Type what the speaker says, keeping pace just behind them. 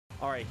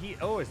All right,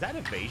 oh, is that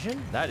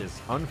evasion? That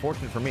is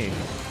unfortunate for me.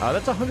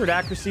 That's 100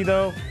 accuracy,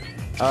 though.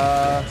 If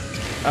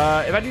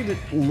I do the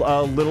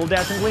little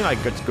dashing gleam, I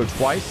get to go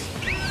twice.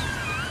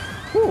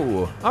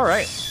 Whew, all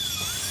right.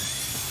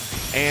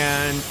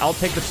 And I'll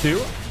take the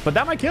 2, but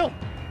that might kill.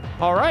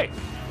 All right.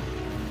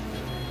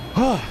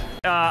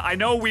 I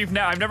know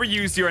I've never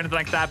used you or anything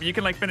like that, but you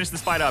can like finish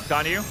this fight up,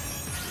 can't you?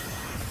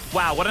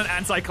 Wow, what an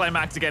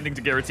anticlimactic ending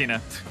to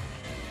Giratina.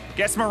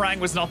 Guess Meringue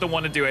was not the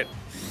one to do it.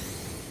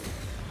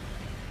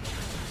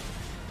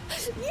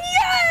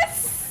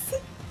 Yes!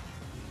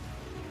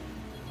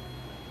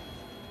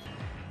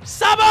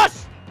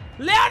 ¡Somos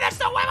leones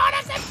o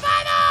huevones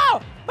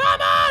enfado!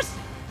 ¡Vamos!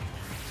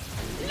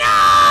 ¡No!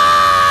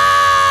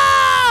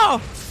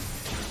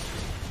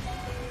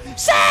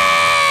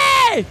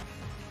 ¡Sí!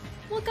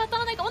 もう勝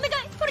たないかお願い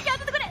これやっ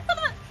ててくれ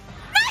頼むナ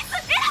イス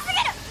偉すぎ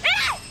る偉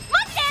いマ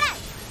ジで偉い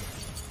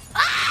あ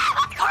ー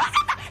待って殺しちゃ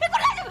ったこ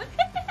れ大丈夫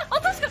あ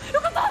確か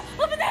よかった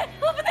危ねえ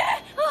危ね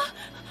え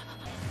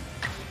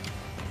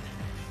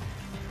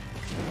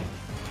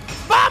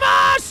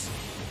 ¡Vamos!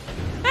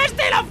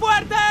 ¡Estilo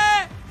fuerte!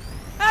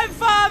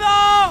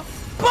 ¡Enfado!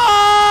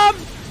 ¡Pum!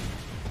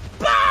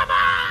 ¡Vamos!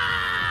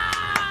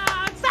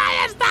 ¡Ahí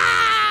está!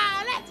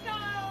 ¡Let's go!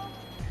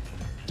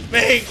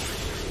 Mate!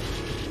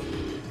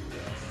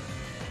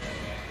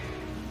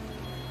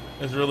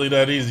 It's really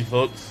that easy,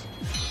 folks.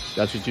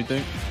 That's what you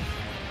think?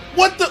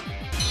 What the?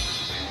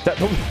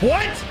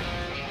 What?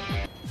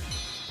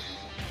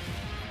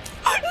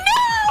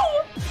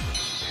 No!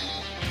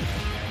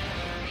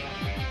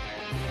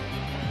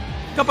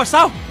 ¿Qué ha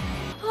pasado?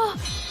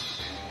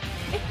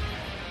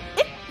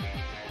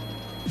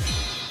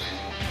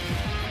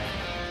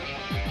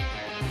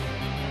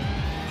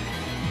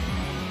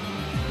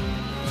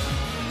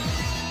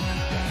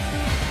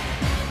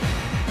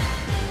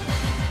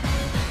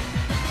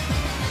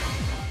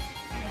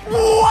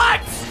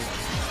 What?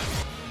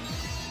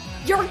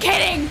 You're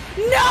kidding!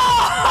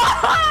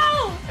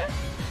 No!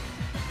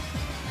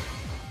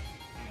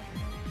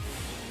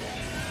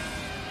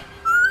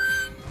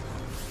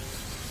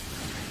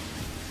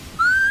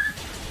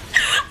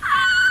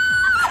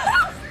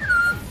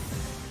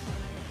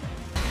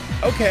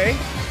 Okay.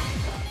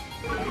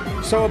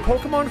 So a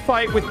Pokemon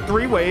fight with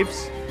 3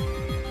 waves.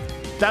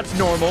 That's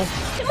normal.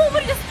 もう無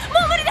理ですも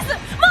う無理ですも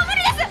う無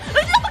理ですう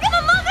ちのポケモ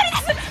ンもう無理で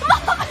すも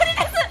う無理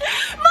です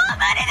もう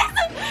無理です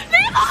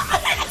ねもう無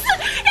理です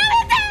やめ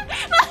て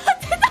待っ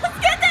て助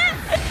けて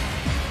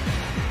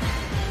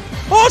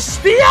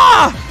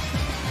 ¡Hostia!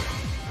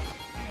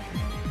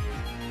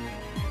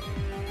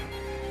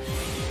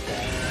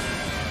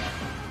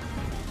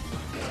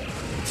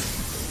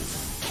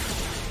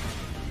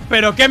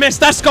 ¿Pero qué me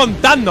estás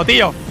contando,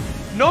 tío?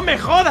 ¡No me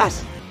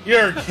jodas!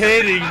 You're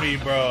kidding me,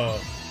 bro.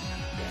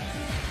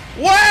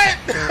 What?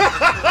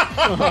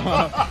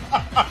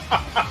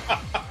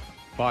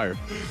 Fire.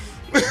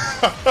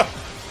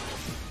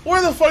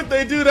 Where the fuck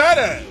they do that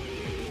at?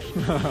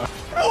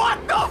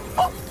 What the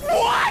fuck?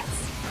 What?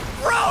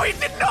 Bro, he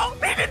did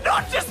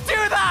not just do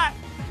that!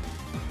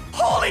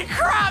 Holy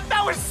crap,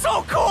 that was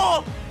so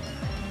cool!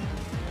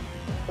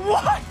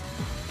 What?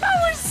 That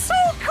was so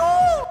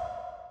cool!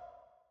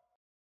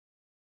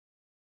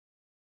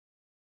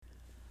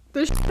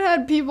 This shit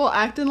had people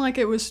acting like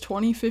it was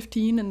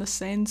 2015 and the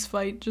Sans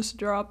fight just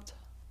dropped.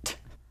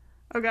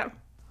 Okay.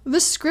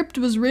 This script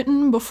was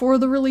written before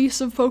the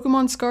release of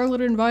Pokemon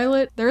Scarlet and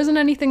Violet. There isn't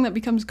anything that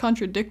becomes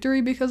contradictory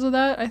because of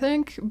that, I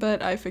think,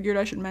 but I figured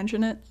I should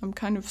mention it. I'm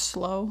kind of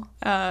slow.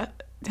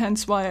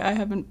 Hence why I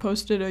haven't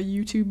posted a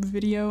YouTube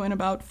video in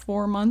about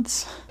 4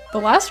 months.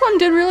 The last one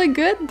did really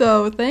good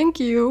though, thank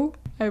you.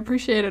 I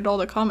appreciated all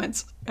the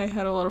comments. I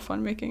had a lot of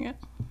fun making it.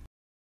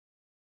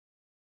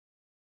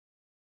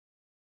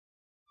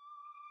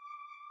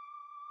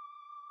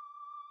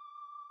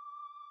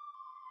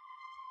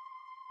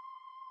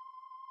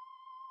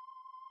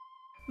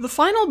 The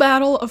final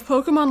battle of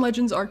Pokemon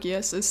Legends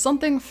Arceus is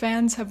something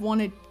fans have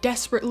wanted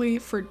desperately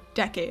for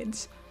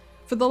decades.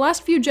 For the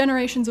last few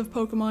generations of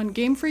Pokemon,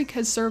 Game Freak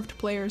has served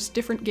players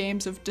different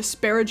games of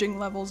disparaging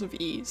levels of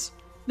ease.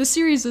 The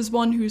series is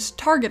one whose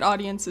target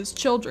audience is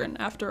children,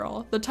 after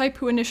all, the type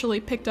who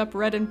initially picked up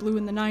Red and Blue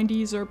in the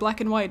 90s or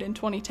Black and White in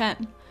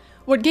 2010.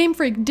 What Game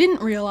Freak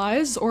didn't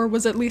realize, or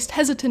was at least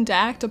hesitant to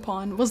act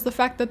upon, was the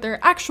fact that their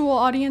actual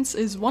audience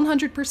is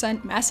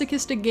 100%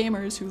 masochistic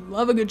gamers who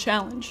love a good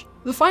challenge.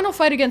 The final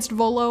fight against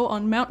Volo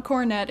on Mount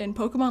Coronet in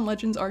Pokemon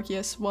Legends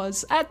Arceus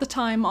was, at the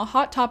time, a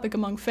hot topic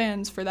among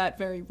fans for that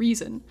very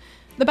reason.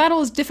 The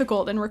battle is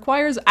difficult and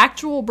requires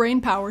actual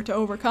brain power to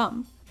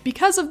overcome.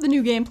 Because of the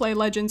new gameplay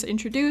Legends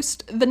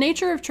introduced, the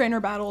nature of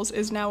trainer battles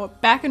is now a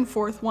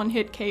back-and-forth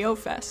one-hit KO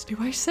fest. Do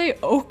I say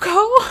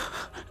OHKO?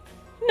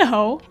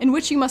 No, in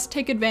which you must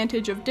take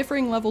advantage of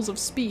differing levels of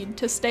speed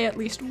to stay at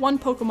least one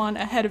Pokemon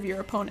ahead of your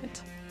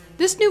opponent.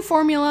 This new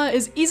formula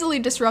is easily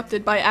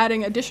disrupted by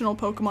adding additional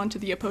Pokemon to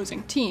the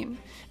opposing team.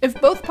 If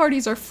both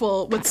parties are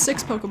full with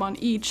 6 Pokemon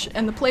each,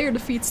 and the player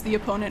defeats the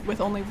opponent with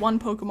only 1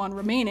 Pokemon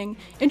remaining,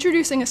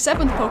 introducing a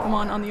 7th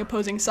Pokemon on the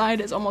opposing side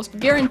is almost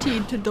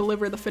guaranteed to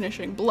deliver the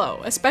finishing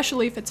blow,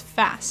 especially if it's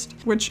fast,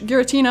 which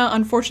Giratina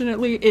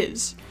unfortunately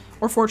is.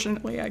 Or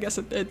fortunately, I guess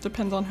it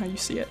depends on how you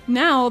see it.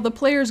 Now, the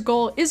player's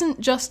goal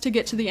isn't just to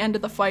get to the end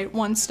of the fight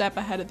 1 step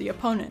ahead of the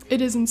opponent.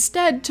 It is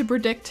instead to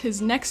predict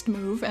his next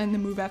move and the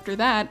move after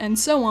that, and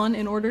so on,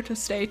 in order to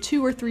stay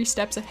 2 or 3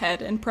 steps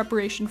ahead in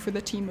preparation for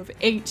the team of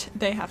 8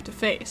 they have to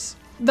face.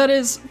 That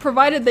is,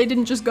 provided they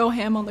didn't just go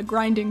ham on the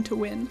grinding to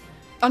win.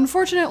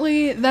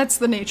 Unfortunately, that's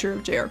the nature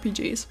of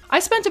JRPGs. I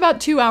spent about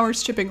 2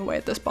 hours chipping away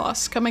at this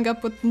boss, coming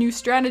up with new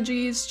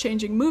strategies,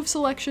 changing move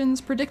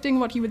selections, predicting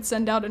what he would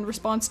send out in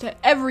response to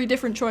every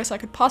different choice I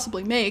could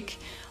possibly make,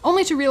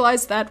 only to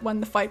realize that when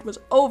the fight was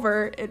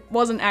over, it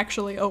wasn't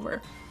actually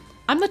over.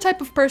 I'm the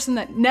type of person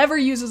that never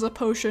uses a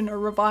potion or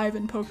revive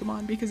in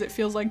Pokemon because it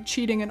feels like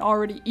cheating an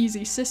already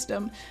easy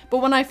system, but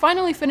when I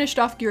finally finished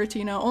off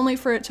Giratina only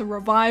for it to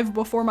revive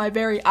before my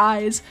very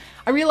eyes,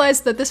 I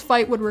realized that this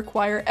fight would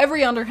require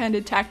every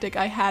underhanded tactic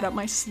I had up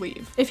my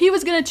sleeve. If he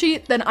was gonna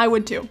cheat, then I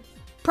would too.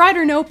 Pride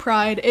or no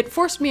pride, it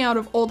forced me out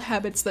of old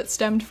habits that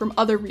stemmed from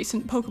other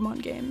recent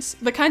Pokemon games,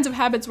 the kinds of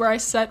habits where I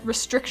set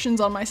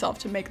restrictions on myself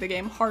to make the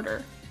game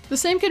harder. The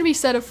same can be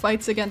said of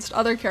fights against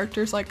other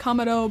characters like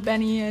Kamado,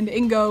 Benny, and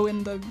Ingo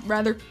in the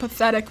rather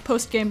pathetic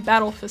post-game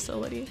battle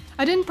facility.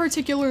 I didn't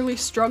particularly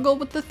struggle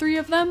with the 3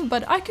 of them,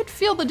 but I could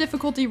feel the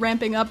difficulty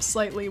ramping up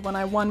slightly when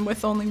I won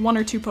with only 1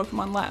 or 2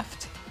 Pokemon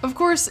left. Of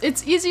course,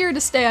 it's easier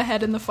to stay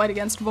ahead in the fight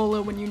against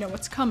Volo when you know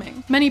what's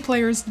coming. Many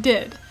players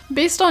did.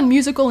 Based on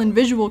musical and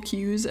visual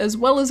cues, as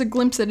well as a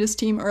glimpse at his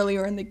team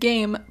earlier in the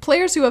game,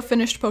 players who have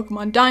finished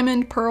Pokemon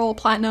Diamond, Pearl,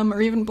 Platinum, or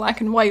even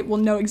Black and White will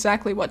know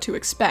exactly what to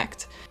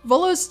expect.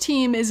 Volo's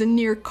team is a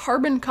near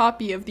carbon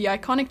copy of the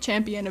iconic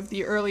champion of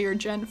the earlier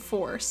Gen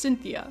 4,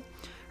 Cynthia.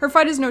 Her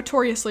fight is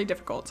notoriously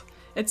difficult.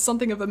 It's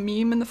something of a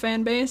meme in the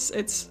fanbase.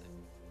 It's,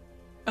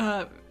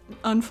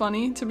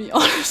 unfunny, to be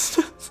honest.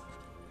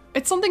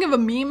 It's something of a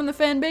meme in the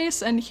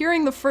fanbase, and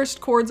hearing the first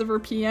chords of her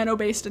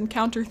piano-based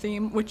encounter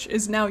theme, which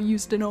is now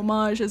used in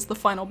homage as the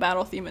final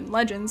battle theme in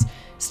Legends,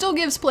 still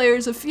gives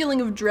players a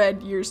feeling of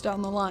dread years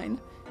down the line.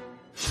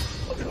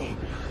 Wait.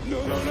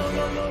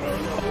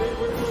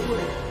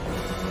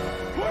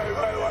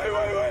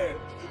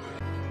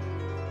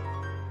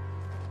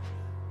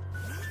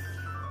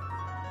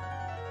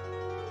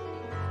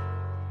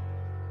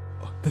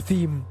 The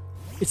theme.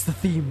 It's the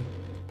theme.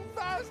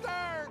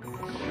 Faster!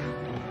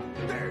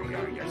 There you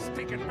go, you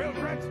stinking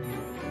Mildred!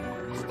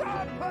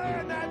 Stop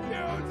playing that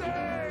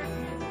music!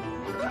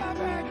 Stop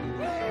it,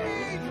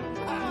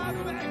 please!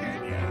 I'm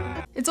begging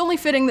you! It's only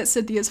fitting that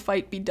Cynthia's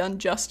fight be done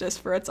justice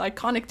for its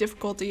iconic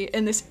difficulty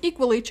in this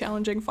equally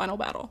challenging final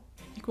battle.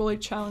 Equally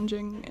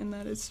challenging in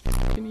that it's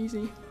fucking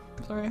easy.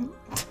 Sorry.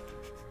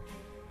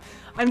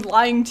 I'm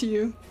lying to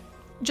you.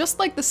 Just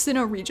like the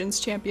Sinnoh region's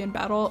champion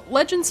battle,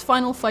 Legends'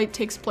 final fight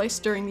takes place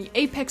during the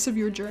apex of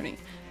your journey,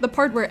 the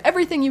part where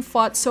everything you've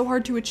fought so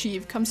hard to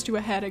achieve comes to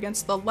a head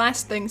against the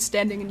last thing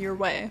standing in your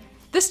way.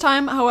 This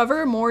time,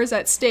 however, more is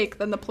at stake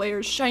than the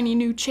player's shiny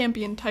new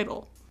champion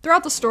title.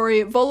 Throughout the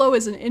story, Volo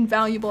is an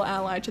invaluable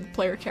ally to the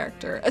player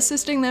character,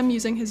 assisting them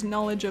using his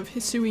knowledge of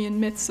Hisuian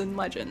myths and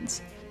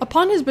legends.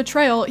 Upon his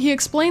betrayal, he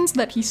explains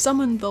that he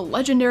summoned the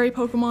legendary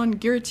Pokemon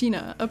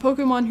Giratina, a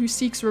Pokemon who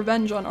seeks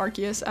revenge on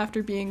Arceus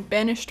after being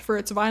banished for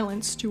its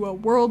violence to a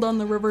world on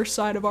the reverse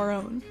side of our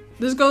own.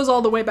 This goes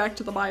all the way back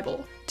to the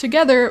Bible.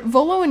 Together,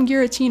 Volo and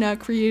Giratina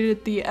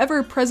created the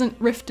ever-present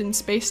rift in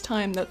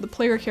space-time that the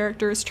player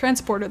character is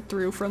transported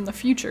through from the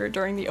future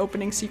during the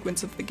opening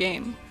sequence of the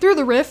game. Through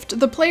the rift,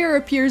 the player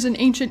appears in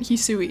ancient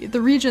Hisui,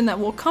 the region that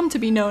will come to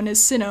be known as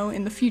Sinnoh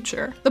in the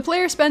future. The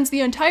player spends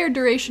the entire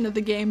duration of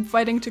the game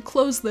fighting to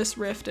close this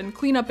rift and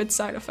clean up its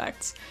side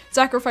effects,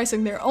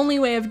 sacrificing their only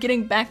way of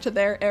getting back to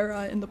their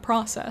era in the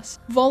process.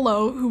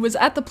 Volo, who was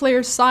at the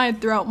player's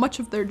side throughout much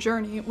of their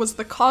journey, was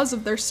the cause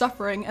of their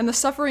suffering and the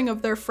suffering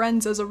of their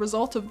friends as a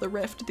result of the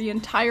rift the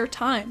entire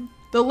time.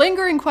 The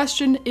lingering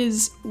question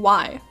is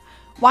why?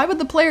 Why would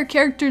the player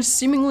character's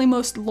seemingly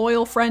most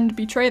loyal friend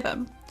betray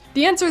them?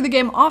 The answer the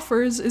game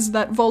offers is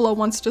that Volo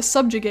wants to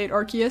subjugate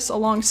Arceus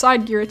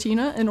alongside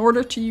Giratina in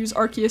order to use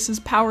Arceus's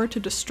power to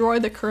destroy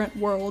the current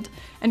world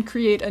and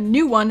create a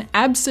new one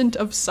absent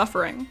of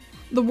suffering.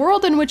 The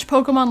world in which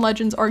Pokemon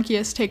Legends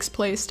Arceus takes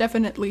place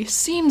definitely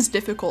seems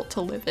difficult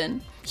to live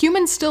in.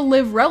 Humans still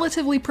live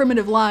relatively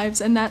primitive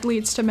lives, and that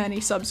leads to many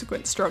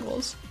subsequent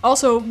struggles.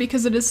 Also,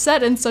 because it is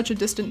set in such a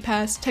distant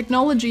past,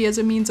 technology as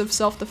a means of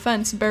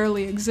self-defense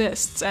barely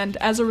exists, and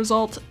as a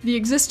result, the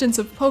existence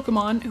of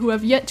Pokemon, who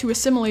have yet to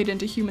assimilate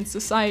into human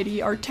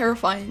society, are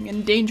terrifying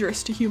and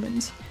dangerous to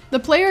humans. The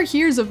player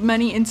hears of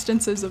many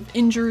instances of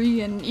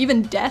injury and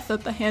even death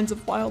at the hands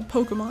of wild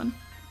Pokemon.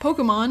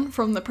 Pokemon,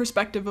 from the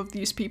perspective of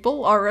these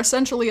people, are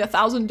essentially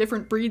 1,000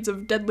 different breeds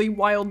of deadly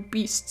wild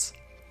beasts.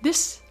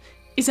 This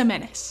is a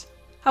menace.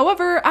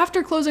 However,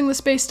 after closing the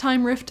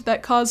space-time rift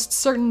that caused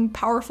certain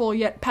powerful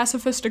yet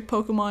pacifistic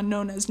Pokemon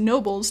known as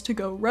Nobles to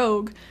go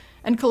rogue,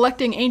 and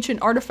collecting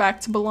ancient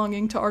artifacts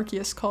belonging to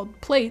Arceus called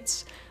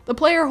plates, the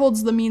player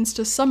holds the means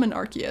to summon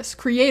Arceus,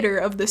 creator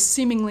of this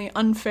seemingly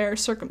unfair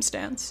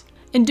circumstance.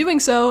 In doing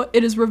so,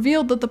 it is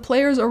revealed that the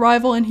player's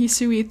arrival in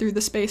Hisui through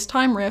the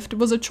space-time rift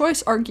was a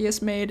choice Arceus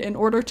made in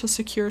order to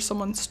secure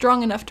someone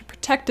strong enough to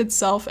protect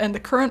itself and the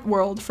current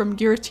world from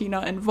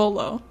Giratina and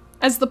Volo.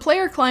 As the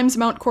player climbs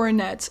Mount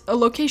Coronet, a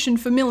location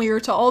familiar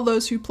to all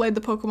those who played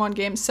the Pokemon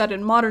games set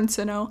in modern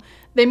Sinnoh,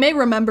 they may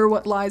remember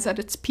what lies at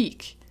its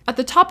peak. At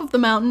the top of the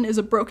mountain is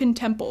a broken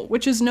temple,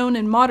 which is known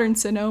in modern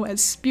Sinnoh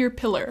as Spear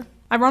Pillar.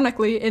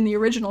 Ironically, in the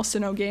original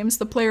Sinnoh games,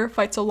 the player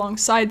fights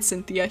alongside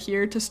Cynthia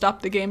here to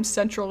stop the game's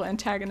central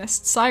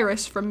antagonist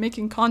Cyrus from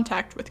making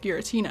contact with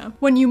Giratina.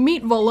 When you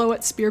meet Volo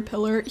at Spear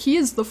Pillar, he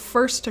is the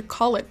first to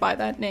call it by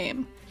that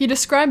name. He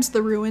describes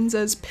the ruins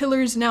as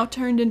pillars now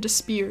turned into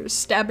spears,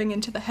 stabbing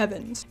into the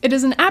heavens. It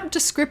is an apt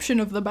description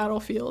of the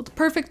battlefield,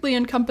 perfectly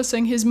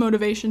encompassing his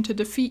motivation to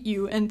defeat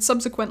you and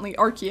subsequently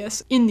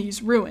Arceus in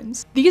these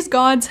ruins. These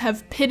gods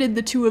have pitted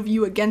the two of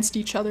you against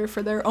each other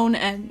for their own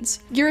ends.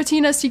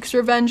 Giratina seeks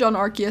revenge on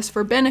Arceus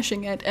for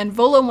banishing it, and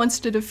Volo wants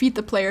to defeat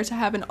the player to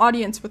have an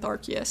audience with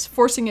Arceus,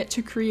 forcing it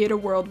to create a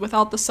world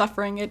without the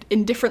suffering it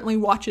indifferently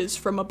watches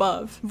from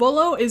above.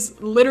 Volo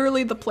is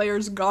literally the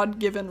player's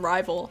god-given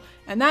rival,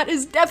 and that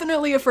is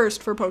definitely a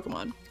first for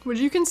Pokemon. Would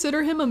you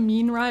consider him a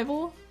mean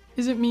rival?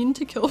 Is it mean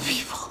to kill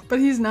people? But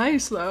he's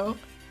nice though,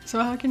 so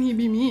how can he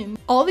be mean?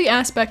 All the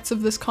aspects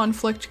of this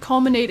conflict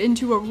culminate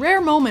into a rare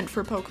moment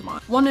for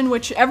Pokemon, one in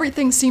which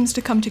everything seems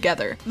to come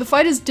together. The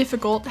fight is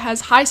difficult,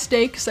 has high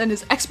stakes, and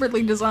is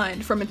expertly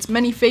designed, from its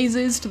many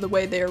phases to the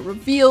way they are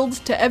revealed,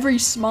 to every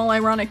small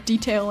ironic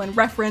detail and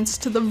reference,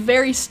 to the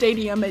very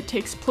stadium it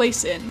takes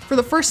place in. For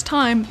the first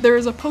time, there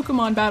is a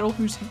Pokemon battle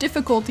whose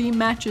difficulty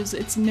matches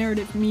its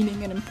narrative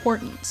meaning and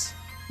importance.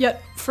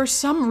 Yet, for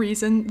some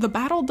reason, the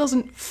battle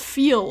doesn't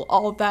feel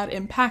all that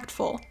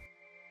impactful.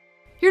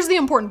 Here's the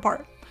important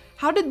part.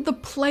 How did the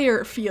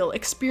player feel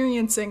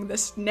experiencing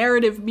this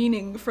narrative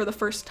meaning for the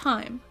first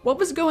time? What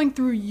was going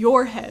through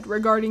your head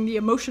regarding the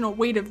emotional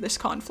weight of this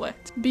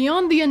conflict?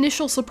 Beyond the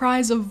initial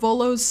surprise of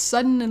Volo's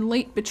sudden and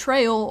late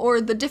betrayal, or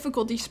the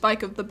difficulty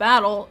spike of the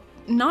battle,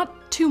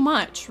 not too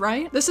much,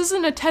 right? This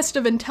isn't a test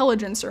of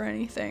intelligence or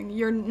anything.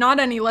 You're not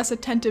any less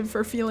attentive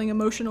for feeling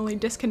emotionally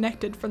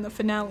disconnected from the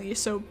finale,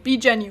 so be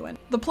genuine.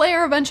 The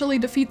player eventually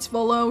defeats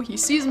Volo, he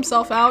sees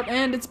himself out,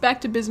 and it's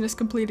back to business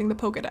completing the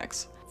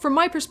Pokédex. From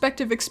my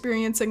perspective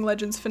experiencing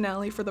Legends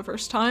finale for the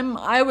first time,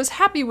 I was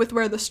happy with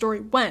where the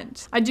story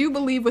went. I do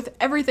believe with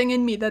everything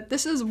in me that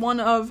this is one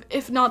of,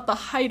 if not the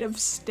height of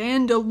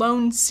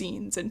standalone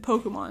scenes in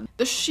Pokemon.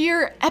 The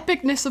sheer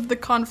epicness of the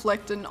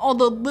conflict and all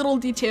the little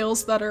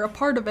details that are a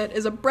part of it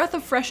is a breath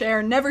of fresh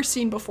air never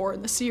seen before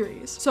in the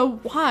series. So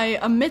why,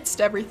 amidst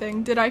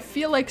everything, did I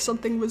feel like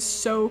something was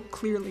so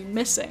clearly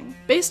missing?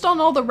 Based on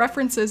all the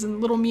references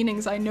and little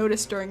meanings I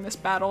noticed during this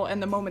battle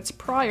and the moments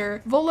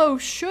prior, Volo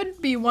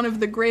should be one of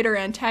the greater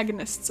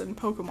antagonists in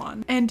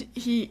Pokemon. And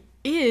he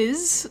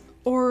is,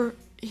 or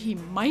he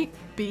might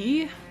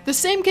be. The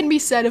same can be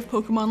said of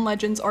Pokemon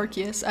Legends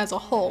Arceus as a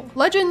whole.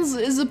 Legends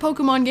is a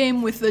Pokemon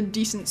game with a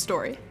decent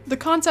story. The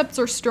concepts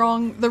are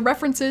strong, the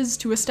references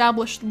to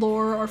established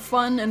lore are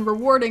fun and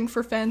rewarding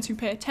for fans who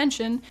pay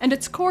attention, and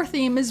its core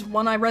theme is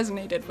one I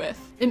resonated with.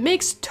 It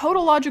makes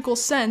tautological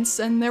sense,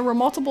 and there were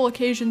multiple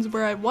occasions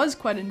where I was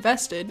quite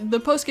invested, the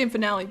post-game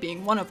finale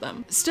being one of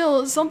them.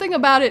 Still, something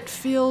about it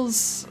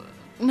feels...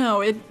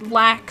 no, it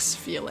lacks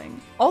feeling.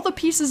 All the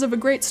pieces of a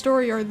great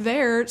story are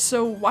there,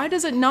 so why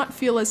does it not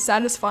feel as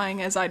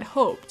satisfying as I'd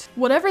hoped?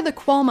 Whatever the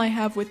qualm I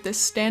have with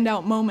this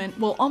standout moment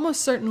will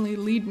almost certainly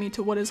lead me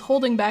to what is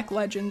holding back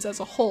Legends as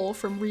a whole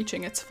from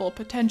reaching its full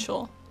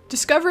potential.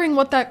 Discovering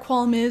what that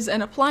qualm is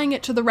and applying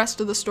it to the rest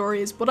of the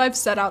story is what I've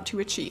set out to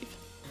achieve.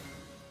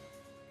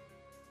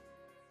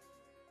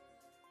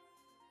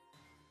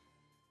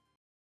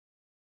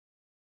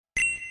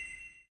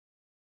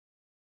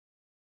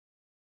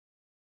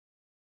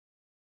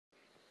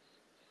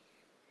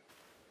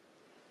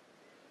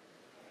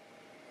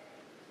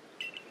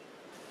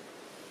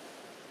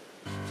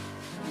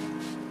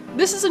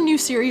 This is a new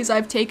series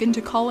I've taken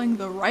to calling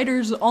the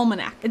Writer's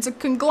Almanac. It's a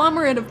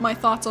conglomerate of my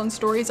thoughts on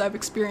stories I've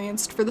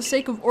experienced for the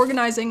sake of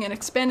organizing and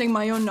expanding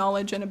my own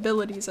knowledge and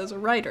abilities as a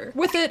writer.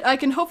 With it, I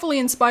can hopefully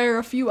inspire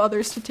a few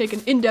others to take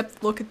an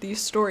in-depth look at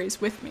these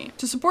stories with me.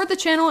 To support the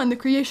channel and the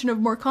creation of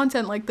more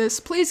content like this,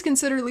 please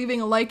consider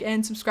leaving a like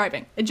and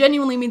subscribing. It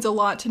genuinely means a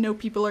lot to know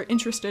people are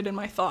interested in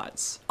my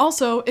thoughts.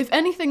 Also, if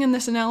anything in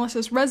this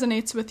analysis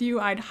resonates with you,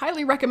 I'd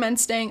highly recommend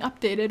staying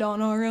updated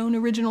on our own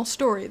original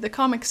story, the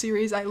comic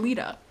series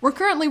Aelita. We're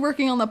currently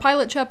working on the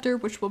pilot chapter,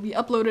 which will be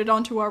uploaded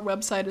onto our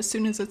website as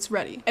soon as it's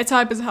ready. It's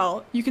hype as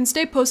hell. You can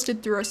stay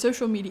posted through our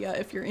social media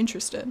if you're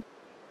interested.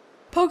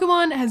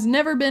 Pokemon has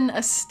never been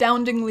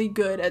astoundingly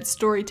good at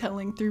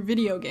storytelling through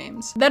video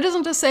games. That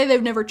isn't to say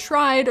they've never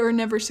tried or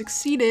never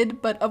succeeded,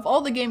 but of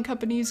all the game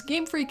companies,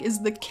 Game Freak is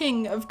the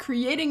king of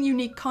creating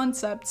unique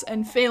concepts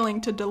and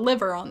failing to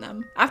deliver on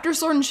them. After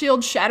Sword and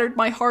Shield shattered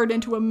my heart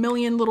into a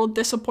million little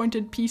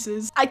disappointed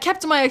pieces, I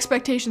kept my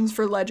expectations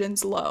for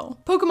Legends low.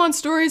 Pokemon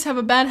stories have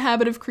a bad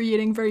habit of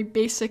creating very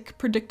basic,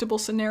 predictable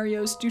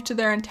scenarios due to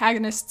their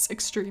antagonists'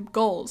 extreme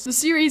goals. The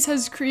series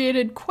has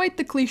created quite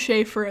the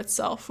cliche for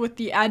itself with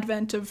the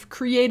advent of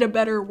create a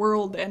better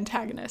world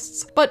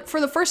antagonists. But for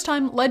the first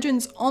time,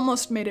 Legends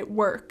almost made it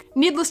work.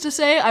 Needless to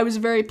say, I was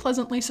very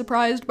pleasantly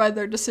surprised by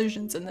their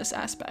decisions in this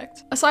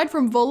aspect. Aside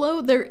from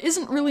Volo, there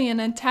isn't really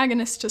an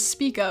antagonist to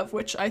speak of,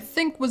 which I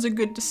think was a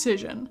good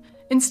decision.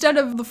 Instead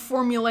of the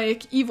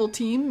formulaic evil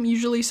team,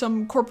 usually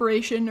some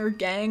corporation or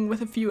gang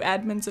with a few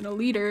admins and a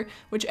leader,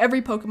 which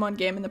every Pokemon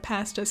game in the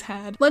past has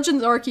had,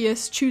 Legends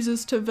Arceus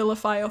chooses to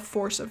vilify a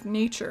force of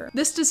nature.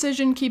 This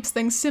decision keeps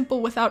things simple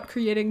without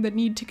creating the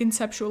need to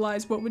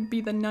conceptualize what would be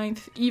the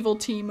 9th evil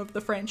team of the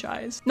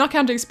franchise. Not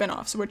counting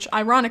spin-offs, which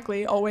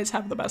ironically always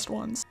have the best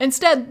ones.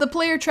 Instead, the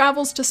player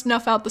travels to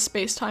snuff out the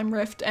space-time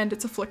rift and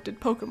its afflicted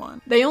Pokemon.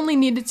 They only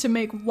needed to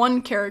make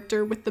one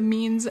character with the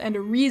means and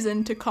a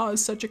reason to cause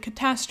such a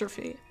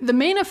catastrophe. The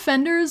main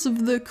offenders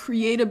of the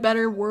create a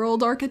better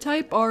world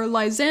archetype are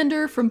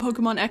Lysander from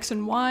Pokemon X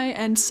and Y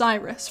and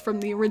Cyrus from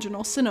the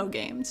original Sinnoh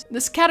games.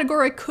 This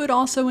category could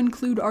also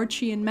include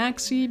Archie and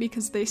Maxie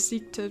because they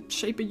seek to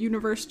shape a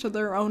universe to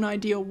their own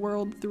ideal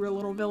world through a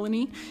little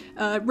villainy.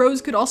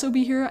 Rose could also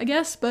be here, I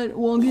guess, but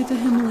we'll get to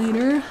him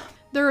later.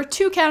 There are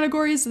two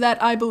categories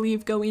that I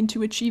believe go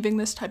into achieving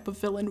this type of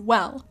villain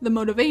well: the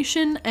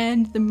motivation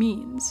and the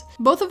means.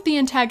 Both of the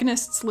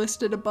antagonists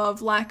listed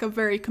above lack a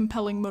very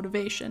compelling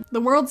motivation.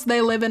 The worlds they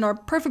live in are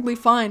perfectly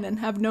fine and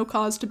have no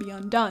cause to be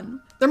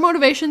undone. Their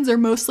motivations are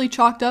mostly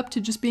chalked up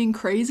to just being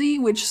crazy,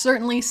 which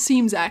certainly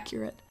seems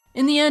accurate.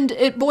 In the end,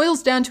 it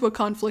boils down to a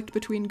conflict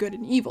between good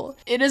and evil.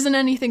 It isn't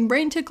anything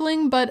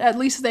brain-tickling, but at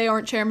least they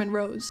aren't Chairman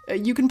Rose.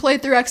 You can play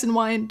through X and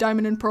Y and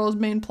Diamond and Pearl's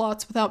main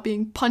plots without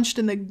being punched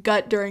in the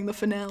gut during the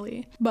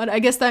finale. But I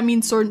guess that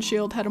means Sword and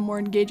Shield had a more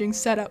engaging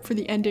setup for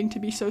the ending to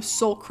be so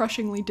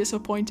soul-crushingly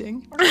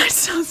disappointing. I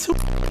sound so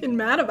f***ing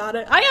mad about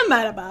it. I am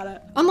mad about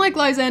it. Unlike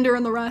Lysander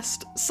and the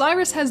rest,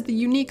 Cyrus has the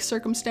unique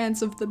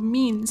circumstance of the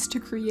means to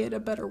create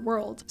a better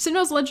world.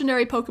 Sinnoh's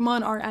legendary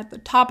Pokemon are at the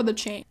top of the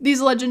chain.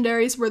 These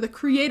legendaries were the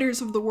creators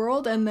of the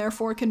world and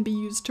therefore can be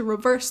used to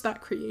reverse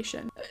that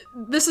creation.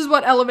 This is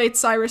what elevates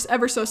Cyrus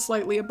ever so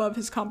slightly above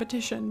his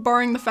competition,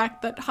 barring the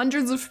fact that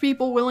hundreds of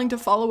people willing to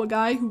follow a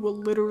guy who will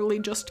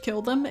literally just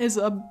kill them is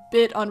a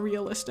bit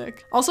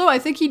unrealistic. Also, I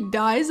think he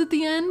dies at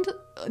the end.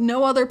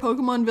 No other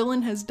Pokemon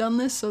villain has done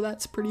this, so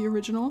that's pretty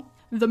original.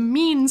 The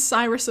means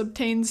Cyrus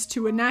obtains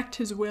to enact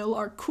his will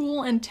are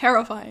cool and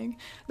terrifying.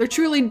 They're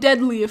truly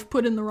deadly if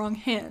put in the wrong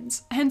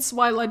hands, hence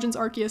why Legends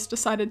Arceus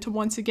decided to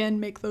once again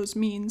make those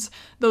means,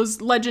 those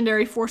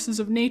legendary forces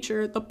of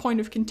nature, the point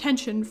of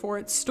contention for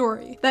its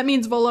story. That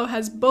means Volo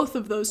has both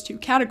of those two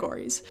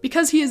categories.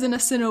 Because he is in a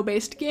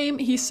Sinnoh-based game,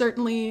 he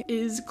certainly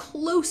is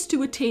close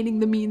to attaining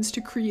the means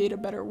to create a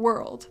better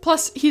world.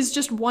 Plus, he's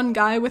just one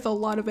guy with a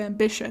lot of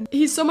ambition.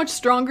 He's so much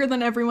stronger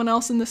than everyone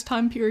else in this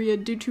time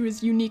period due to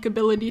his unique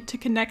ability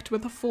to connect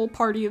with a full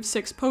party of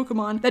 6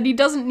 Pokemon that he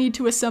doesn't need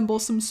to assemble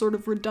some sort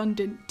of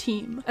redundant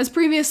team. As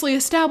previously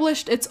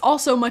established, it's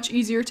also much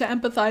easier to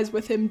empathize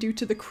with him due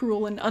to the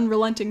cruel and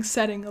unrelenting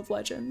setting of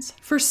Legends.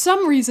 For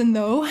some reason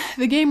though,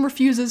 the game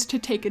refuses to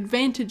take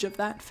advantage of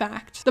that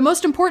fact. The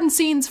most important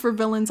scenes for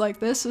villains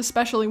like this,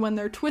 especially when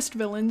they're twist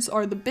villains,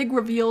 are the big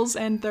reveals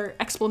and their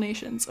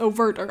explanations,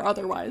 overt or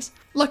otherwise.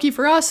 Lucky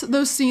for us,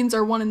 those scenes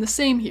are one and the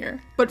same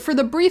here. But for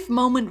the brief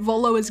moment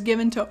Volo is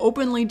given to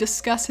openly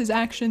discuss his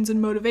actions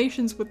and motivations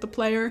with the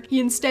player,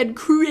 he instead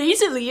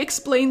crazily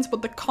explains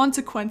what the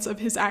consequence of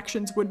his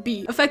actions would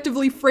be,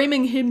 effectively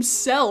framing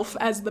himself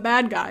as the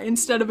bad guy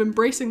instead of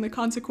embracing the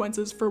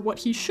consequences for what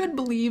he should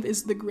believe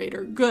is the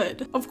greater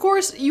good. Of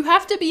course, you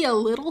have to be a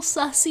little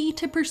sussy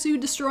to pursue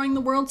destroying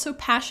the world so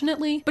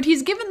passionately, but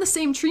he's given the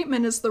same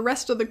treatment as the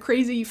rest of the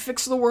crazy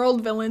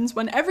fix-the-world villains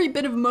when every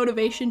bit of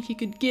motivation he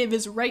could give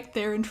is right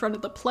there in front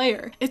of the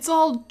player. It's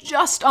all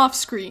just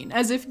off-screen,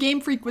 as if Game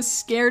Freak was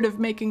scared of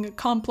making a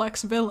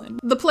complex villain.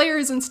 The player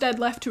is instead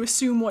left to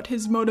assume what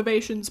his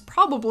motivations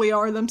probably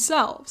are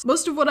themselves.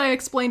 Most of what I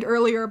explained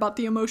earlier about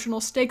the emotional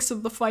stakes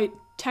of the fight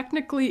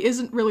technically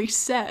isn't really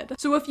said.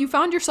 So if you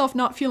found yourself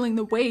not feeling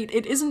the weight,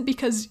 it isn't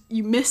because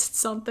you missed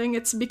something,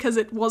 it's because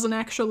it wasn't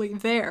actually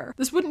there.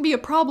 This wouldn't be a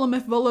problem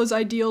if Volo's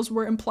ideals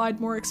were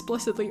implied more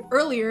explicitly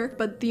earlier,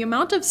 but the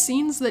amount of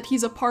scenes that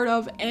he's a part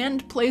of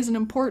and plays an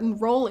important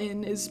role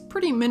in is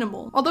pretty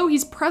minimal. Although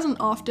he's present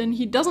often,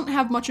 he doesn't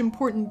have much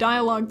important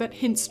dialogue that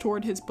hints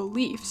toward his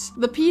beliefs.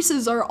 The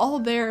pieces are all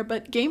there,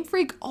 but Game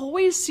Freak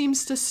always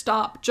seems to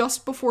stop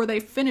just before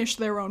they finish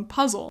their own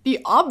puzzle. The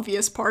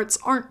obvious parts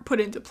aren't put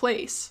into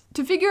place. choice.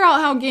 To figure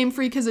out how Game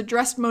Freak has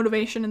addressed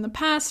motivation in the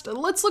past,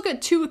 let's look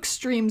at two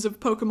extremes of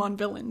Pokemon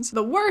villains,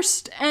 the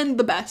worst and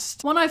the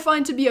best. One I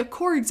find to be a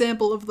core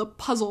example of the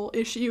puzzle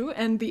issue,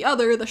 and the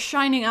other the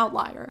shining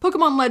outlier.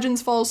 Pokemon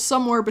Legends falls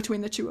somewhere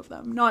between the two of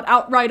them, not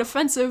outright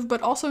offensive,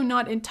 but also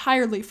not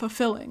entirely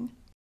fulfilling.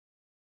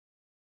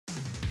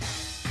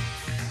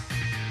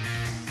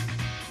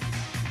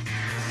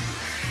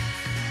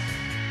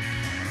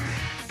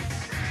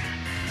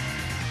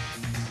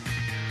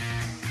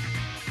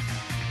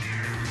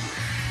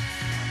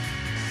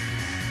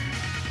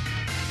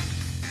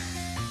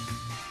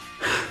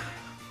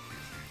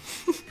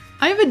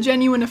 I have a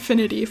genuine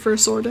affinity for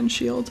Sword and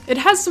Shield. It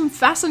has some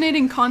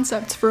fascinating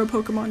concepts for a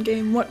Pokemon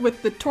game, what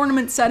with the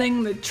tournament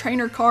setting, the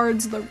trainer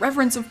cards, the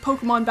reverence of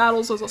Pokemon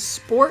battles as a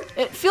sport.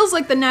 It feels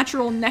like the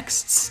natural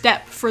next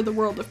step for the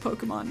world of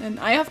Pokemon, and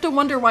I have to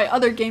wonder why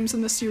other games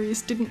in the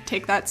series didn't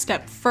take that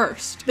step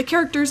first. The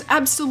characters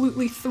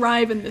absolutely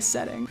thrive in this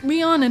setting.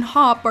 Leon and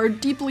Hop are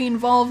deeply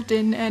involved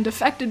in and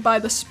affected by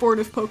the sport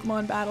of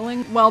Pokemon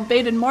battling, while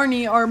Bade and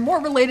Marnie are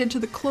more related to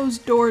the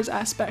closed doors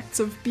aspects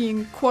of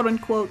being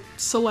quote-unquote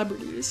celebrities.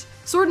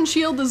 Sword and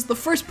Shield is the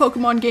first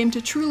Pokemon game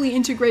to truly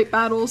integrate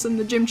battles and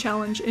the gym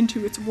challenge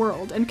into its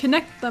world, and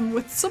connect them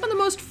with some of the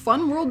most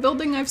fun world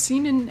building I've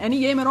seen in any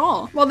game at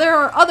all. While there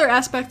are other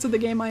aspects of the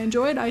game I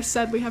enjoyed, I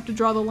sadly have to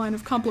draw the line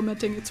of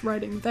complimenting its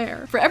writing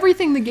there. For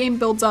everything the game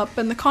builds up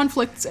and the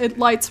conflicts it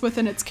lights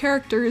within its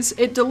characters,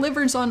 it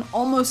delivers on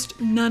almost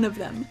none of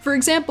them. For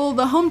example,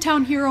 the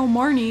hometown hero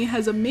Marnie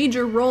has a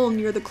major role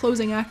near the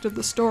closing act of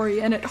the story,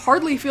 and it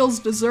hardly feels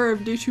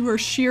deserved due to her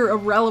sheer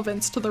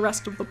irrelevance to the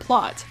rest of the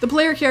plot. The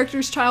player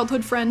character's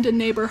childhood friend and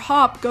neighbor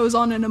Hop goes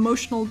on an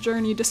emotional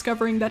journey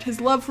discovering that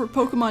his love for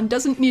Pokemon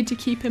doesn't need to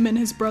keep him in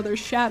his brother's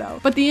shadow,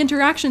 but the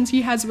interactions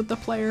he has with the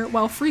player,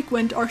 while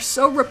frequent, are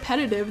so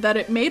repetitive that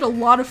it made a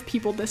lot of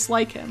people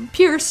dislike him.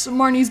 Pierce,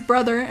 Marnie's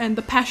brother and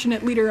the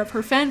passionate leader of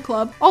her fan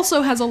club,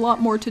 also has a lot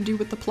more to do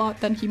with the plot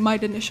than he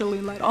might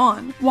initially let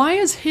on. Why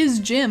is his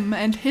gym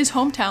and his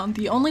hometown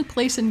the only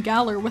place in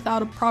Galar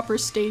without a proper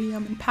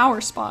stadium and power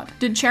spot?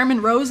 Did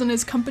Chairman Rose and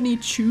his company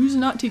choose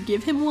not to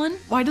give him one?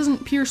 Why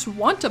doesn't Pierce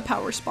want a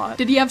power spot?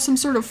 Did he have some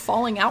sort of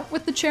falling out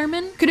with the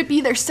chairman? Could it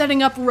be they're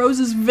setting up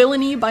Rose's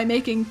villainy by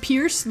making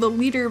Pierce the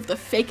leader of the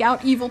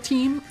fake-out evil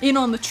team, in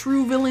on the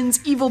true villain's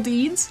evil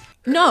deeds?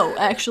 No,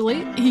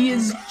 actually, he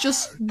is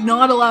just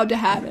not allowed to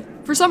have it,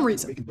 for some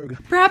reason.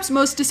 Perhaps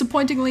most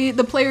disappointingly,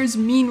 the player's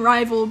mean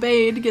rival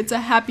Bade gets a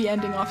happy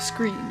ending off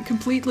screen,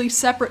 completely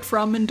separate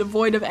from and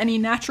devoid of any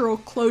natural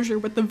closure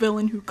with the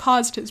villain who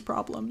caused his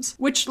problems.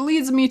 Which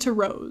leads me to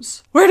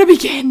Rose. Where to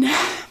begin?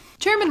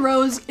 Chairman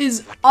Rose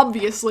is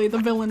obviously the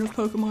villain of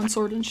Pokemon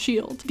Sword and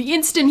Shield. The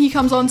instant he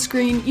comes on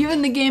screen,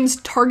 even the game's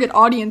target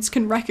audience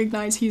can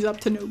recognize he's up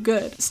to no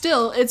good.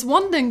 Still, it's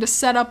one thing to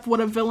set up what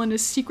a villain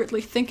is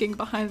secretly thinking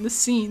behind the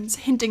scenes,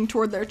 hinting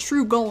toward their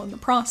true goal in the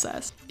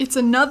process. It's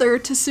another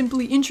to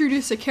simply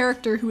introduce a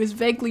character who is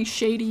vaguely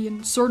shady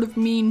and sort of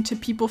mean to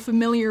people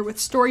familiar with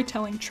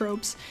storytelling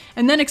tropes,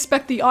 and then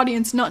expect the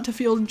audience not to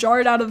feel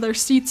jarred out of their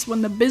seats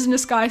when the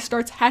business guy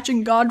starts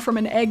hatching God from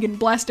an egg and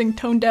blasting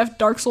tone-deaf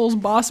Dark Souls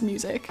boss music.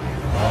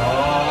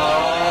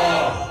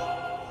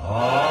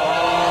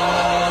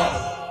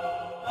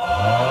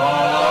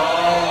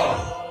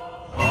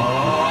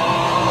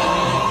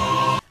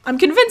 I'm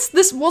convinced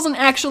this wasn't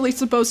actually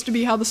supposed to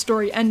be how the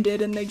story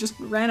ended and they just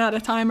ran out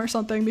of time or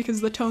something,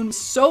 because the tone was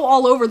so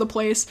all over the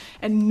place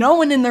and no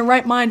one in their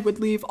right mind would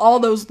leave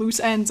all those loose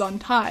ends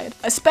untied.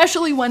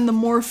 Especially when the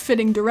more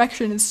fitting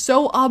direction is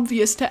so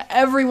obvious to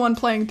everyone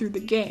playing through the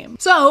game.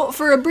 So,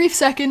 for a brief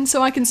second,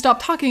 so I can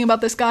stop talking about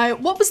this guy,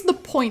 what was the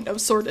point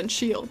of Sword and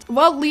Shield?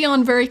 Well,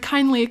 Leon very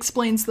kindly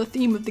explains the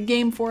theme of the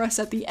game for us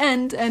at the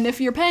end, and if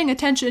you're paying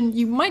attention,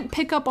 you might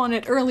pick up on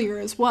it earlier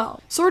as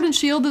well. Sword and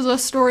Shield is a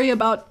story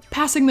about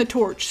passing the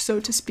torch,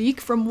 so to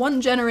speak, from one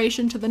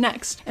generation to the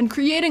next, and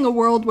creating a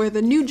world where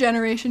the new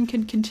generation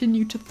can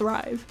continue to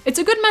thrive. It's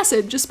a good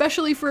message,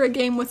 especially for a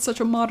game with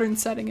such a modern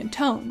setting and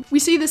tone. We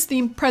see this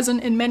theme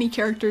present in many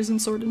characters in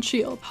Sword and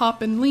Shield.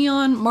 Hop and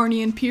Leon,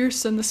 Marnie and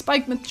Pierce and the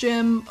Spikemouth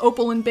Gym,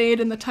 Opal and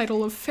Bade in the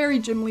title of Fairy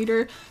Gym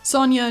Leader,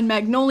 Sonia and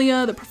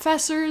Magnolia, the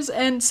professors,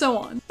 and so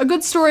on. A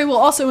good story will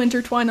also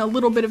intertwine a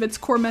little bit of its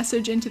core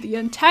message into the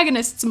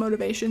antagonist's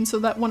motivation, so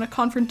that when a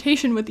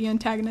confrontation with the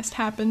antagonist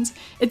happens,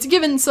 it's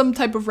given some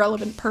type of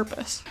relevant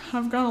purpose.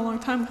 I've gone a long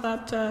time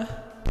without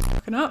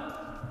fucking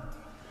up.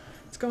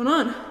 What's going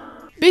on?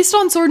 Based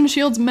on Sword and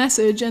Shield's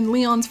message and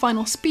Leon's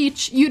final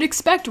speech, you'd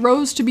expect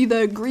Rose to be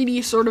the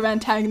greedy sort of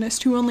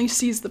antagonist who only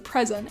sees the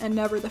present and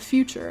never the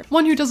future.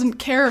 One who doesn't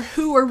care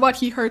who or what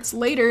he hurts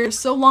later,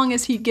 so long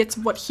as he gets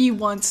what he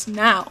wants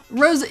now.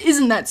 Rose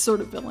isn't that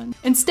sort of villain.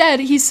 Instead,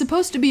 he's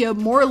supposed to be a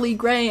morally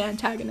gray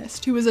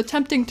antagonist who is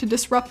attempting to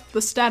disrupt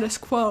the status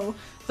quo,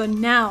 the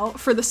now,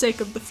 for the sake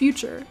of the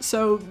future,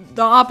 so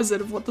the opposite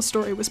of what the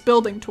story was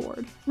building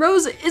toward.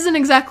 Rose isn't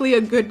exactly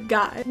a good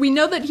guy. We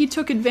know that he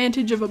took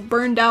advantage of a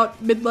burned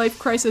out midlife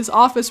crisis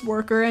office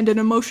worker and an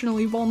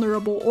emotionally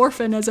vulnerable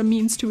orphan as a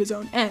means to his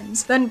own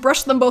ends, then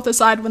brushed them both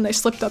aside when they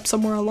slipped up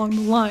somewhere along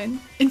the line.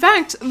 In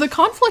fact, the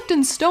conflict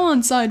in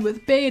Stone's side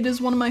with Bade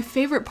is one of my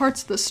favorite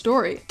parts of the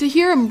story. To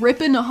hear him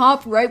ripping a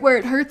hop right where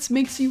it hurts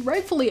makes you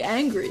rightfully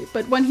angry,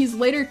 but when he's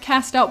later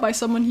cast out by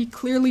someone he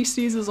clearly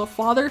sees as a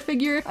father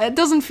figure, it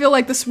doesn't feel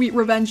like the sweet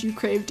revenge you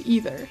craved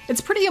either.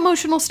 It's pretty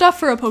emotional stuff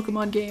for a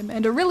Pokemon game,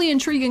 and a really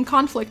intriguing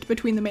conflict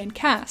between the main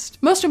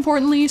cast. Most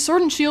importantly,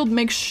 Sword and Shield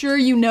makes sure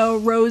you know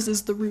Rose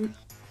is the root.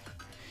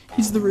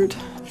 He's the root.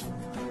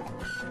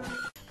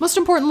 Most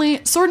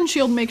importantly, Sword and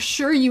Shield makes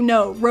sure you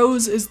know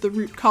Rose is the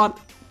root cod.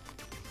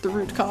 The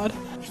root cod.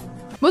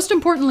 Most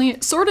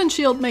importantly, Sword and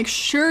Shield makes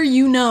sure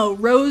you know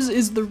Rose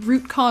is the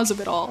root cause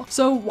of it all.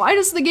 So why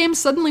does the game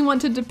suddenly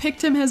want to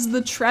depict him as the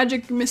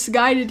tragic,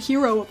 misguided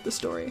hero of the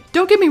story?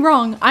 Don't get me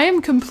wrong, I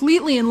am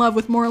completely in love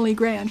with morally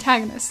gray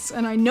antagonists,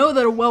 and I know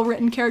that a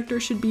well-written character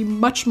should be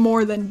much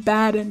more than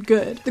bad and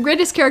good. The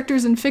greatest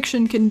characters in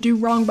fiction can do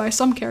wrong by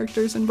some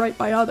characters and right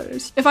by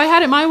others. If I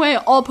had it my way,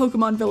 all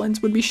Pokemon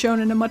villains would be shown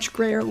in a much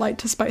grayer light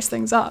to spice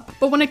things up.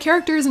 But when a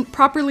character isn't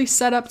properly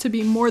set up to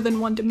be more than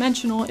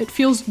one-dimensional, it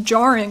feels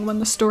jarring when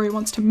the story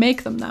wants to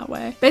make them that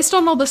way. Based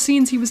on all the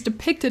scenes he was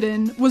depicted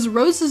in, was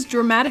Rose's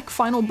dramatic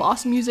final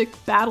boss music,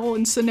 battle,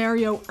 and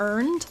scenario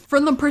earned?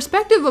 From the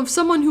perspective of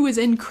someone who is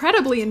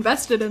incredibly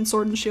invested in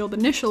Sword and Shield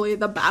initially,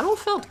 the battle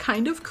felt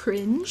kind of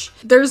cringe.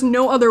 There's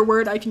no other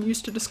word I can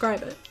use to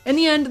describe it. In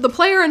the end, the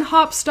player and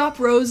Hop stop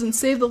Rose and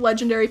save the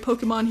legendary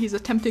Pokemon he's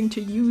attempting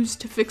to use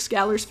to fix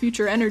Galar's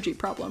future energy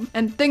problem,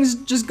 and things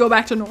just go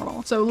back to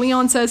normal. So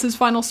Leon says his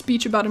final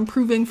speech about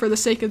improving for the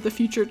sake of the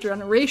future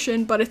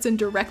generation, but it's in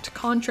direct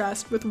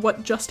contrast with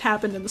what just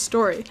happened in the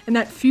story, and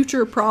that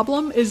future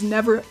problem is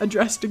never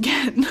addressed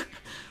again.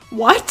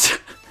 What?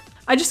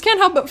 I just can't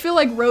help but feel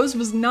like Rose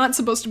was not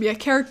supposed to be a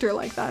character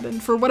like that,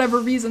 and for whatever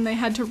reason they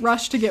had to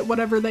rush to get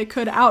whatever they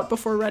could out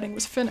before writing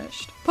was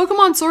finished.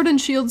 Pokemon Sword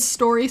and Shield's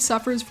story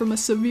suffers from a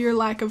severe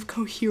lack of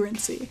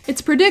coherency.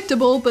 It's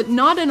predictable, but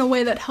not in a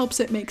way that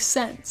helps it make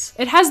sense.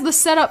 It has the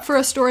setup for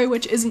a story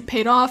which isn't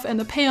paid off, and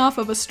the payoff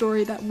of a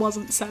story that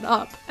wasn't set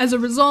up. As a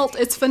result,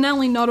 its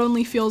finale not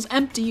only feels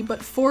empty,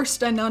 but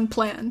forced and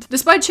unplanned.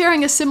 Despite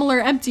sharing a similar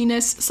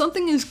emptiness,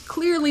 something is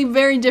clearly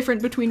very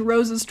different between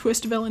Rose's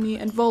twist villainy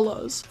and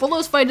Volo's.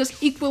 Volo's fight is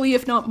equally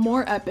if not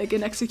more epic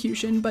in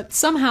execution, but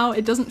somehow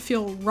it doesn't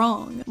feel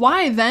wrong.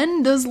 Why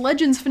then does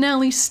Legends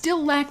finale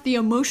still lack the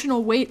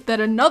emotional weight that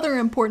another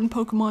important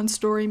Pokemon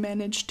story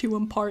managed to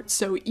impart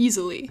so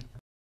easily?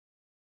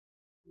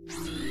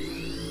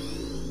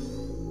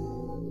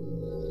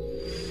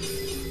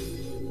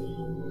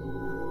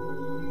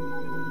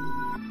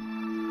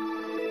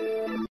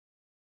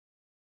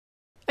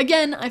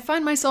 Again, I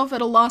find myself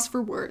at a loss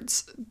for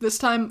words, this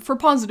time for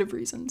positive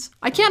reasons.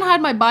 I can't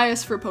hide my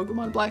bias for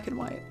Pokemon Black and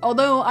White.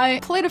 Although I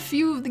played a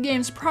few of the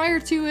games prior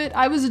to it,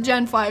 I was a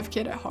Gen 5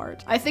 kid at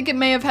heart. I think it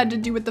may have had to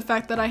do with the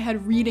fact that I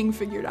had reading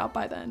figured out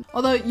by then.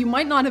 Although you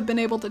might not have been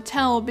able to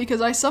tell because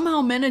I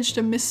somehow managed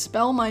to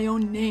misspell my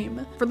own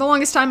name. For the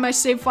longest time, my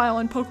save file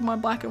on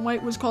Pokemon Black and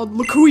White was called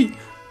Lakui.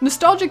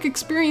 Nostalgic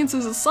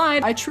experiences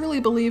aside, I truly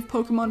believe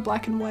Pokemon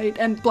Black and White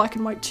and Black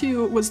and White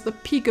 2 was the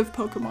peak of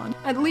Pokemon,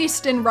 at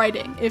least in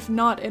writing, if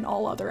not in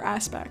all other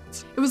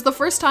aspects. It was the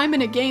first time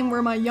in a game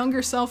where my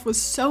younger self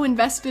was so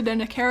invested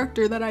in a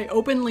character that I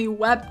openly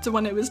wept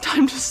when it was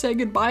time to say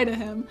goodbye to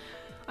him.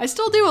 I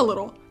still do a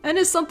little, and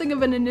is something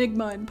of an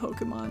enigma in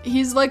Pokemon.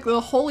 He's like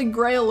the holy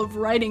grail of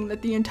writing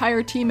that the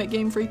entire team at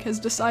Game Freak has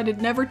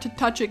decided never to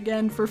touch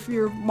again for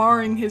fear of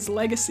marring his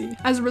legacy.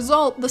 As a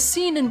result, the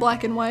scene in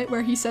Black and White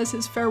where he says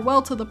his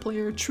farewell to the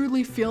player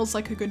truly feels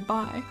like a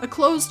goodbye. A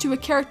close to a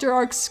character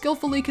arc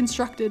skillfully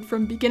constructed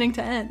from beginning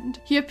to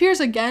end. He appears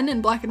again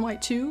in Black and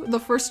White 2, the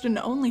first and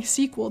only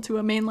sequel to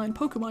a mainline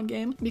Pokemon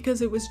game,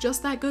 because it was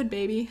just that good,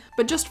 baby.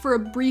 But just for a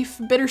brief,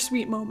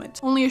 bittersweet moment.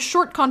 Only a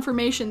short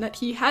confirmation that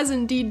he has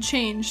indeed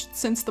changed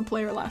since the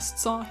player last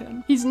saw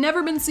him. He's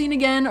never been seen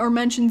again or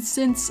mentioned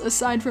since,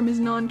 aside from his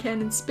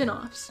non-canon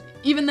spin-offs.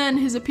 Even then,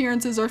 his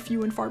appearances are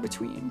few and far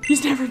between.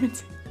 He's never been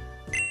seen.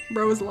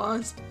 Bro is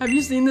lost. Have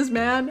you seen this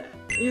man?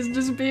 He's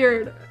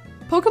disappeared.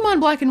 Pokemon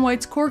Black and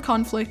White's core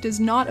conflict is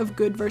not of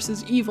good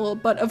versus evil,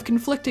 but of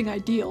conflicting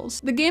ideals.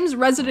 The game's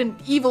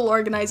resident evil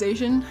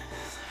organization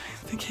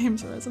The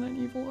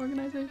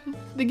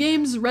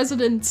game's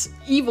resident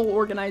evil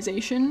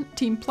organization,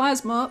 Team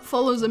Plasma,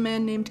 follows a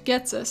man named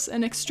Getsus,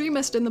 an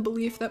extremist in the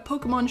belief that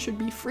Pokemon should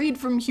be freed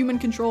from human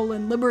control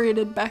and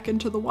liberated back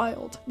into the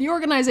wild. The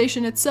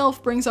organization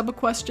itself brings up a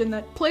question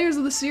that players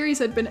of the series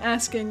had been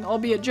asking,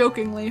 albeit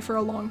jokingly, for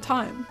a long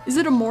time. Is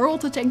it immoral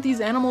to take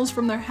these animals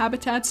from their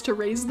habitats to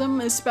raise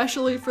them,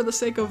 especially for the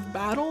sake of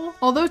battle?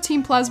 Although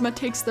Team Plasma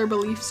takes their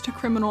beliefs to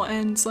criminal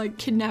ends like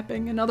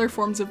kidnapping and other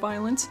forms of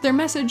violence, their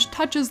message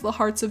touches the heart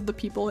hearts of the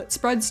people it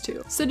spreads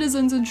to.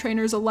 Citizens and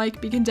trainers alike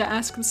begin to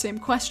ask the same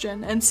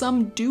question, and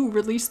some do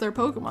release their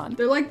Pokemon.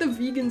 They're like the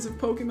vegans of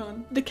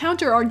Pokemon. The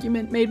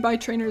counter-argument made by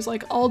trainers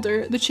like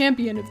Alder, the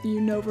champion of the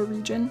Unova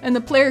region, and the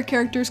player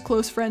character's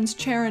close friends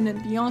Charon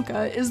and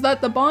Bianca is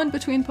that the bond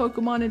between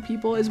Pokemon and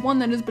people is one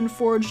that has been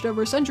forged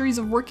over centuries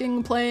of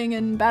working, playing,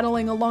 and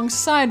battling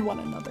alongside one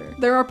another.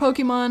 There are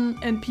Pokemon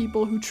and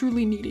people who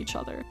truly need each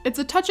other. It's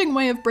a touching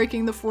way of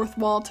breaking the fourth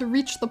wall to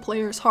reach the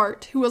player's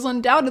heart, who is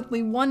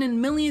undoubtedly one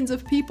in millions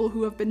of people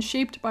who have been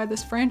shaped by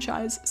this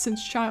franchise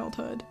since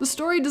childhood. The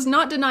story does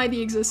not deny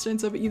the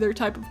existence of either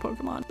type of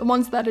Pokemon, the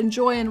ones that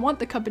enjoy and want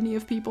the company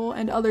of people,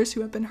 and others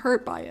who have been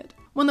hurt by it.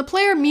 When the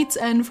player meets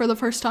N for the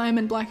first time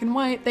in Black and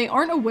White, they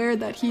aren't aware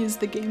that he is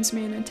the game's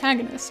main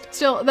antagonist.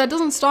 Still, that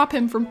doesn't stop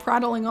him from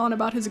prattling on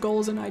about his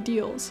goals and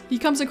ideals. He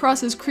comes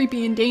across as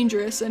creepy and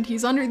dangerous, and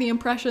he's under the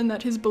impression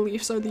that his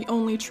beliefs are the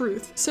only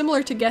truth,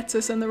 similar to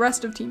Getsis and the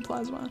rest of Team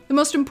Plasma. The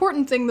most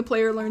important thing the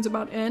player learns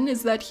about N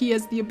is that he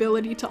has the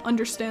ability to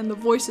understand the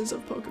voices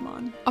of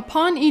Pokemon.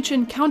 Upon each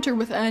encounter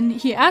with N,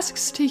 he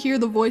asks to hear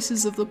the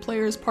voices of the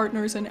player's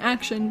partners in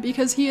action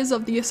because he is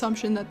of the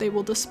assumption that they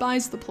will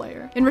despise the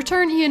player. In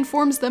return, he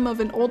informs them of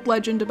an old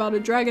legend about a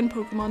dragon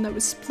Pokemon that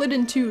was split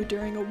in two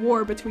during a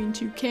war between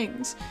two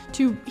kings,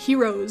 two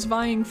heroes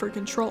vying for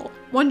control.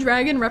 One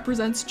dragon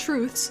represents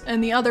truths,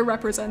 and the other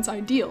represents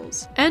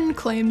ideals. N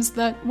claims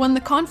that when the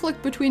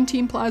conflict between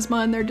Team Plasma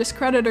and their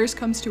discreditors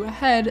comes to a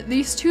head,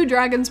 these two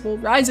dragons will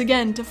rise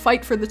again to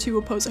fight for the two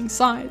opposing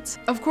sides.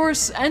 Of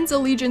course, N's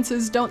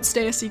allegiances don't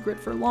stay a secret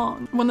for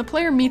long. When the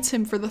player meets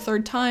him for the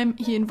third time,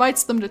 he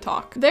invites them to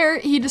talk. There,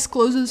 he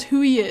discloses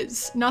who he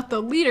is, not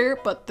the leader,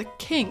 but the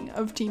king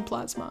of Team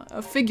Plasma,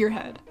 a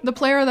figurehead. The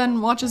player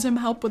then watches him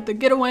help with the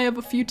getaway of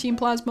a few Team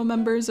Plasma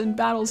members and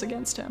battles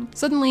against him.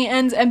 Suddenly,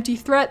 N's empty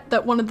threat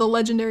that one of the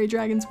legendary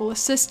dragons will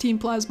assist Team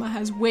Plasma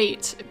has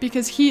weight,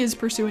 because he is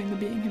pursuing the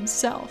being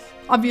himself.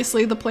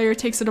 Obviously, the player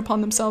takes it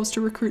upon themselves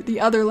to recruit the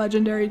other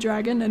legendary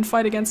dragon and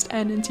fight against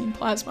N and Team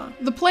Plasma.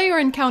 The player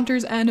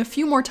encounters N a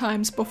few more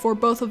times before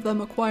both of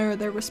them acquire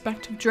their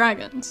respective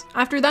dragons.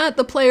 After that,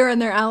 the player and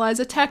their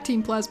allies attack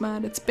Team Plasma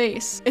at its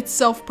base, its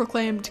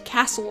self-proclaimed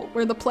castle,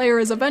 where the player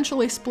is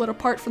eventually split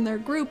apart from their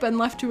group and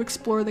left to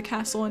explore the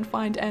castle and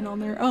find N on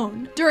their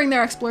own. During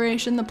their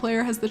exploration, the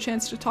player has the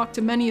chance to talk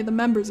to many of the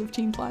members of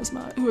Team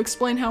Plasma, who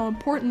explain how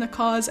important the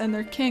cause and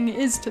their king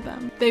is to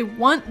them. They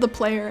want the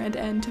player and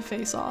N to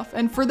face off,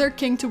 and for their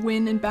king to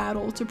win in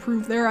battle to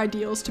prove their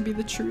ideals to be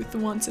the truth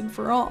once and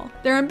for all.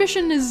 Their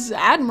ambition is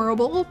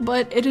admirable,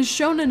 but it is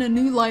shown in a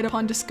new light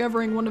upon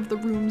discovering one of the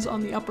rooms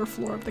on the upper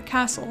floor of the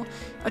castle,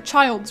 a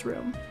child's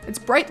room. It's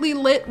brightly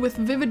lit with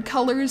vivid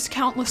colors,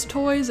 countless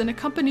toys, and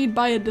accompanied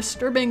by a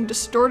disturbing,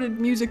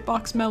 distorted music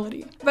box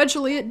melody.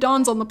 Eventually, it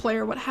dawns on the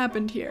player what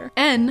happened here.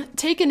 N,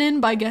 taken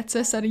in by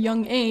Getsis at a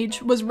young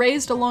age, was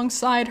raised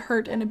alongside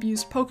hurt and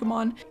abused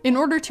Pokemon in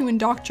order to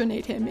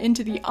indoctrinate him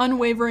into the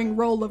unwavering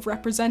role of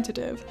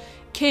representative,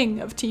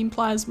 king of Team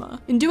Plasma.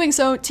 In doing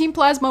so, Team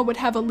Plasma would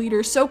have a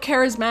leader so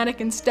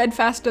charismatic and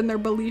steadfast in their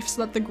beliefs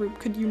that the group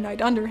could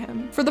unite under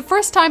him. For the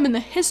first time in the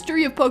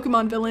history of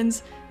Pokemon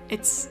villains,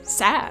 it's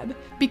sad.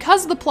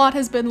 Because the plot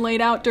has been laid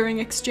out during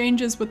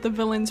exchanges with the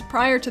villains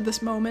prior to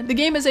this moment, the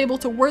game is able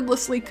to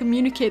wordlessly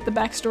communicate the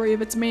backstory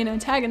of its main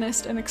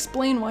antagonist and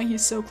explain why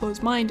he's so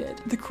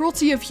close-minded. The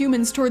cruelty of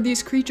humans toward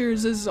these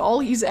creatures is all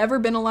he's ever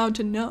been allowed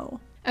to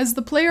know. As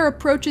the player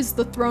approaches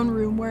the throne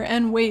room where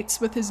N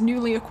waits with his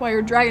newly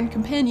acquired dragon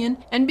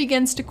companion, N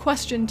begins to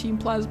question Team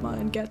Plasma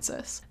and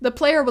Getsis. The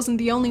player wasn't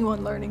the only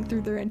one learning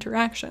through their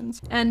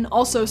interactions. N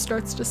also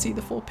starts to see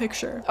the full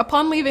picture.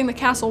 Upon leaving the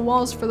castle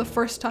walls for the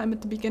first time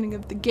at the beginning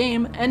of the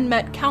game, N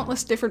met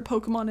countless different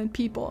Pokemon and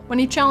people. When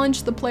he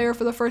challenged the player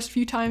for the first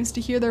few times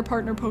to hear their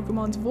partner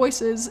Pokemon's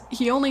voices,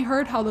 he only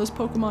heard how those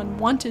Pokemon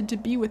wanted to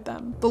be with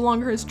them. The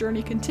longer his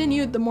journey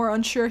continued, the more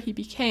unsure he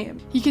became.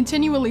 He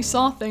continually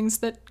saw things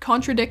that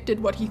contradicted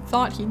what he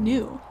thought he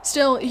knew.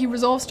 Still, he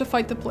resolves to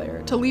fight the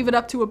player, to leave it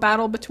up to a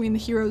battle between the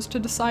heroes to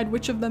decide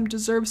which of them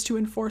deserves to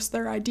enforce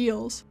their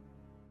ideals.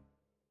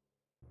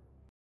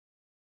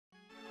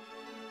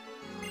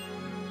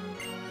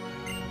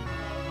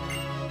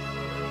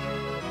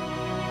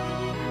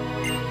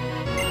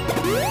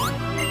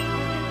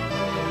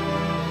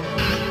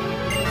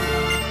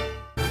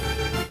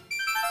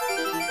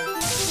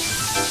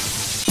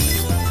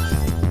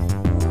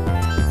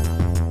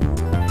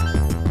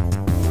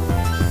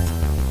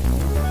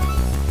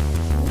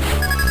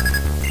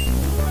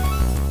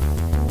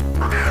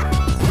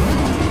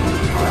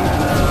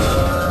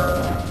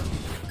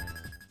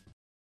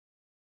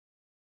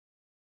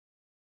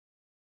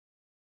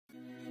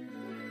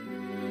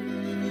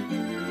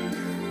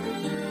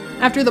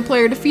 After the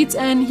player defeats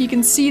N, he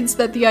concedes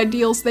that the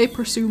ideals they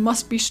pursue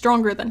must be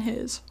stronger than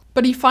his.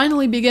 But he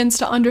finally begins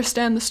to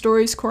understand the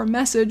story's core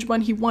message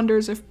when he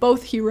wonders if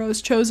both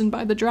heroes chosen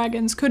by the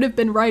dragons could have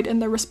been right in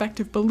their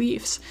respective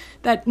beliefs,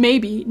 that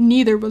maybe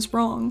neither was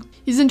wrong.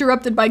 He's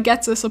interrupted by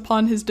Ghetsis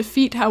upon his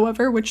defeat,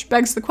 however, which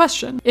begs the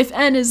question. If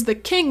N is the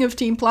king of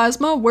Team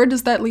Plasma, where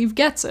does that leave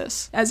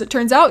Ghetsis? As it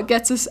turns out,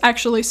 Ghetsis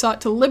actually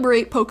sought to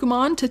liberate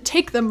Pokemon, to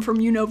take them from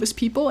Unova's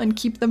people and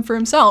keep them for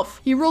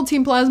himself. He ruled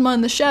Team Plasma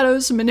in the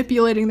shadows,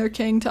 manipulating their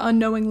king to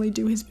unknowingly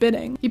do his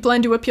bidding. He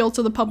planned to appeal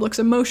to the public's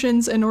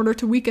emotions in order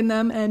to weaken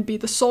them and be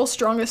the sole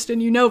strongest in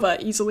Unova,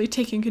 easily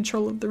taking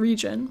control of the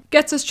region.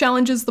 Ghetsis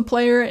challenges the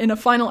player in a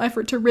final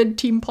effort to rid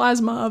Team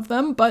Plasma of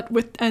them, but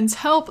with N's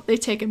help, they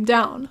take him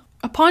down.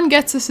 Upon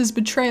Ghetsis'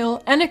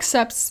 betrayal, N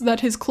accepts that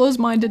his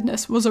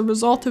close-mindedness was a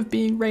result of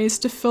being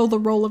raised to fill the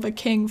role of a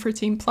king for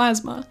Team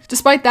Plasma.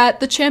 Despite that,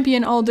 the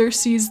Champion Elder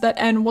sees that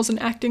N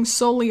wasn't acting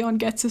solely on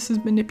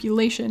Ghetsis'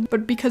 manipulation,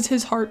 but because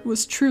his heart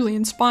was truly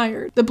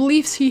inspired. The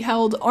beliefs he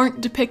held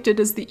aren't depicted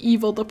as the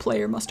evil the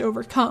player must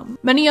overcome.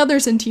 Many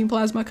others in Team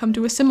Plasma come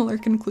to a similar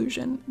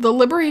conclusion. The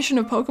liberation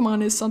of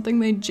Pokemon is something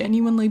they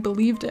genuinely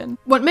believed in.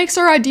 What makes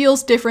our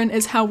ideals different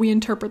is how we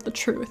interpret the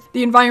truth.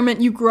 The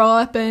environment you grow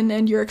up in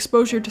and your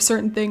exposure to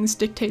certain things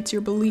dictates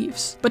your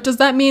beliefs. But does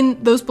that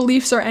mean those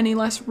beliefs are any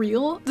less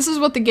real? This is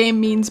what the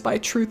game means by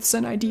truths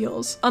and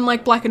ideals.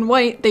 Unlike Black and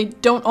White, they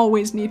don't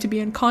always need to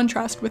be in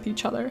contrast with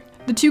each other.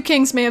 The two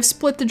kings may have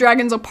split the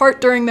dragons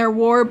apart during their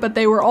war, but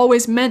they were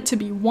always meant to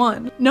be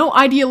one. No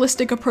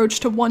idealistic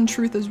approach to one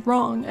truth is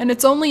wrong, and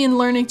it's only in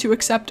learning to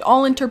accept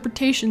all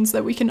interpretations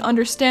that we can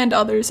understand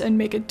others and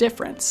make a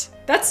difference.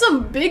 That's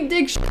some big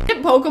dick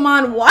shit,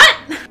 Pokemon, what?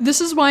 This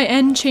is why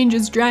N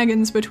changes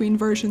dragons between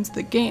versions of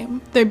the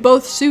game. They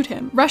both suit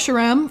him.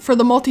 Reshiram, for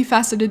the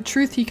multifaceted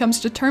truth he comes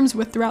to terms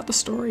with throughout the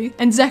story,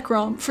 and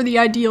Zekrom, for the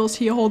ideals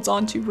he holds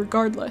onto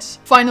regardless.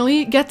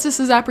 Finally, Ghetsis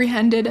is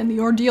apprehended and the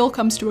ordeal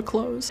comes to a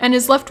close, and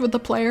is left with the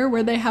player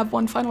where they have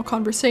one final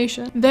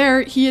conversation.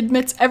 There, he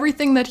admits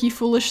everything that he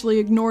foolishly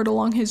ignored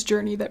along his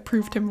journey that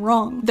proved him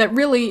wrong. That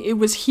really, it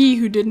was he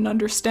who didn't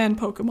understand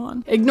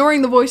Pokemon.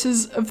 Ignoring the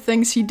voices of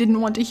things he didn't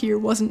want to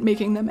hear wasn't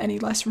making them any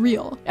less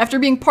real. After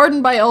being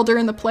pardoned by Elder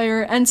and the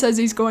player, N says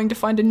he's going to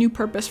find a new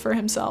purpose for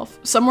himself,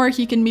 somewhere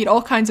he can meet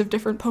all kinds of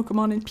different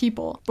Pokemon and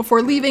people.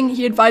 Before leaving,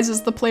 he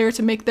advises the player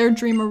to make their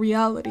dream a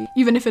reality,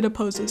 even if it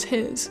opposes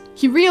his.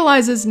 He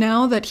realizes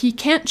now that he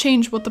can't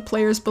change what the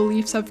player's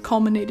beliefs have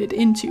culminated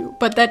into,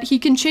 but that he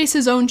can chase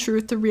his own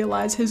truth to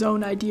realize his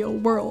own ideal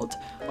world,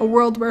 a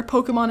world where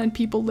Pokemon and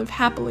people live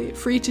happily,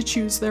 free to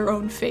choose their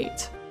own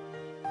fate.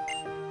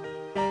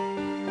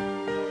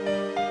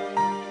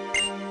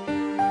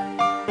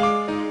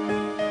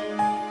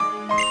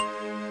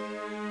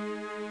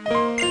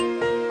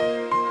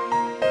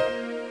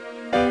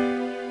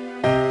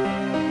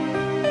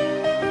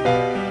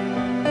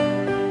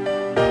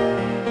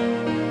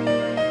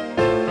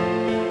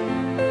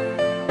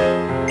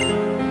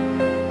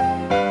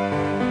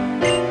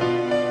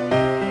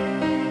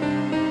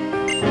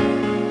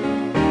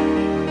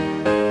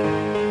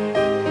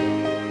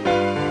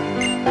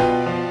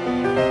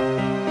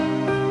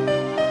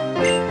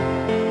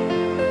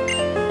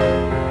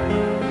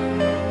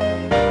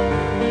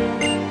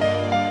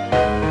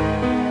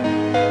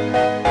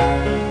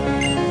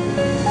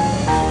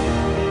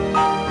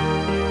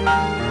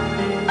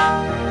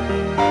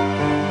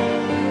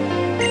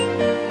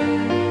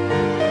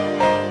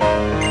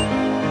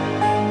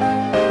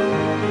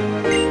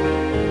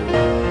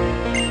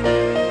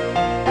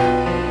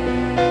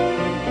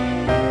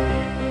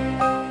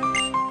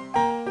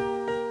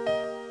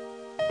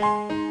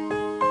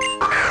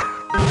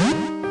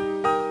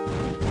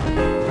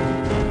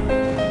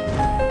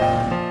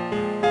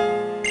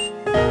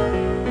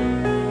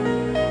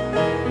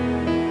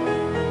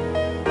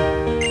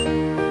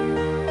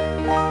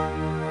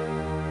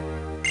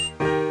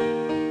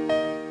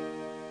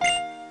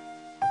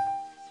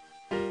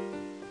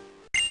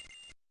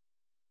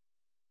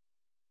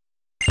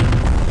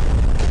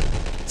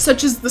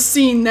 Such is the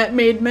scene that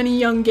made many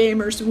young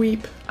gamers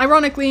weep.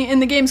 Ironically, in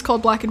the games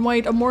called Black and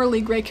White, a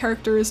morally gray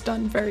character is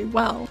done very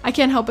well. I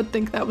can't help but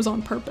think that was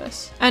on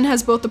purpose. N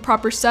has both the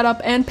proper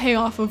setup and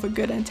payoff of a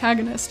good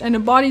antagonist, and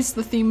embodies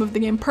the theme of the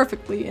game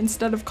perfectly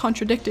instead of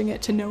contradicting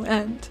it to no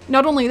end.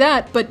 Not only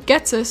that, but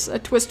Ghetsis, a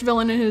twist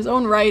villain in his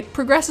own right,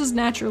 progresses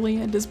naturally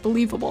and is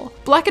believable.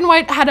 Black and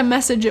White had a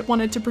message it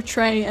wanted to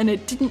portray, and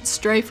it didn't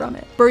stray from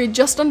it. Buried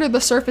just under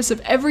the surface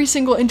of every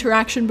single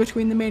interaction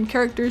between the main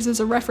characters is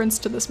a reference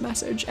to this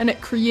message, and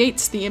it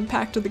creates the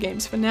impact of the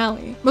game's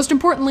finale. Most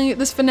importantly,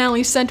 this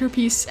finale's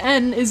centerpiece,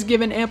 N, is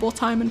given ample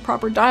time and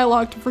proper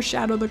dialogue to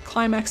foreshadow the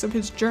climax of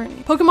his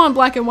journey. Pokemon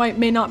Black and White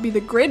may not be the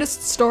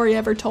greatest story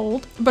ever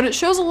told, but it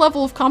shows a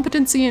level of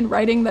competency in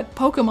writing that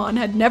Pokemon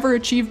had never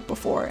achieved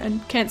before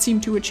and can't seem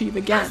to achieve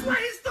again. This way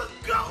is the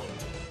GOAT!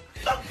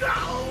 The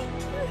GOAT!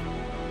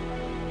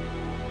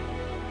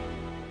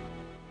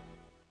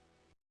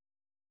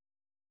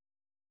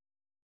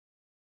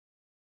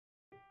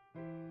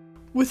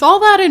 With all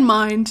that in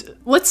mind,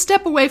 let's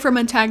step away from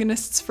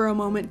antagonists for a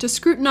moment to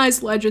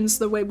scrutinize Legends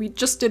the way we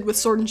just did with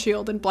Sword and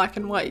Shield and Black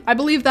and White. I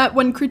believe that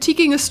when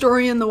critiquing a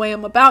story in the way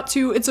I'm about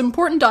to, it's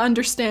important to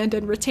understand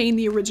and retain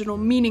the original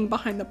meaning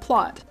behind the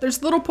plot.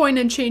 There's little point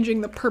in changing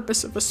the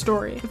purpose of a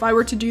story. If I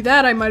were to do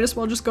that, I might as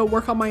well just go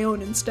work on my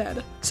own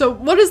instead. So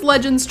what is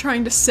Legends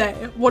trying to say?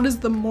 What is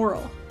the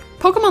moral?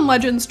 Pokemon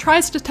Legends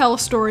tries to tell a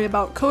story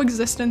about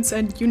coexistence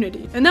and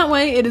unity. In that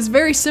way, it is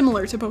very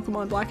similar to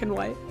Pokemon Black and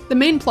White. The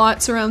main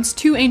plot surrounds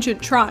two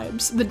ancient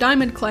tribes, the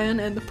Diamond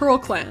Clan and the Pearl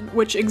Clan,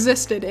 which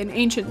existed in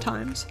ancient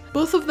times.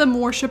 Both of them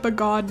worship a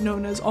god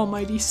known as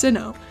Almighty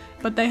Sinnoh,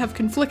 but they have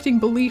conflicting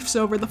beliefs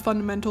over the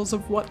fundamentals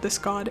of what this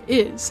god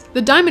is.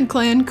 The Diamond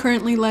Clan,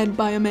 currently led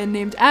by a man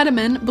named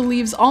Adaman,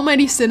 believes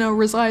Almighty Sinnoh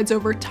resides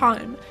over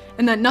time,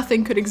 and that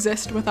nothing could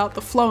exist without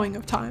the flowing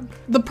of time.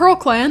 The Pearl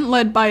Clan,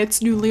 led by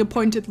its newly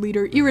appointed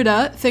leader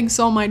Irida, thinks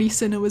Almighty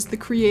Sinnoh is the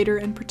creator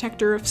and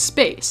protector of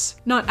space.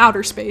 Not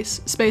outer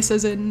space, space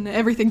as in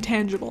everything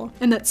tangible,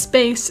 and that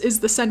space is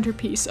the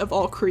centerpiece of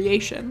all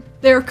creation.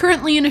 They are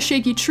currently in a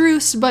shaky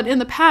truce, but in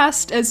the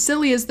past, as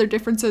silly as their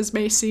differences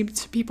may seem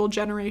to people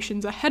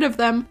generations ahead of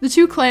them, the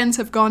two clans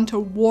have gone to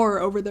war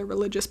over their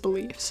religious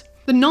beliefs.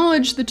 The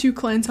knowledge the two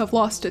clans have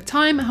lost to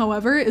time,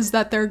 however, is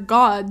that their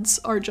gods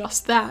are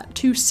just that,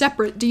 two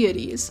separate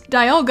deities.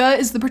 Dialga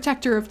is the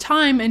protector of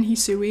time in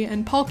Hisui,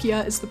 and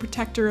Palkia is the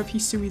protector of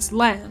Hisui's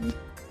land.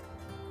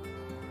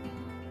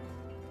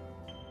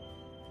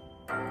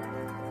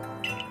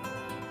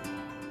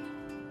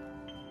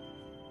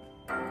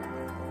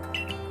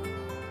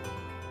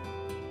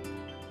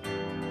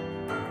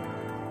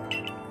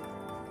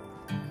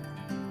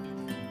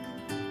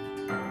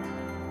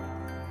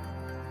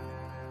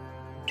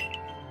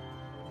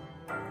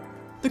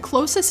 The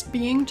closest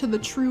being to the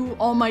true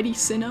Almighty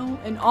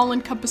Sinnoh, an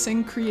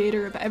all-encompassing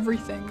creator of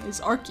everything, is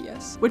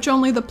Arceus, which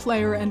only the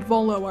player and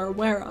Volo are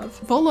aware of.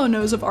 Volo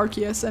knows of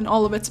Arceus and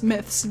all of its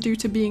myths due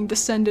to being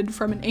descended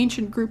from an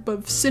ancient group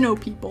of Sinnoh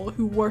people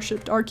who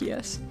worshipped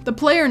Arceus. The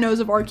player knows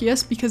of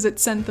Arceus because it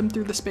sent them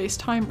through the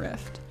space-time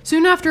rift.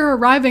 Soon after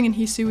arriving in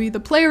Hisui, the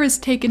player is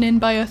taken in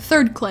by a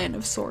third clan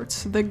of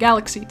sorts, the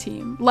Galaxy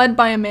Team, led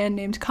by a man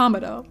named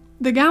Kamado.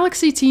 The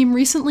Galaxy Team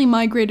recently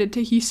migrated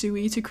to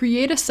Hisui to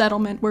create a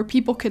settlement where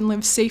people can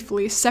live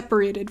safely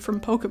separated from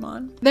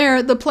Pokemon.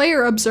 There, the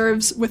player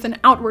observes, with an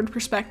outward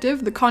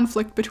perspective, the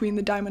conflict between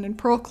the Diamond and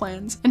Pearl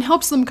clans, and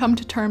helps them come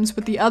to terms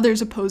with the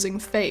other's opposing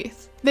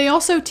faith. They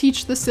also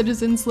teach the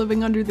citizens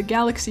living under the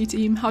Galaxy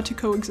Team how to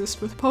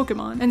coexist with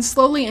Pokemon, and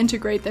slowly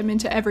integrate them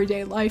into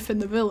everyday life in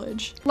the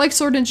village. Like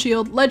Sword and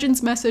Shield,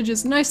 Legends' message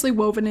is nicely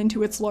woven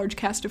into its large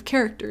cast of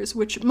characters,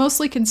 which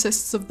mostly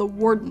consists of the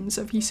Wardens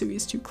of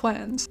Hisui's two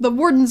clans. The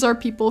Wardens are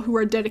people who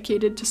are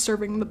dedicated to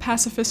serving the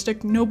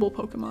pacifistic noble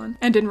Pokemon,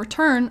 and in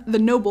return, the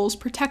nobles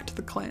protect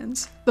the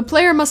clans. The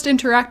player must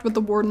interact with the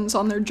Wardens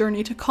on their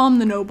journey to calm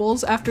the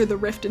nobles after the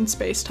rift in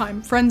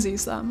space-time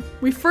frenzies them.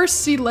 We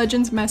first see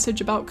Legends' message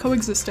about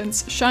coexistence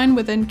shine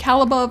within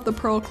Caliba of the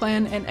Pearl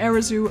Clan and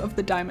Arizu of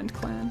the Diamond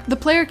Clan. The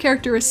player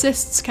character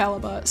assists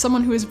Caliba,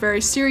 someone who is very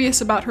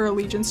serious about her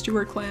allegiance to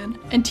her clan,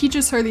 and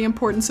teaches her the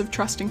importance of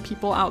trusting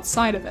people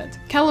outside of it.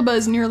 Caliba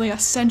is nearly a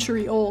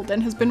century old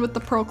and has been with the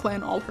Pearl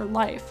Clan all her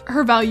life.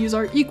 Her values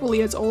are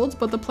equally as old,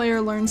 but the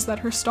player learns that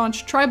her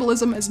staunch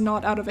tribalism is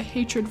not out of a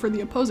hatred for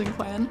the opposing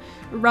clan,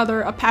 but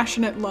rather a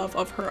passionate love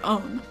of her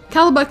own.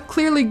 Caliba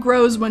clearly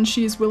grows when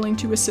she is willing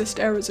to assist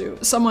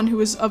Arizu, someone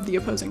who is of the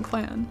opposing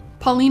clan.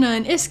 Paulina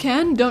and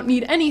Iscan don't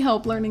need any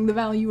help learning the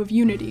value of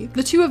unity.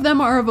 The two of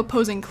them are of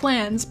opposing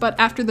clans, but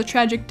after the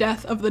tragic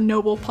death of the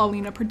noble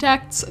Paulina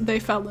protects, they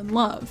fell in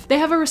love. They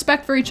have a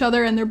respect for each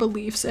other and their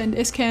beliefs, and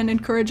Iscan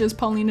encourages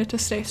Paulina to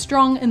stay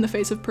strong in the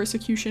face of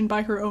persecution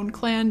by her own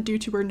clan due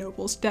to her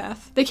noble's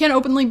death. They can't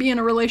openly be in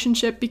a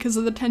relationship because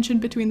of the tension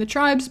between the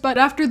tribes, but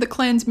after the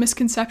clan's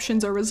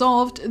misconceptions are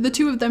resolved, the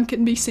two of them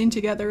can be seen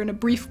together in a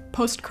brief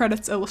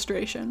post-credits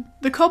illustration.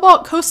 The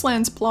Cobalt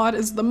Coastlands plot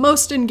is the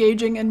most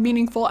engaging and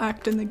meaningful act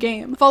in the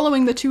game,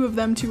 following the two of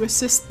them to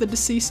assist the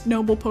deceased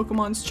noble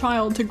Pokemon's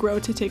child to grow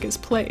to take his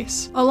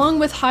place. Along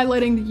with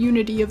highlighting the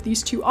unity of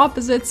these two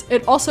opposites,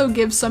 it also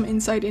gives some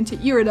insight into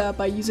Irida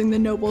by using the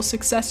noble's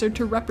successor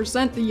to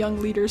represent the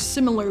young leader's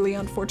similarly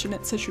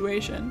unfortunate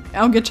situation.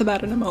 I'll get to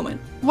that in a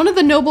moment. One of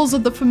the nobles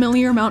of the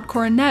familiar Mount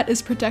Coronet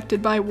is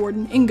protected by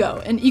Warden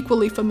Ingo, an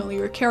equally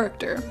familiar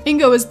character.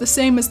 Ingo is the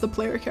same as the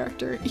player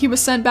character. He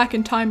was sent back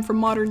in time from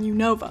modern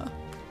Unova.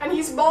 And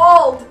he's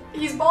bald!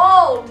 He's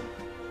bald!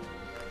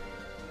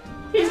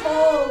 He's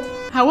bald!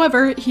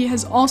 However, he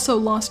has also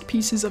lost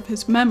pieces of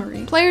his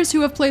memory. Players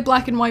who have played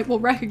Black and White will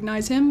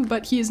recognize him,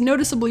 but he is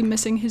noticeably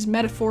missing his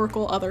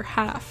metaphorical other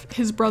half,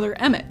 his brother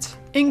Emmett.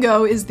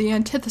 Ingo is the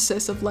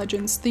antithesis of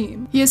Legends'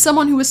 theme. He is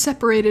someone who was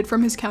separated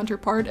from his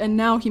counterpart, and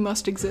now he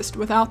must exist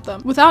without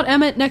them. Without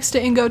Emmett next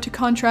to Ingo to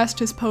contrast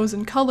his pose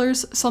and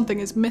colors, something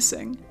is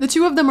missing. The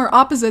two of them are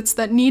opposites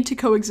that need to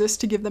coexist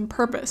to give them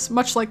purpose,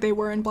 much like they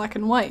were in Black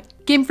and White.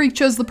 Game Freak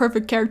chose the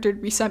perfect character to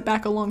be sent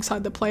back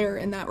alongside the player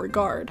in that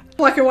regard.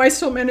 Black and White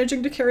still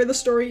managing to carry the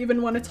story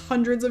even when it's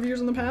hundreds of years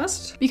in the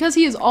past. Because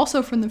he is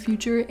also from the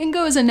future,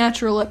 Ingo is a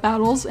natural at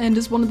battles and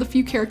is one of the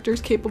few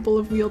characters capable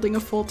of wielding a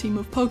full team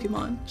of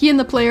Pokemon. He and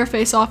the player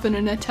face off in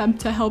an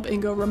attempt to help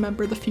Ingo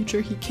remember the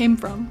future he came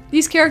from.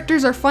 These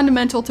characters are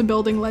fundamental to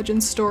building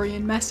Legend's story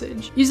and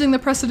message. Using the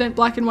precedent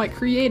Black and White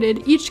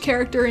created, each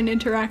character and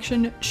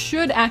interaction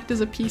should act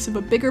as a piece of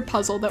a bigger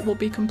puzzle that will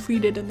be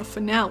completed in the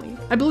finale.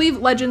 I believe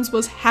Legends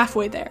was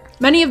halfway there.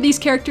 Many of these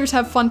characters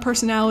have fun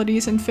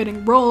personalities and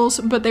fitting roles,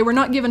 but they were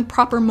not given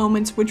proper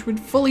moments which would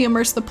fully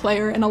immerse the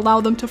player and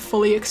allow them to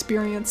fully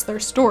experience their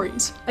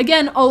stories.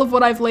 Again, all of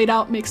what I've laid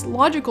out makes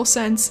logical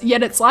sense,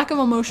 yet its lack of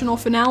emotional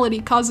finality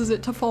causes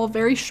it to fall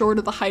very short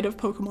of the height of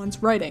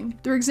Pokemon's writing.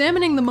 Through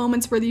examining the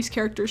moments where these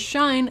characters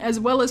shine, as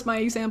well as my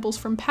examples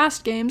from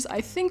past games,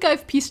 I think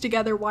I've pieced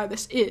together why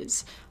this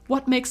is.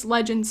 What makes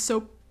Legends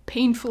so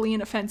painfully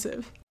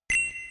inoffensive?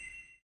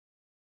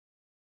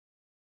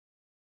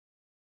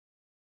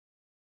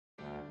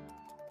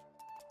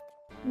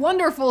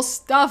 Wonderful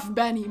stuff,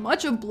 Benny.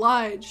 Much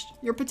obliged.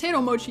 Your potato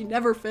mochi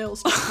never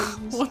fails to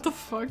please. What the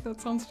fuck? That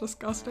sounds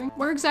disgusting.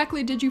 Where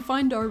exactly did you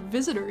find our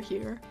visitor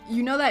here?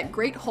 You know that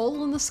great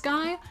hole in the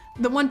sky?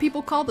 The one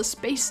people call the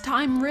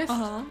space-time rift?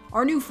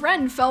 Our new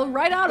friend fell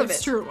right out of it.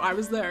 It's true, I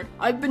was there.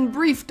 I've been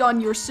briefed on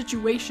your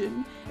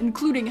situation,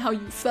 including how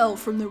you fell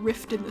from the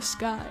rift in the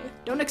sky.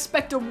 Don't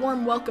expect a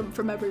warm welcome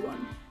from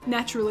everyone.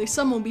 Naturally,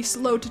 some will be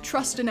slow to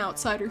trust an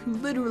outsider who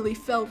literally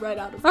fell right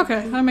out of it.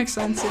 Okay, that makes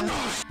sense, yeah.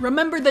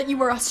 Remember that you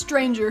were a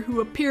stranger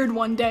who appeared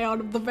one day out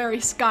of the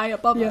very sky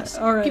above us.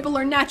 Alright. People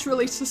are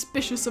naturally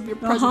suspicious of your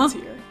presence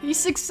here. He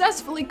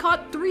successfully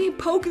caught 3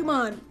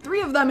 Pokemon!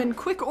 3 of them in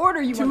quick order,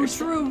 you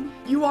understand. True.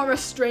 You are a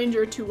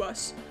stranger to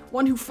us.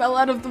 One who fell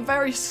out of the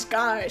very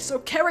sky, so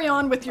carry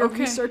on with your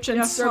research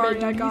and survey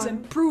duties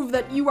and prove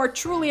that you are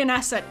truly an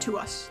asset to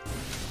us.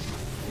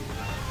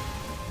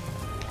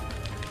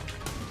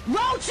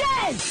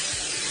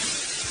 Roaches!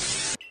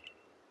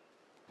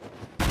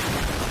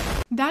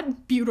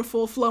 That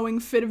beautiful flowing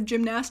fit of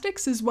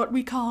gymnastics is what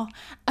we call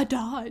a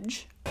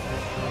dodge.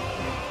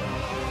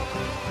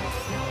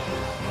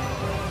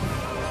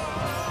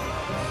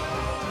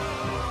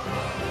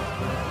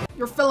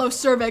 Your fellow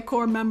Survey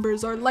Corps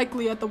members are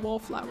likely at the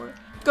Wallflower.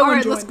 Go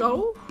and join let's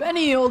go.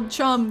 Benny, old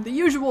chum, the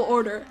usual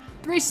order.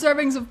 3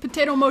 servings of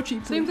potato mochi,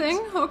 please. Same thing?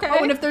 Okay.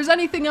 Oh, and if there's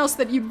anything else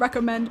that you'd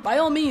recommend, by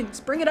all means,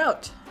 bring it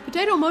out.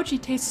 Potato mochi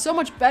tastes so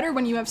much better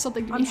when you have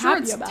something to be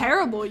happy about. It's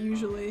terrible,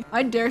 usually.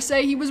 I dare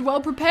say he was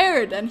well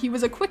prepared, and he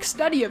was a quick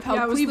study of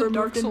how Cleaver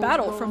moved in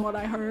battle, from what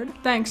I heard.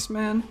 Thanks,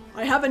 man.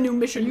 I have a new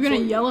mission. Are you gonna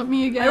yell at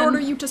me again? I order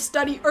you to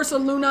study Ursa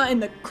Luna in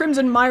the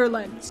Crimson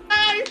Mirelands.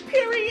 Hey,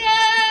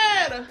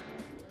 period!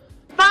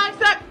 5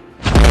 seconds.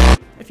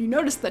 If you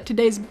notice that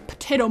today's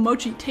potato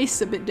mochi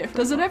tastes a bit different.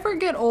 Does it ever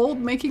get old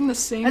making the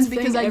same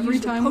thing every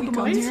time we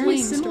come here?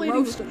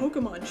 Simulating the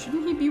Pokemon.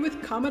 Shouldn't he be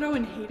with Kamado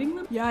and hating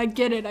them? Yeah, I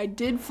get it. I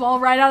did fall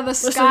right out of the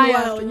sky.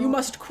 Listen, you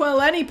must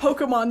quell any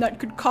Pokemon that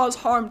could cause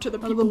harm to the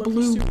people of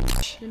blue.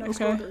 Your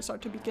next orders are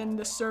to begin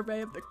the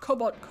survey of the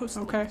Cobalt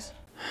Coastlands. Okay.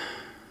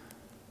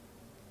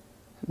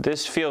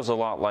 This feels a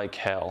lot like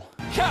hell.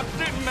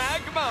 Captain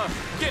Magma!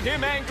 Get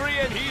him angry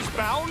and he's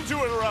bound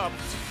to erupt!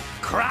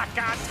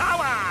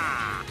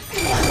 Krakatawa!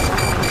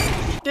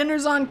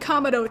 Dinner's on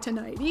Kamado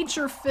tonight. Eat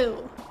your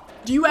fill.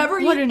 Do you ever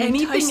eat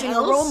anything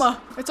else?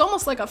 Aroma. It's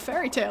almost like a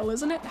fairy tale,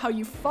 isn't it? How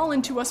you've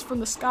fallen to us from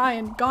the sky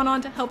and gone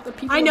on to help the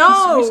people. I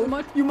know! So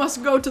much. You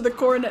must go to the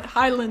Coronet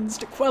Highlands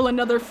to quell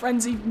another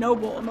frenzied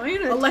noble. Am I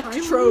in a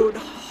Electrode,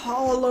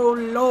 Hollow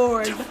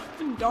Lord,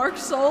 Dark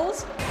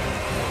Souls?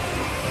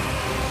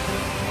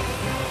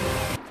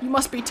 You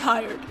must be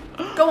tired.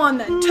 Go on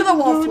then, to the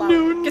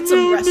Wallflower. Get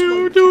some rest.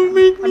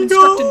 I've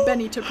instructed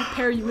Benny to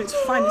prepare you his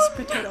finest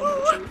potato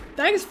mochi.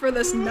 Thanks for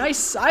this nice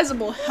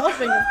sizable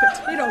helping of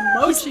potato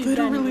mochi, He's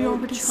literally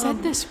already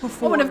said this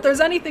before. Oh, and if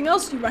there's anything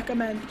else you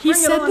recommend, he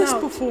said this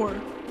before.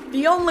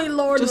 The only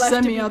lord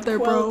left to be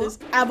quelled is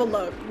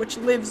Avalugg, which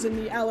lives in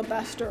the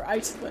Alabaster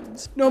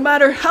Icelands. No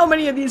matter how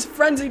many of these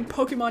frenzied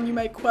Pokemon you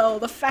may quell,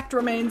 the fact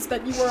remains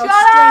that you are a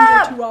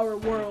stranger to our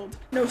world.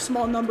 No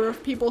small number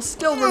of people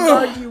still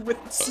regard you with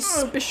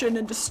suspicion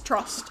and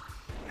distrust.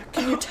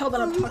 Can you tell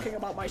that I'm talking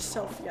about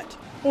myself yet?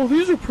 Oh,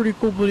 these are pretty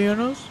cool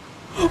bananas.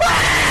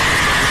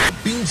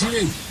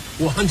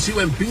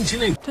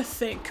 To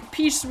think,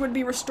 peace would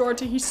be restored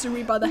to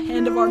Hisui by the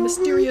hand of our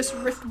mysterious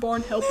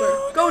Riftborn helper.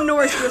 Go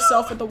nourish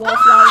yourself at the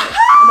Wallflower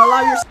and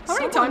allow yourself. How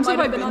many times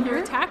have I been under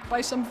attack by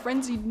some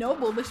frenzied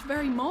noble this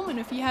very moment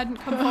if he hadn't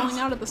come falling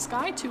out of the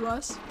sky to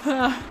us?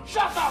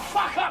 Shut the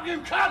fuck up, you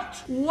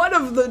cunt! What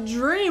of the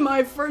dream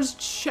I first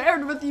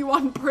shared with you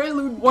on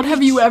Prelude Beach? What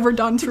have you ever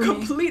done for me? To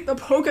complete the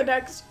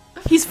Pokedex.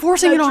 He's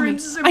forcing it on me.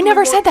 I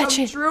never said that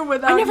shit.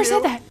 I never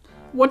said that.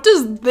 What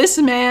does this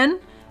man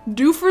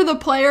do for the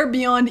player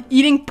beyond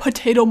eating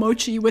potato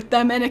mochi with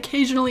them and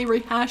occasionally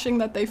rehashing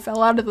that they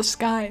fell out of the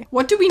sky?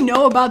 What do we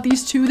know about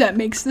these two that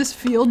makes this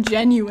feel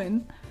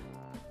genuine?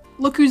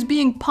 Look who's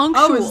being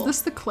punctual. Oh, is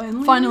this the clan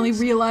leaders? Finally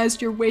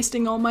realized you're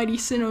wasting Almighty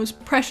Sinnoh's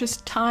precious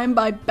time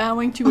by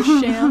bowing to a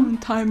sham.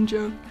 Time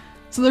joke.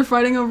 So they're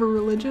fighting over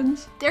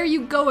religions? There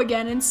you go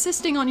again,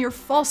 insisting on your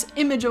false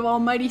image of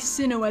Almighty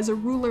Sinnoh as a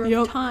ruler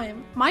of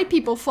time. My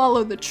people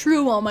follow the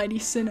true Almighty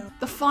Sinnoh,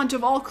 the font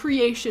of all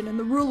creation and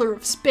the ruler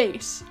of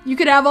space. You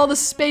could have all the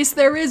space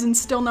there is and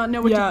still not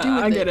know what to do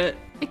with it. I get it.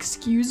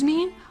 Excuse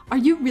me? Are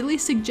you really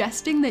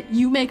suggesting that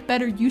you make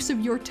better use of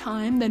your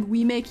time than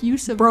we make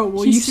use of Bro,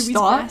 will you Hisui's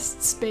stop?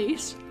 vast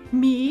space?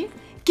 Me?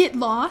 Get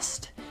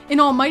lost? In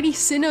Almighty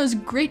Sinnoh's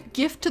great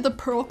gift to the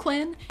Pearl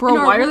Clan? Bro, in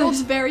our why are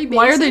world's they? very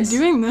Why are they basis?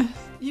 doing this?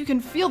 You can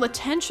feel the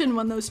tension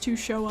when those two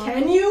show up.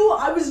 Can you?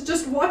 I was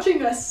just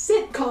watching a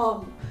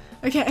sitcom.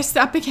 Okay, I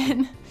stop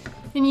again.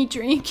 Any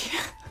drink?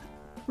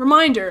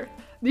 Reminder,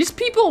 these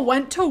people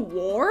went to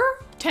war?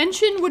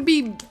 Tension would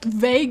be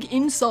vague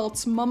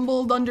insults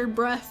mumbled under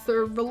breath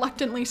or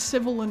reluctantly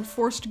civil and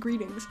forced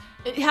greetings.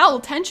 Hell,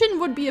 tension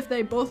would be if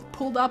they both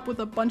pulled up with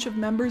a bunch of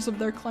members of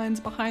their clans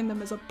behind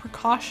them as a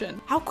precaution.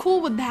 How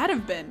cool would that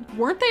have been?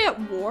 Weren't they at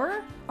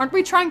war? Aren't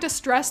we trying to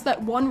stress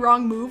that one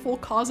wrong move will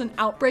cause an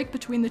outbreak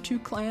between the two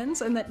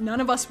clans and that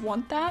none of us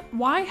want that?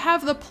 Why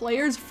have the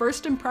player's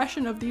first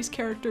impression of these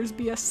characters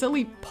be a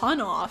silly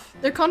pun-off?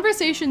 Their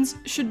conversations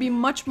should be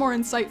much more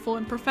insightful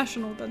and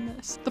professional than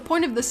this. The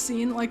point of this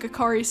scene, like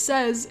Akari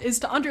says, is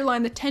to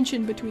underline the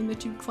tension between the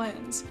two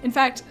clans. In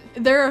fact,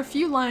 there are a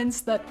few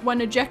lines that,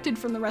 when ejected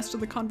from the rest of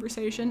the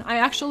conversation, I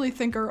actually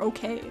think are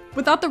okay.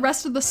 Without the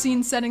rest of the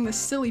scene setting this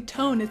silly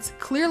tone, it's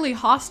clearly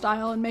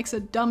hostile and makes a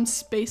dumb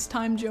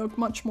space-time joke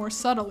much more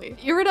subtly.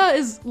 Irida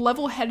is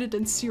level-headed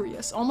and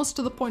serious, almost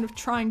to the point of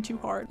trying too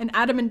hard, and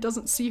Adamant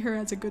doesn't see her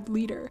as a good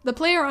leader. The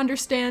player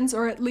understands,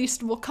 or at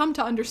least will come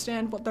to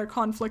understand, what their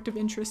conflict of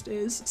interest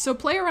is, so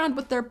play around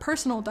with their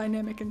personal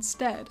dynamic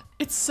instead.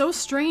 It's so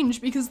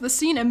strange because the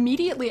scene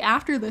immediately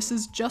after this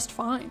is just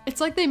fine.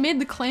 It's like they made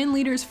the clan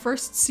leader's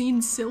first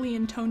scene silly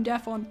and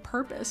tone-deaf on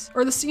purpose,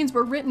 or the scenes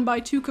were written by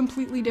two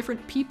completely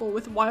different people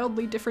with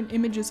wildly different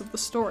images of the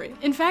story.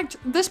 In fact,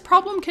 this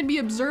problem can be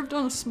observed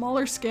on a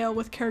smaller scale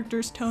with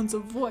characters' tones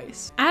of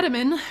voice.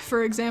 Adamin,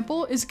 for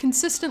example, is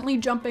consistently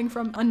jumping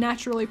from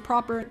unnaturally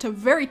proper to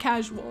very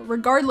casual,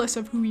 regardless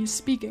of who he's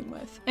speaking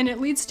with, and it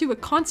leads to a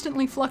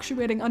constantly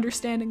fluctuating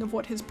understanding of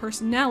what his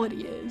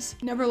personality is.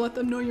 Never let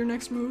them know your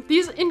next move.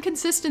 These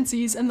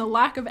inconsistencies and the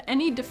lack of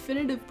any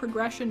definitive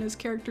progression as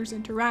characters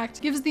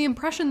interact gives the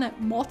impression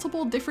that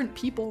multiple different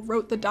people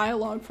wrote the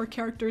dialogue for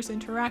characters'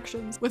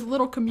 interactions, with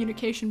little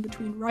communication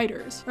between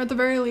writers, or at the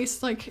very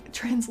least, like,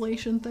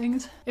 translation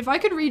things. If I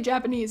could read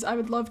Japanese, I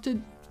would love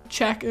to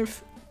check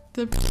if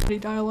the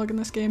dialogue in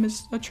this game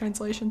is a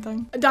translation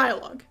thing. A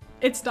dialogue.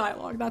 It's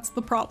dialogue, that's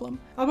the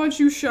problem. How about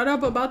you shut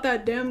up about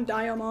that damn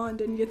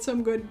diamond and get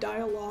some good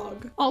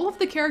dialogue? All of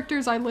the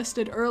characters I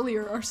listed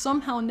earlier are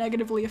somehow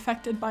negatively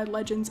affected by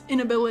Legend's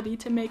inability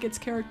to make its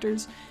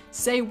characters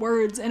say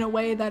words in a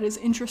way that is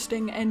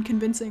interesting and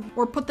convincing,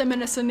 or put them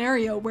in a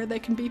scenario where they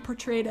can be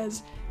portrayed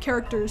as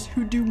characters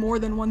who do more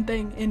than one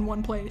thing in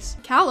one place.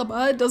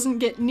 Caliba doesn't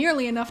get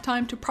nearly enough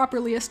time to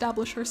properly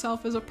establish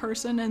herself as a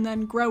person and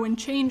then grow and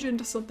change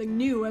into something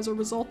new as a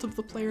result of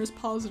the player's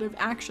positive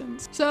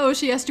actions. So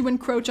she has to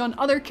encroach on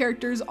other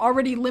characters'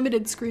 already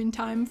limited screen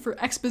time for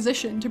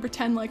exposition to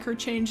pretend like her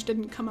change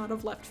didn't come out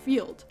of left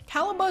field.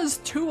 Caliba is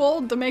too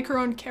old to make her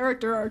own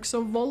character arc,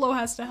 so Volo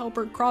has to help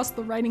her cross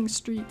the writing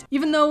street.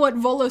 Even though what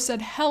Volo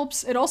said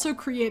helps, it also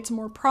creates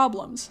more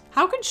problems.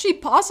 How could she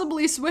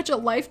possibly switch a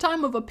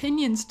lifetime of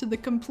opinions to the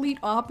complete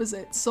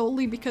opposite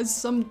solely because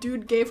some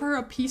dude gave her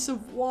a piece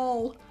of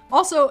wall?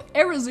 Also,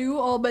 Erazu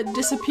all but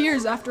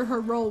disappears after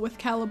her role with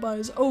Caliba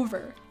is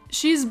over.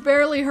 She's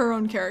barely her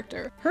own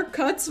character. Her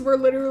cuts were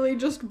literally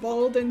just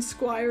bald and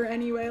squire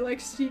anyway,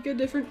 like seek a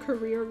different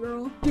career,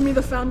 girl. Give me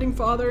the founding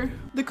father.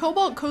 The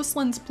Cobalt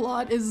Coastlands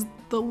plot is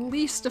the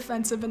least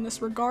offensive in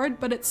this regard,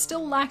 but it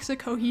still lacks a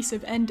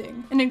cohesive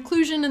ending. An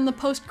inclusion in the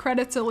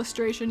post-credits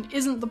illustration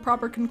isn't the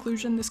proper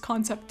conclusion this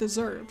concept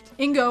deserved.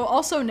 Ingo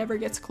also never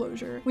gets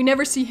closure. We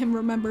never see him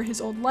remember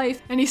his old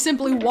life, and he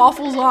simply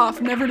waffles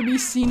off, never to be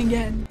seen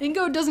again.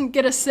 Ingo doesn't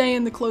get a say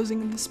in the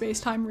closing of the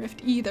space-time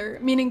rift either,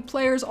 meaning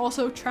players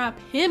also trap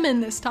him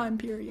in this time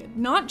period,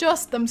 not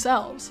just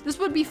themselves. This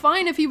would be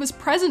fine if he was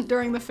present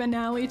during the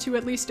finale to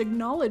at least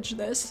acknowledge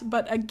this,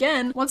 but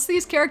again, once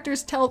these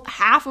characters tell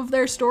half of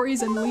their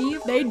stories and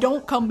leave, they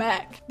don't come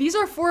back. These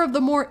are four of the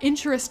more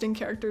interesting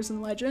characters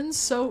in Legends,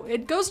 so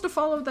it goes to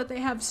follow that they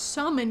have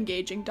some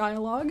engaging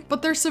dialogue,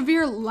 but their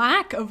severe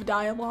lack of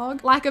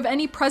dialogue, lack of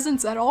any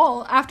presence at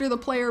all after the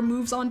player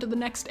moves on to the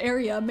next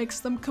area makes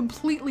them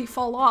completely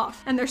fall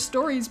off, and their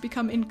stories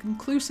become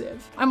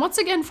inconclusive. I once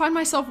again find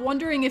myself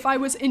wondering if I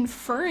was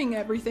inferring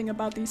everything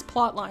about these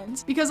plot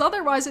lines, because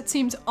otherwise it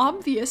seems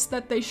obvious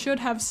that they should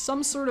have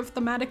some sort of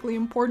thematically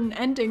important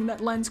ending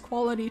that lends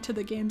quality to to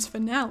the game's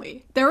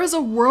finale. There is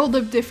a world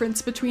of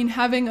difference between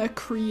having a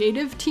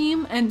creative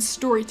team and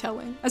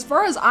storytelling. As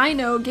far as I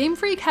know, Game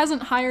Freak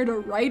hasn't hired a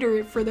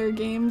writer for their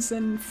games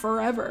in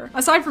forever,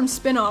 aside from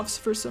spin-offs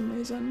for some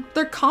reason.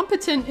 They're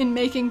competent in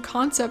making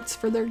concepts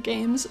for their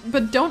games,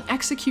 but don't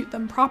execute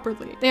them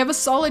properly. They have a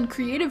solid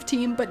creative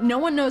team, but no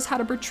one knows how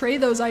to portray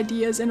those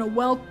ideas in a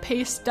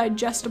well-paced,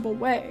 digestible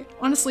way.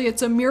 Honestly,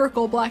 it's a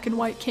miracle Black and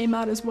White came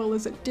out as well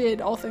as it did,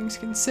 all things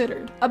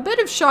considered. A bit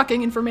of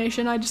shocking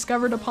information I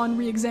discovered upon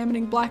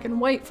re-examining Black and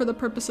White for the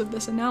purpose of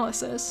this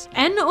analysis.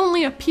 N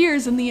only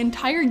appears in the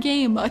entire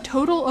game a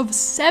total of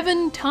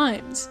 7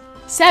 times.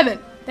 7!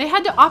 They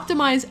had to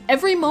optimize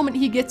every moment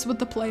he gets with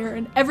the player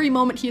and every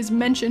moment he is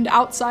mentioned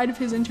outside of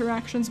his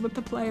interactions with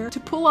the player to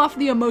pull off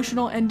the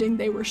emotional ending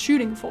they were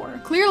shooting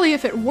for. Clearly,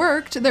 if it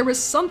worked, there was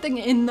something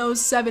in those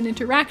 7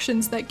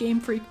 interactions that Game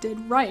Freak did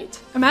right.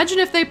 Imagine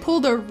if they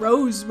pulled a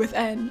Rose with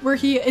N, where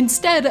he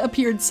instead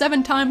appeared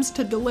 7 times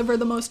to deliver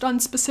the most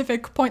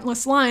unspecific,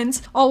 pointless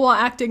lines, all while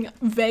acting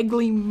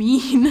vaguely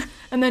mean,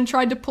 and then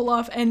tried to pull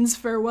off N's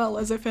farewell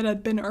as if it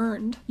had been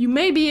earned. You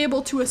may be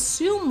able to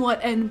assume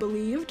what N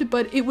believed,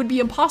 but it would be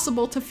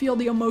impossible to feel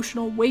the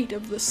emotional weight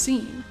of the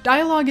scene.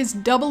 Dialogue is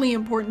doubly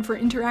important for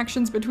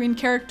interactions between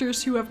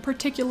characters who have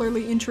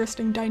particularly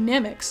interesting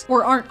dynamics,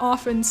 or aren't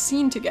often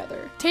seen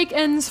together. Take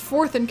N's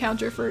 4th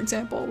encounter, for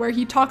example, where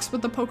he talks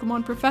with the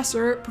Pokemon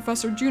professor,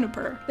 Professor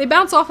Juniper. They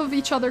bounce off of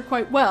each other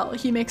quite well.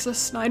 He makes a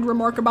snide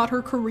remark about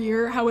her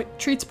career, how it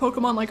treats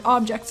Pokemon like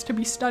objects to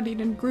be studied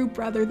in group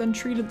rather than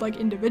treated like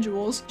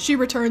individuals. She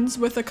returns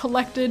with a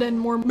collected and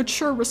more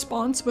mature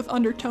response with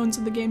undertones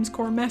of the game's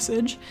core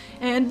message,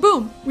 and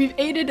boom! We've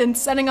aided in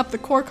setting up the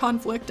core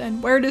conflict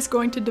and where it is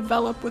going to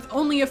develop with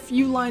only a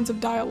few lines of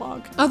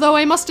dialogue. Although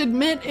I must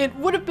admit, it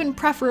would have been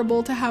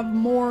preferable to have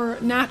more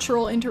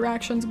natural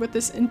interactions with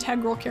this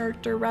integral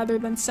character rather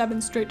than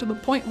 7 straight to the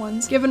point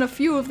ones, given a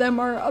few of them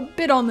are a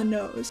bit on the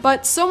nose.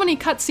 But so many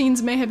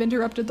cutscenes may have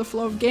interrupted the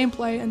flow of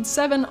gameplay, and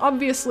 7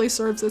 obviously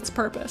serves its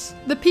purpose.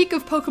 The peak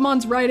of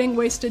Pokemon's writing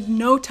wasted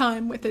no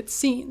time with its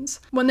scenes.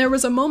 When there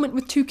was a moment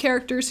with 2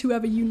 characters who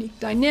have a unique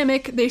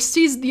dynamic, they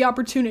seized the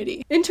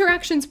opportunity.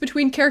 Interactions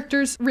between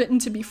characters written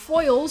to be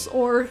foils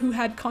or who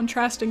had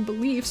contrasting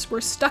beliefs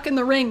were stuck in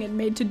the ring and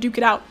made to duke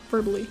it out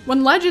verbally.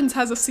 When Legends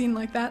has a scene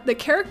like that, the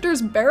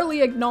characters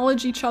barely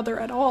acknowledge each other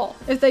at all.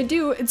 If they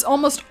do, it's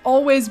almost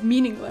always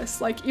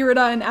meaningless, like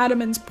Irida and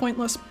Adaman's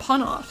pointless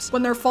pun-offs,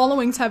 when their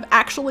followings have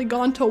actually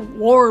gone to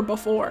war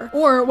before,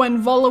 or when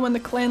Volo and the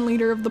clan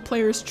leader of the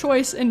player's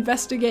choice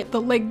investigate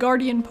the Lake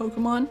Guardian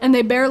Pokemon, and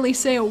they barely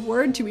say a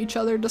word to each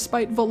other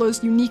despite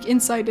Volo's unique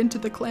insight into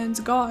the clan's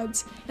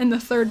gods, and the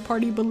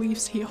third-party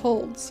beliefs he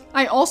holds.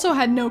 I also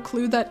had no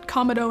clue that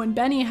Kamado and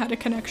Benny had a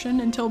connection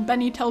until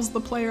Benny tells the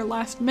player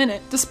last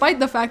minute, despite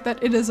the fact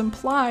that it is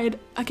implied,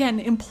 again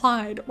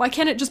implied, why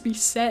can't it just be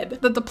said,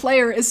 that the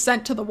player is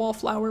sent to the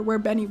Wallflower where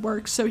Benny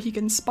works so he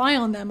can spy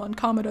on them on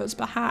Kamado's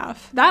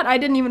behalf. That I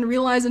didn't even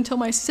realize until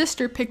my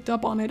sister picked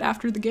up on it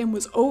after the game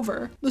was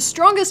over. The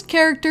strongest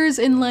characters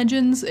in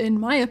Legends, in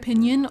my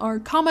opinion, are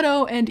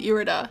Kamado and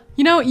Irida.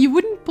 You know, you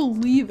wouldn't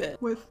believe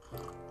it with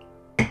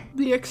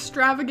the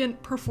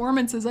extravagant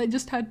performances I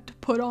just had to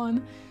put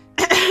on.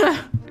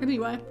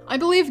 Anyway, I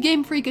believe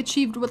Game Freak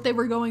achieved what they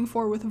were going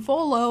for with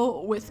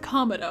Volo with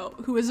Kamado,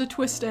 who is a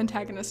twist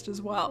antagonist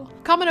as well.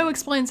 Kamado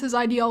explains his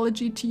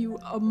ideology to you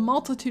a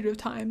multitude of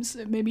times,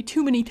 maybe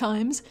too many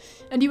times,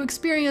 and you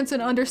experience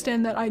and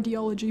understand that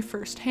ideology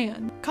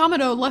firsthand.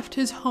 Kamado left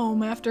his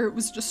home after it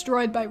was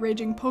destroyed by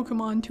raging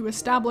Pokemon to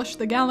establish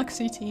the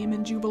Galaxy team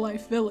in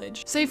Jubilife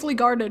Village, safely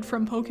guarded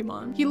from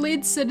Pokemon. He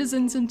leads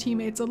citizens and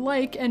teammates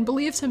alike and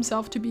believes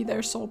himself to be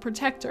their sole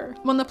protector.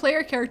 When the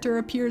player character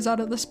appears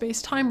out of the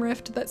space-time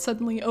rift that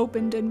suddenly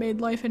opened and made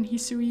life in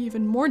Hisui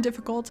even more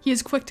difficult, he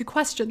is quick to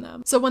question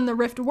them. So when the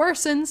rift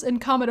worsens and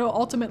Kamado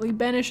ultimately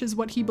banishes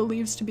what he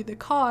believes to be the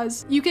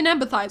cause, you can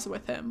empathize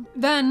with him.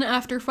 Then,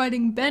 after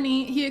fighting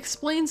Benny, he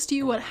explains to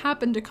you what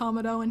happened to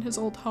Kamado in his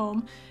old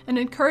home and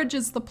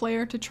encourages the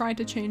player to try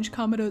to change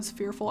Kamado's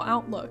fearful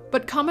outlook.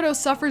 But Kamado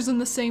suffers in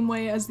the same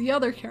way as the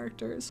other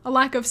characters. A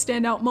lack of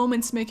standout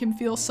moments make him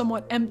feel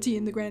somewhat empty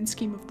in the grand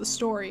scheme of the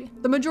story.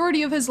 The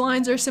majority of his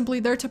lines are simply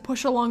there to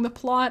push along the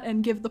plot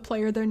and give the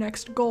player their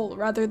next goal,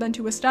 rather than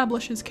to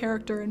establish his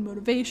character and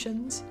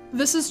motivations.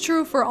 This is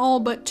true for all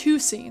but 2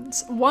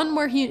 scenes, one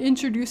where he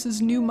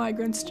introduces new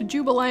migrants to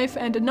Jubilife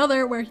and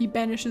another where he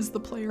banishes the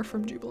player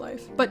from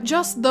Jubilife. But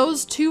just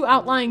those 2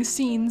 outlying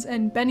scenes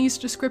and Benny's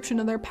description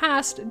of their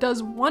past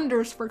does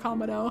wonders for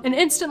Kamado and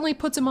instantly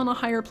puts him on a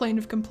higher plane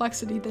of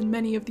complexity than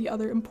many of the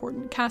other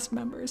important cast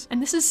members.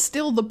 And this is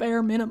still the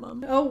bare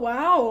minimum. Oh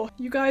wow,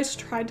 you guys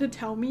tried to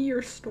tell me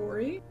your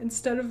story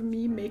instead of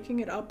me making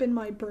it up in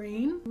my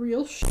brain?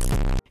 Real shit.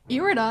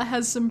 Irida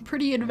has some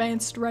pretty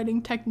advanced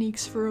writing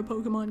techniques for a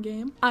Pokemon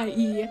game,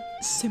 i.e.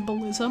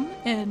 symbolism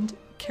and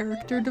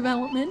character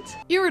development.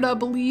 Irida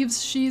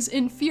believes she's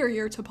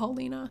inferior to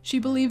Paulina. She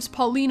believes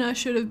Paulina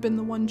should have been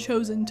the one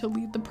chosen to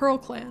lead the Pearl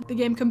Clan. The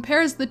game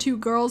compares the two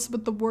girls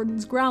with the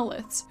Warden's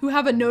Growliths, who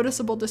have a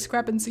noticeable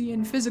discrepancy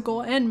in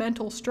physical and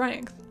mental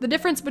strength. The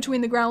difference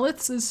between the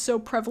Growliths is so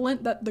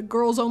prevalent that the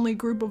girls-only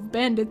group of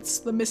bandits,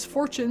 the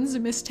Misfortunes,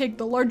 mistake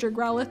the larger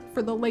Growlith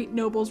for the late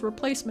noble's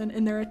replacement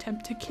in their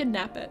attempt to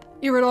kidnap it.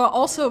 Irida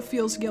also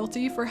feels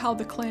guilty for how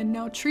the clan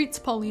now treats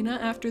Paulina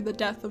after the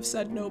death of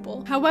said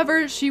noble.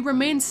 However, she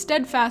remains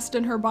steadfast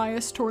in her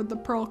bias toward the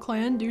Pearl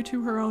Clan due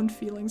to her own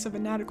feelings of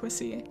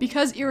inadequacy.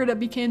 Because Irida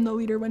became the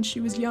leader when she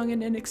was young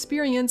and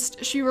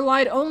inexperienced, she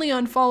relied only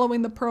on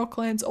following the Pearl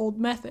Clan's old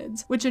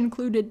methods, which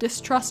included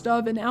distrust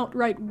of and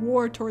outright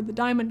war toward the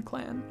Diamond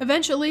Clan.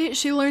 Eventually,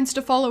 she learns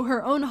to follow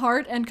her own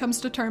heart and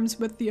comes to terms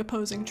with the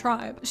opposing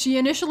tribe. She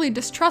initially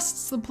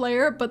distrusts the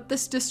player, but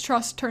this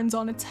distrust turns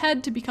on its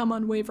head to become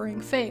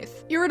unwavering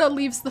faith. Irida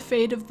leaves the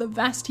fate of the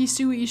vast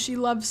Hisui she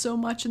loves so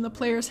much in the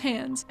player's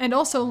hands, and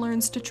also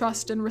learns to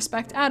trust and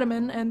respect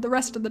Adaman and the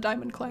rest of the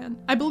Diamond Clan.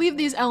 I believe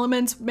these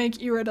elements make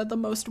Irida the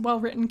most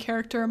well-written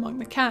character among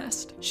the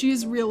cast. She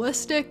is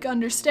realistic,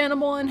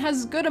 understandable, and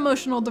has good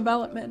emotional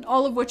development,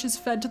 all of which is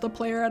fed to the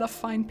player at a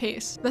fine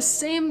pace. The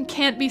same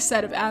can't be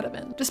said of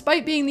Adaman.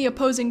 Despite being the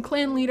opposing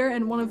clan leader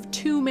and one of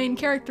two main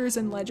characters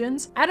in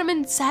Legends,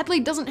 Adaman sadly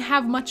doesn't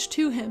have much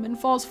to him and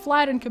falls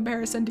flat in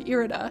comparison to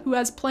Irida, who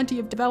has plenty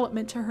of development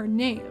to her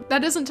name.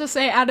 That isn't to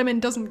say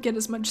Adaman doesn't get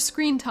as much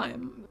screen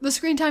time. The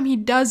screen time he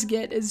does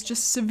get is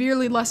just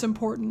severely less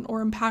important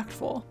or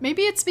impactful.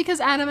 Maybe it's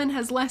because Adaman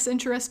has less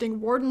interesting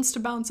wardens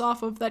to bounce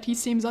off of that he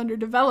seems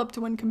underdeveloped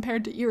when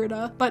compared to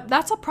Irida, but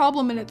that's a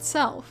problem in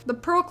itself. The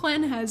Pearl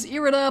Clan has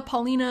Irida,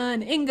 Paulina,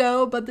 and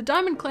Ingo, but the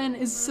Diamond Clan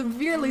is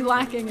severely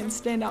lacking in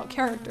standout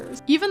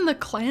characters. Even the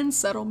clan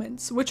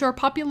settlements, which are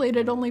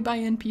populated only by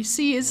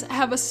NPCs,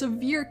 have a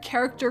severe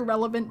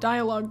character-relevant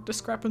dialogue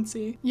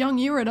discrepancy. Young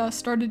Irida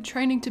started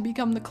training to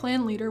become the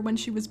clan leader when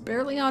she was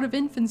barely out of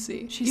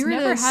infancy. She's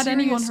never had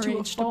anyone her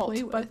age to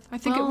play with. I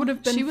think it would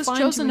have been she was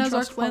chosen as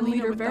our clan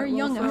leader very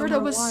young.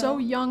 Irida was so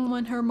young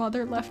when her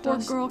mother left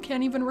us. Poor girl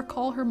can't even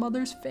recall her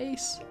mother's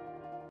face.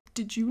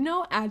 Did you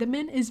know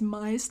Adaman is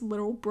Mai's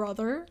little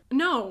brother?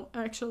 No,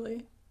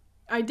 actually.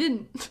 I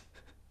didn't.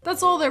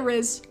 That's all there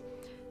is.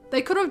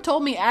 They could have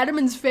told me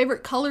Adaman's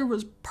favorite color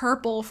was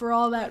purple for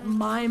all that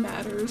Mai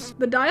matters.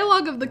 The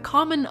dialogue of the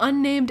common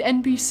unnamed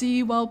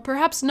NPC, while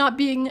perhaps not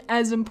being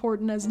as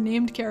important as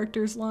named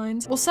characters'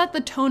 lines, will set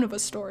the tone of a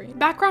story.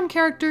 Background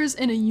characters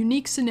in a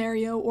unique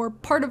scenario or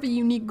part of a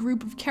unique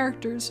group of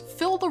characters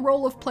fill the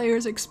role of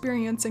players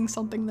experiencing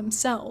something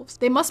themselves.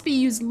 They must be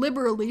used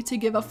liberally to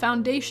give a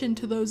foundation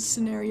to those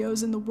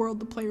scenarios in the world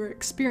the player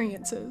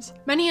experiences.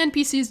 Many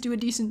NPCs do a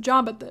decent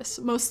job at this,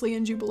 mostly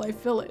in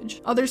Jubilife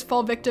Village. Others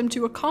fall victim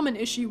to a common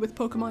issue with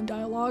Pokemon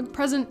dialogue,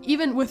 present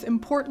even with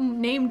important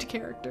named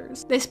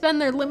characters. They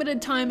spend their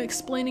limited time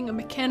explaining a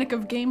mechanic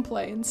of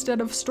gameplay instead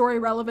of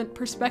story-relevant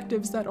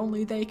perspectives that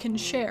only they can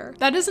share.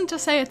 That isn't to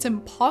say it's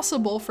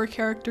impossible for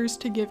characters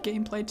to give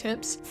gameplay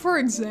tips. For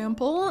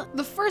example,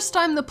 the first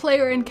time the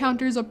player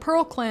encounters a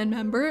Pearl Clan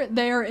member,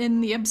 they are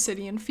in the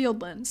Obsidian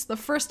Fieldlands, the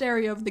first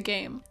area of the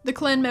game. The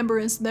clan member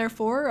is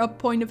therefore a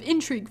point of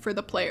intrigue for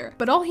the player,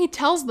 but all he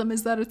tells them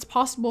is that it's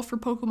possible for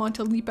Pokemon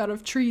to leap out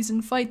of trees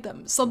and fight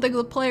them, something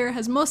the player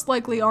has most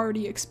likely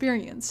already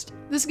experienced.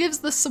 This gives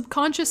the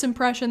subconscious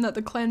impression that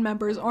the clan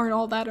members aren't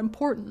all that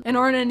important, and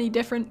aren't any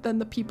different than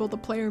the people the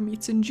player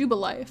meets in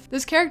Jubilife.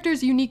 This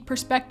character's unique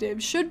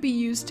perspective should be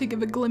used to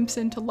give a glimpse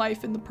into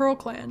life in the Pearl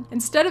Clan.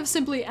 Instead of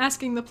simply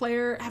asking the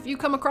player, "Have you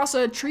come across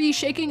a tree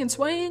shaking and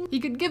swaying?" he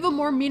could give a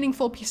more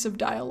meaningful piece of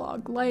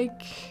dialogue,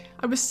 like,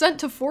 "I was sent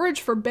to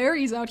forage for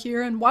berries out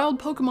here and wild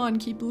Pokemon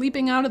keep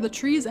leaping out of the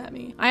trees at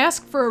me. I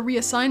asked for a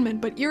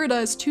reassignment, but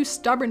Irida is too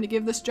stubborn to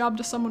give this job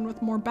to someone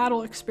with more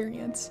battle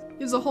experience."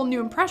 Gives a whole new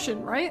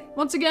impression, right?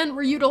 Once again,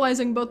 we're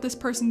utilizing both this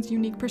person's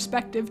unique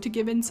perspective to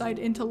give insight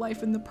into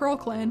life in the Pearl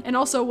Clan, and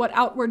also what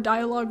outward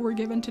dialogue we're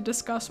given to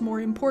discuss more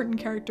important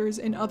characters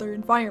in other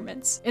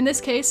environments. In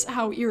this case,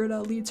 how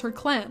Irida leads her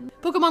clan.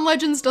 Pokemon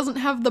Legends doesn't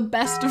have the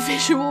best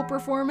visual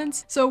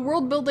performance, so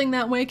world building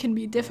that way can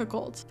be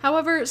difficult.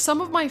 However,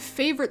 some of my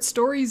favorite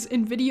stories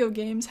in video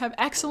games have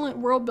excellent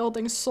world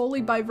building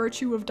solely by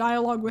virtue of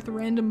dialogue with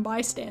random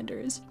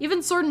bystanders.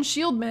 Even Sword and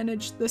Shield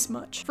managed this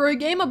much. For a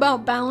game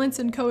about balance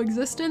and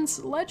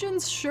coexistence,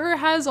 Legends sure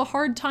has a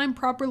hard time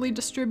properly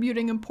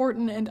distributing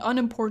important and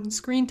unimportant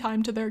screen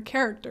time to their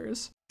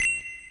characters.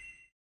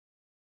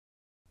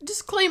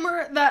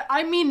 Disclaimer that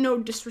I mean no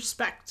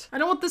disrespect. I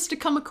don't want this to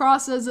come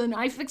across as an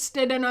I fixed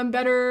it and I'm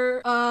better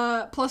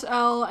plus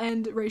L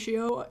and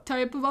ratio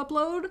type of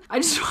upload. I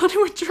just want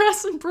to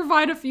address and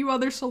provide a few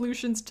other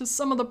solutions to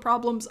some of the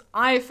problems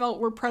I felt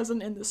were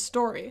present in this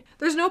story.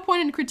 There's no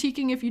point in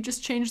critiquing if you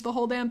just change the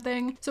whole damn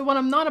thing, so what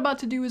I'm not about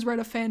to do is write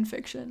a fan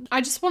fiction.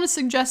 I just want to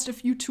suggest a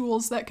few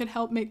tools that could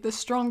help make this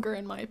stronger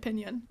in my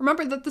opinion.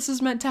 Remember that this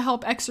is meant to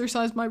help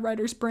exercise my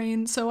writer's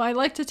brain, so I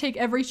like to take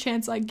every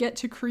chance I get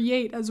to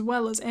create as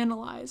well as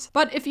analyze.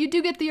 But if you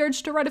do get the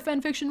urge to write a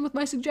fanfiction with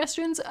my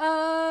suggestions,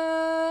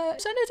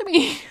 send it to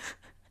me.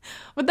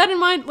 With that in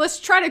mind, let's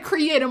try to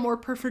create a more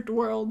perfect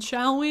world,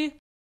 shall we?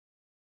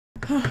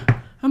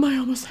 Am I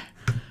almost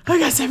there? I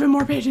got 7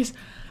 more pages.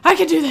 I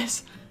can do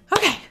this.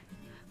 Okay.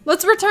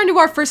 Let's return to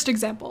our first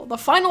example, the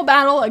final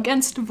battle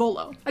against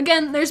Volo.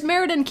 Again, there's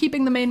merit in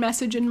keeping the main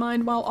message in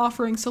mind while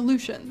offering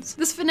solutions.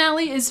 This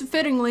finale is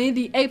fittingly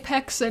the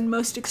apex and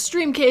most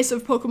extreme case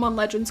of Pokemon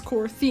Legends'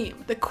 core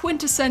theme, the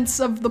quintessence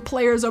of the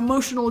player's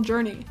emotional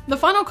journey. The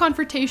final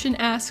confrontation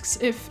asks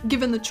if,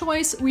 given the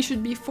choice, we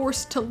should be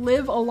forced to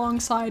live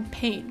alongside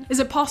pain.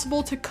 Is it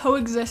possible to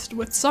coexist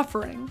with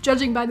suffering?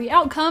 Judging by the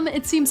outcome,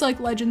 it seems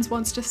like Legends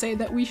wants to say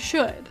that we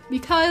should,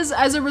 because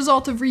as a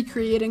result of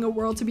recreating a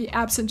world to be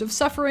absent of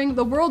suffering,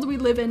 the world we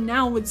live in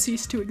now would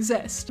cease to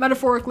exist,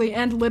 metaphorically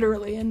and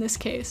literally in this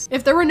case.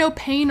 If there were no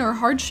pain or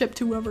hardship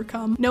to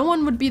overcome, no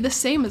one would be the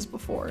same as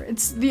before.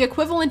 It's the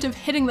equivalent of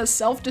hitting the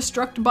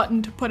self-destruct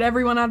button to put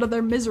everyone out of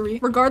their misery,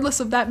 regardless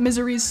of that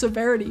misery's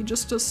severity,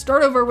 just to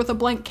start over with a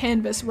blank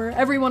canvas where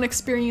everyone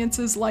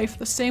experiences life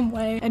the same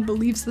way and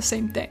believes the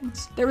same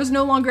things. There is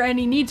no longer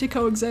any need to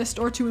coexist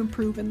or to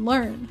improve and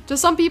learn. To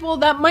some people,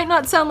 that might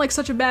not sound like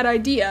such a bad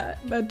idea,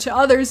 but to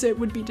others it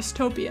would be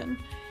dystopian.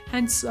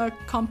 Hence a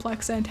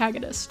complex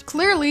antagonist.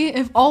 Clearly,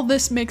 if all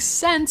this makes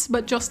sense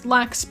but just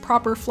lacks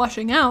proper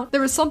fleshing out,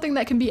 there is something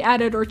that can be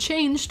added or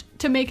changed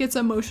to make its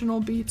emotional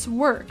beats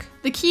work.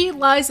 The key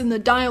lies in the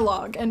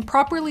dialogue and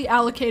properly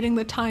allocating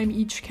the time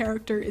each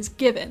character is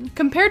given.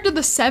 Compared to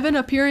the 7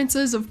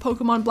 appearances of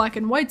Pokemon Black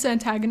and White's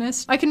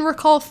antagonist, I can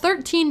recall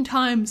 13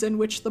 times in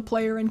which the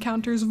player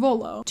encounters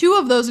Volo. 2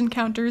 of those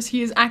encounters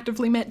he is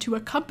actively meant to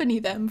accompany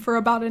them for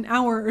about an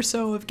hour or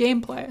so of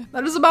gameplay.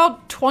 That is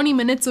about 20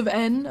 minutes of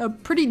N, a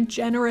pretty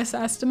generous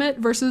estimate,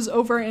 versus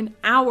over an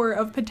hour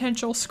of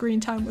potential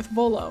screen time with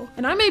Volo.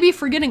 And I may be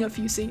forgetting a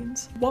few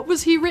scenes. What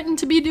was he written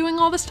to be doing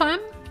all this time?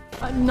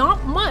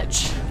 Not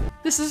much.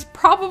 This is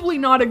probably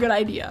not a good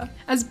idea.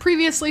 As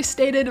previously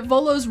stated,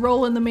 Volo's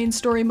role in the main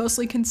story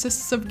mostly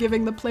consists of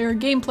giving the player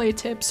gameplay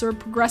tips or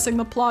progressing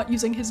the plot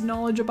using his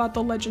knowledge about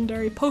the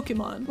legendary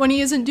Pokemon. When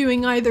he isn't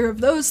doing either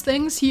of those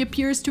things, he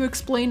appears to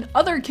explain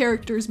other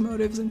characters'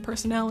 motives and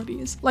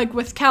personalities, like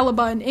with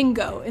Caliba and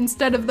Ingo,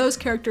 instead of those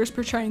characters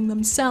portraying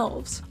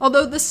themselves.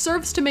 Although this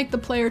serves to make the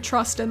player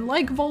trust and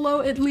like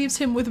Volo, it leaves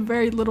him with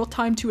very little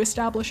time to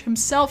establish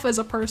himself as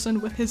a person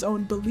with his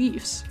own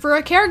beliefs. For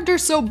a character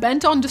so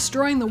bent on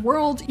destroying the world,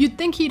 you'd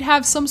think he'd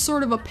have some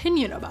sort of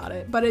opinion about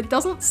it, but it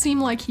doesn't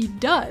seem like he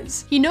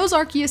does. He knows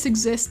Arceus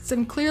exists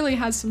and clearly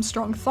has some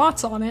strong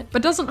thoughts on it,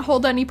 but doesn't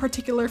hold any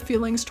particular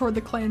feelings toward the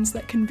clans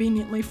that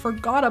conveniently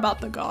forgot about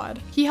the god.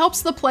 He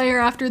helps the player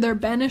after they're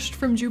banished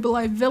from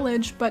Jubilee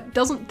Village, but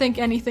doesn't think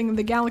anything of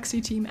the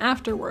Galaxy team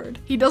afterward.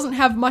 He doesn't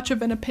have much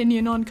of an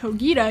opinion on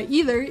Kogita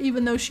either,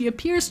 even though she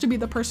appears to be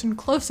the person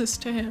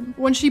closest to him.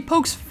 When she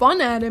pokes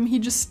fun at him, he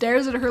just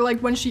stares at her like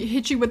when she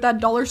hits you with that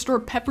dollar store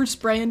pepper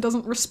spray and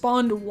doesn't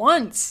respond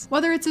once.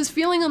 Whether it's his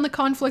feeling on the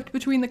conflict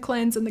between the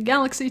clans and the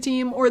Galaxy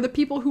team, or the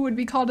people who would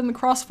be caught in the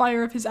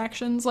crossfire of his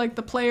actions, like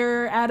the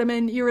player,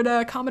 Adaman,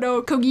 Irida,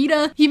 Kamado,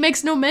 Kogita, he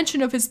makes no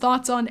mention of his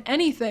thoughts on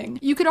anything.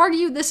 You could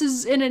argue this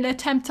is in an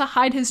attempt to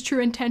hide his true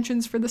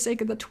intentions for the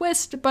sake of the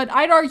twist, but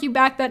I'd argue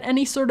back that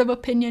any sort of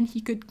opinion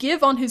he could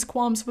give on his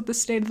qualms with the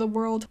state of the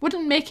world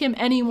wouldn't make him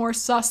any more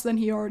sus than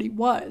he already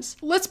was.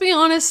 Let's be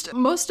honest,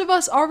 most of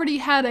us already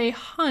had a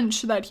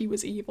hunch that he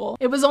was evil.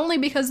 It was only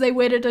because they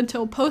waited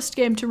until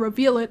post-game to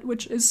reveal it,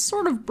 which is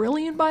sort of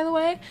brilliant by the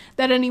way,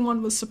 that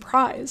anyone was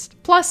surprised.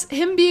 Plus,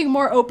 him being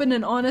more open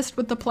and honest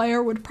with the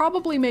player would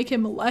probably make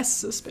him less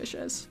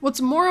suspicious.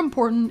 What's more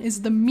important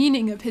is the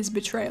meaning of his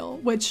betrayal,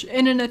 which,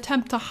 in an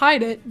attempt to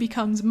hide it,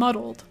 becomes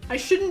muddled. I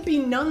shouldn't be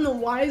none the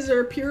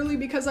wiser purely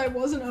because I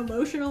wasn't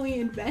emotionally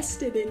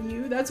invested in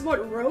you. That's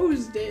what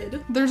Rose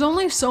did. There's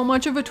only so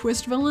much of a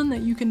twist villain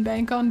that you can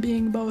bank on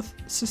being both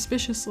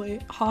suspiciously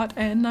hot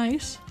and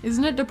nice.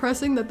 Isn't it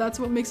depressing that that's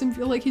what makes him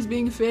feel like he's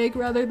being fake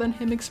rather than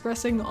him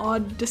expressing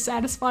odd,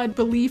 dissatisfied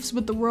beliefs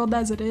with the world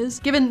as it is?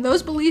 Given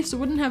those beliefs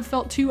wouldn't have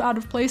felt too out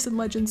of place in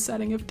Legends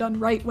setting if done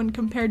right when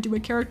compared to a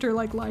character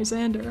like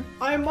Lysander.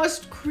 I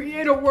must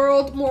create a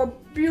world more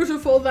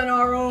beautiful than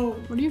our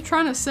own. What are you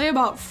trying to say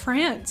about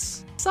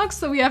France? Sucks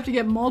that we have to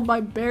get mauled by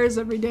bears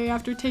every day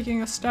after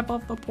taking a step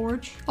off the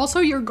porch.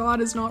 Also, your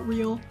god is not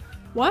real.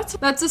 What?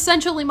 That's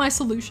essentially my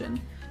solution.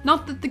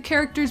 Not that the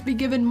characters be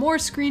given more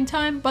screen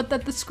time, but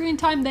that the screen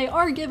time they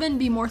are given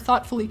be more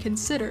thoughtfully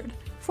considered.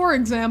 For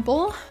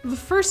example, the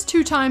first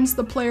 2 times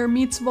the player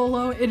meets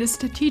Volo, it is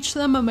to teach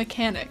them a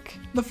mechanic.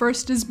 The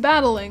first is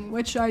battling,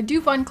 which I do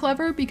find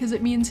clever because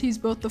it means he's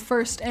both the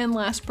first and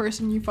last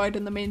person you fight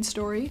in the main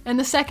story. And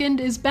the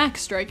second is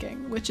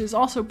backstriking, which is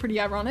also pretty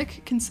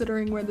ironic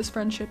considering where this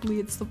friendship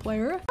leads the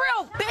player.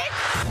 Real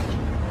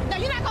bitch! Now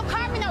you're not gonna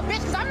call me no bitch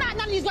because I'm not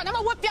none of these girls. I'm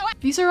gonna whoop your ass.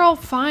 These are all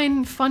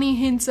fine, funny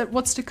hints at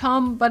what's to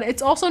come, but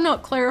it's also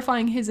not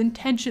clarifying his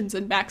intentions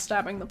in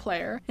backstabbing the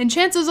player. And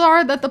chances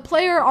are that the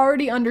player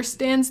already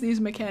understands these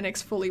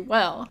mechanics fully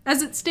well.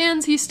 As it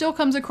stands, he still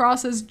comes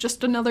across as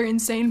just another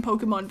insane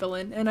Pokemon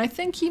villain, and I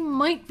think he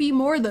might be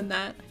more than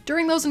that.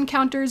 During those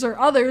encounters or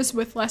others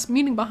with less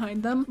meaning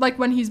behind them, like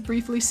when he's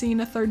briefly seen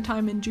a third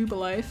time in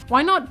Jubilife,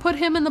 why not put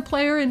him and the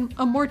player in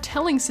a more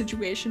telling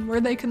situation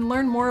where they can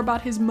learn more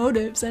about his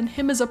motives and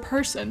him as a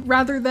person,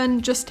 rather than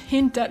just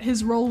hint at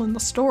his role in the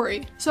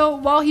story. So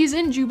while he's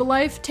in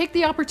Jubilife, take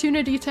the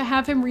opportunity to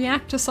have him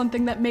react to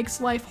something that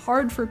makes life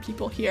hard for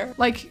people here,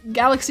 like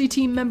Galaxy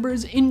team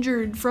members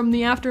injured from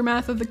the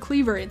aftermath of the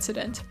Cleaver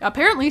incident.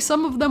 Apparently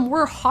some of them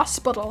were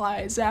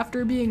hospitalized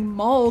after being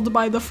mauled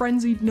by the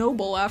frenzied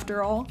noble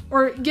after all.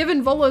 Or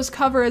given Volo's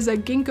cover as a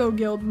Ginkgo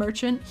Guild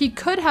merchant, he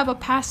could have a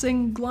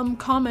passing glum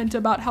comment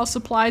about how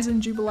supplies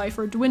in Jubilife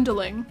are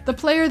dwindling. The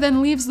player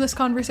then leaves this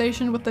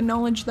conversation with the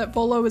knowledge that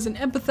Volo is an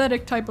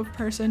empathetic type of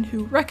person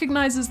who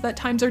recognizes that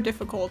times are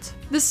difficult.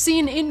 This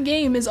scene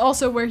in-game is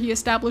also where he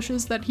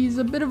establishes that he's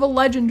a bit of a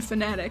legend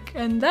fanatic,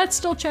 and that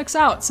still checks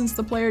out since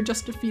the player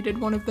just defeated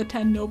one of the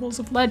 10 nobles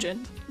of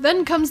legend.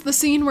 Then comes the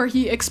scene where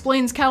he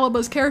explains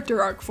Caliba's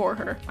character arc for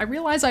her. I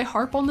realize I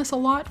harp on this a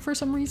lot for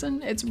some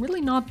reason. It's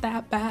really not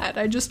that bad,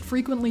 I just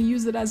frequently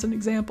use it as an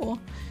example.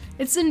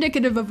 It's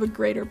indicative of a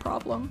greater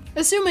problem.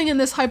 Assuming in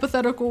this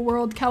hypothetical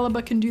world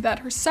Caliba can do that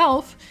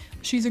herself,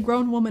 she's a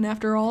grown woman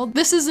after all,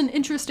 this is an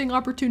interesting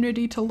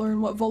opportunity to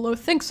learn what Volo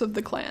thinks of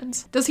the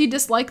clans. Does he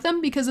dislike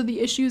them because of the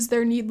issues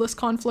their needless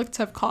conflicts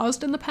have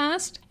caused in the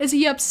past? Is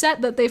he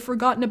upset that they've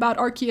forgotten about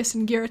Arceus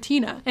and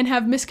Giratina, and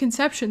have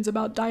misconceptions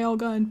about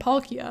Dialga and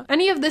Palkia?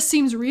 Any of this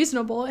seems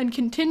reasonable and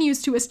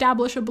continues to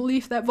establish a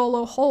belief that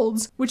Volo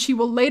holds, which he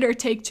will later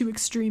take to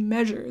extreme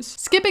measures.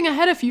 Skipping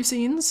ahead a few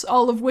scenes,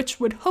 all of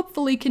which would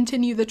hopefully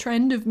continue the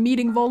trend of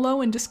meeting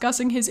Volo and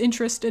discussing his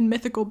interest in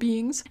mythical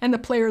beings, and the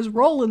player's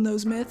role in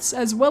those myths,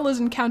 as well as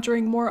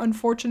encountering more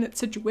unfortunate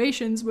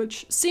situations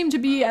which seem to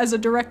be as a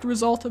direct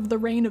result of the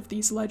reign of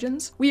these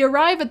legends, we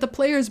arrive at the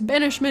player's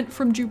banishment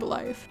from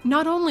Jubilife.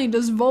 Not only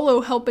does Volo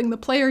helping the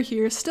player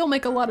here still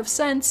make a lot of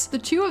sense, the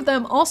two of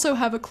them also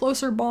have a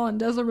closer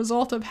bond as a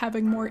result of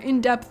having more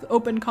in-depth,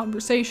 open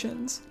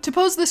conversations. To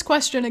pose this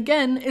question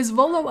again, is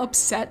Volo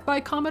upset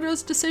by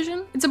Komodo's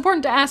decision? It's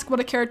important to ask what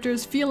a character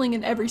is feeling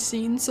in every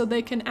scene so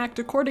they can act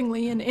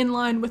accordingly and in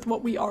line with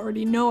what we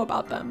already know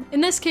about them. In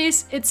this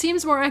case, it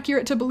seems more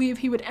accurate to believe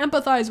he would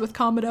empathize with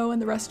Komodo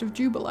and the rest of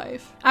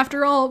Jubilife.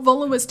 After all,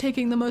 Volo is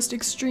taking the most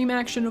extreme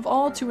action of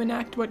all to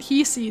enact what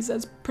he sees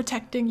as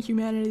protecting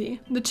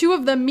humanity. The two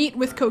of them meet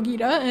with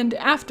Kogita, and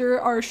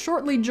after are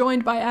shortly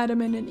joined by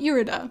Adaman and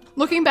Irida.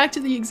 Looking back to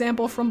the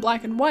example from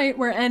Black and White,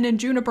 where En and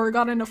Juniper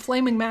got in a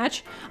flaming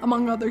match,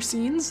 among other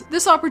scenes,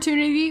 this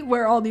opportunity,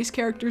 where all these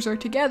characters are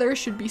together,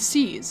 should be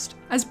seized.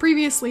 As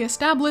previously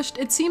established,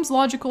 it seems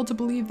logical to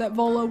believe that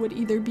Volo would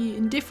either be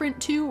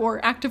indifferent to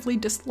or actively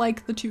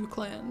dislike the two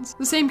clans.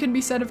 The same can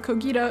be said of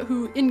Kogita,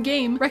 who,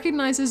 in-game,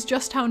 recognizes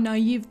just how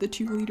naive the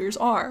two leaders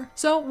are.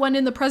 So, when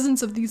in the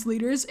presence of these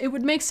leaders, it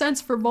would make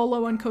sense for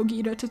Volo and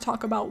Kogita to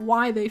talk about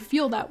why they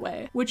feel that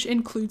way, which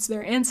includes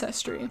their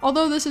ancestry.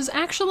 Although this is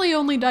actually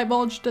only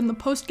divulged in the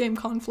post-game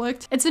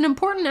conflict, it's an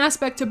important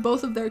aspect to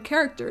both of their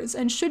characters,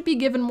 and should be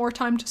given more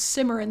time to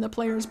simmer in the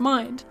player's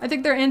mind. I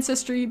think their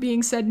ancestry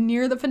being said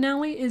near the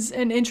finale is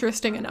an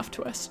interesting enough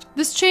twist.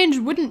 This change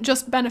wouldn't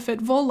just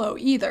benefit Volo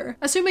either.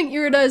 Assuming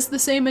Irida is the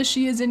same as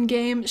she is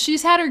in-game,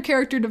 she's had her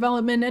character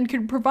development and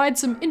could provide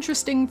some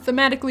interesting,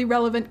 thematically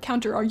relevant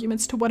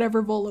counter-arguments to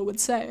whatever Volo would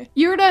say.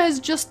 Irida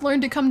has just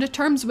learned to come to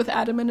terms with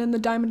Adaman and the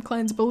Diamond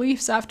Clan's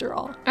beliefs after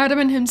all.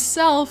 Adaman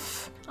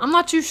himself, I'm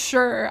not too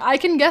sure. I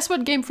can guess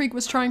what Game Freak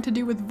was trying to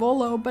do with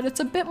Volo, but it's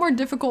a bit more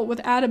difficult with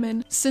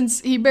Adaman, since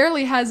he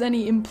barely has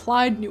any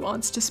implied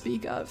nuance to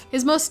speak of.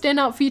 His most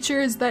standout feature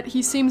is that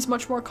he seems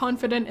much more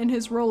confident in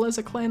his role as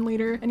a clan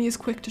leader, and he is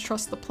quick to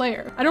trust the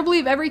player. I don't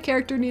believe every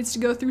character needs to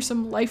go through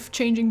some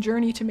life-changing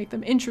journey to make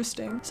them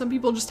interesting. Some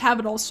people just have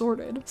it all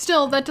sorted.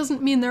 Still, that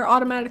doesn't mean they're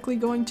automatically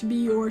going to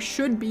be or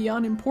should be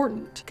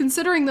unimportant.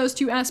 Considering those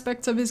two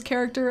aspects of his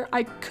character,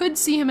 I could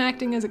see him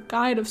acting as a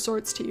guide of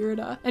sorts to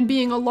Irida, and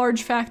being a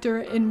large factor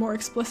in more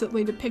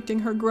explicitly depicting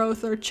her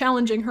growth or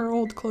challenging her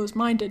old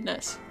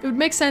closed-mindedness. It would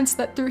make sense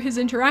that through his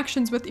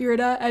interactions with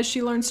Irida, as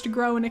she learns to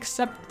grow and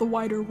accept the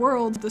wider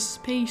world, the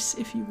space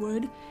if you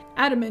would,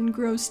 Adaman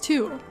grows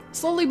too.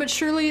 Slowly but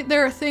surely,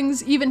 there are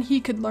things even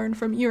he could learn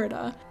from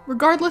Irida.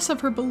 Regardless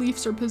of her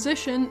beliefs or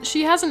position,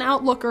 she has an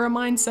outlook or a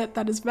mindset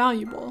that is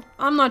valuable.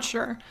 I'm not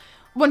sure.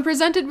 When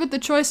presented with the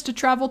choice to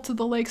travel to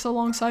the lakes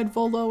alongside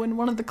Volo and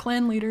one of the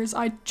clan leaders,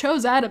 I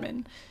chose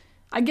Adaman.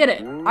 I get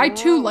it, I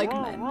too like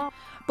men.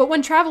 But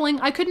when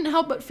traveling, I couldn't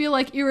help but feel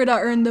like Irida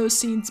earned those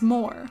scenes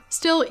more.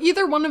 Still,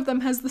 either one of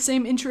them has the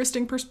same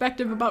interesting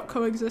perspective about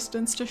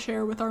coexistence to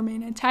share with our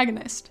main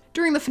antagonist.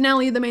 During the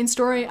finale of the main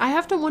story, I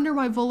have to wonder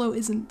why Volo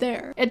isn't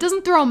there. It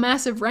doesn't throw a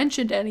massive wrench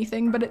into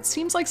anything, but it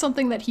seems like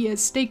something that he has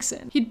stakes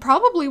in. He'd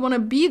probably want to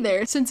be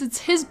there since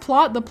it's his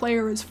plot the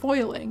player is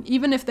foiling,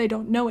 even if they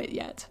don't know it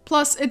yet.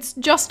 Plus, it's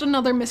just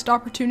another missed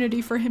opportunity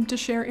for him to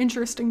share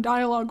interesting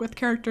dialogue with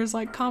characters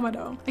like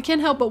Kamado. I can't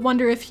help but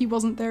wonder if he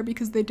wasn't there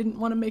because they didn't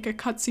want to make a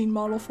cutscene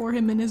model for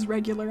him in his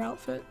regular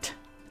outfit.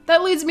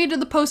 That leads me to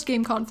the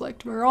post-game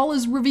conflict, where all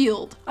is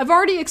revealed. I've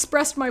already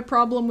expressed my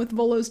problem with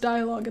Volo's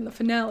dialogue in the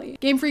finale.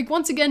 Game Freak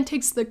once again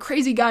takes the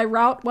crazy guy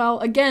route, while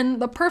again,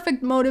 the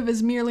perfect motive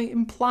is merely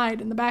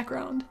implied in the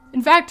background.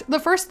 In fact, the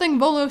first thing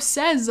Volo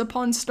says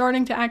upon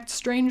starting to act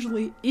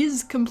strangely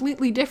is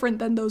completely different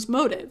than those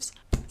motives.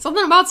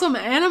 Something about some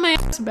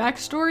anime-ass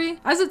backstory?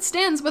 As it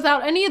stands,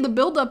 without any of the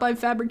build-up I've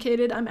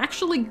fabricated, I'm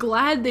actually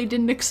glad they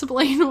didn't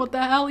explain what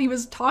the hell he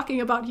was talking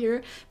about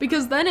here,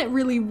 because then it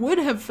really would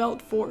have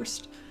felt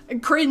forced.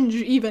 Cringe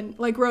even,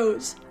 like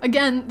Rose.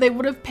 Again, they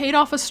would have paid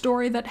off a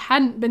story that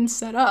hadn't been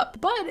set up,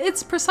 but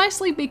it's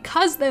precisely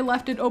because they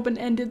left it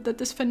open-ended that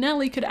this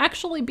finale could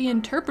actually be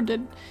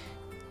interpreted.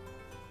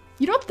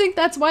 You don't think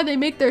that's why they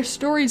make their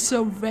stories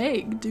so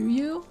vague, do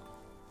you?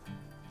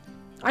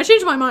 I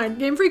changed my mind.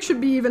 Game Freak should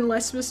be even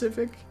less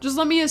specific. Just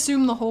let me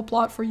assume the whole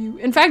plot for you.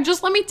 In fact,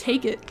 just let me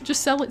take it.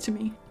 Just sell it to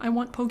me. I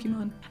want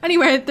Pokemon.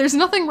 Anyway, there's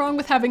nothing wrong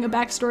with having a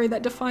backstory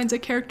that defines a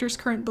character's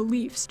current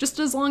beliefs, just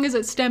as long as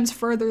it stems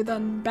further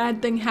than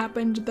bad thing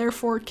happened,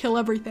 therefore kill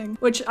everything,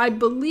 which I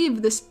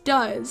believe this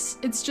does.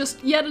 It's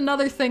just yet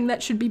another thing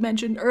that should be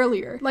mentioned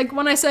earlier. Like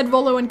when I said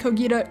Volo and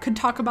Kogita could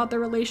talk about their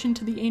relation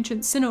to the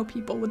ancient Sinnoh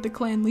people with the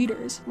clan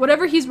leaders.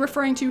 Whatever he's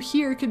referring to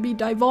here could be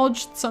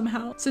divulged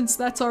somehow, since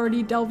that's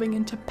already delving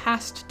into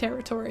past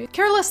territory.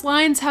 Careless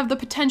lines have the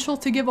potential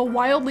to give a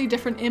wildly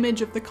different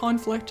image of the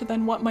conflict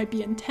than what might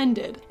be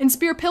intended. In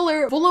Spear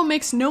Pillar, Volo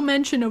makes no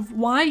mention of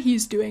why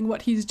he's doing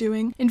what he's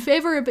doing, in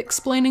favor of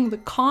explaining the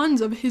cons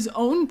of his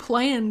own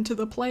plan to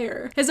the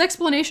player. His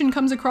explanation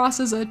comes across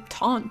as a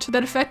taunt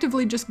that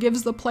effectively just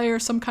gives the player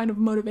some kind of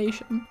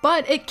motivation.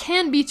 But it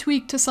can be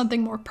tweaked to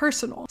something more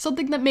personal,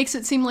 something that makes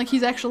it seem like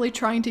he's actually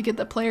trying to get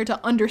the player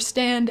to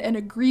understand and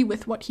agree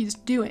with what he's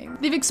doing.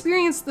 They've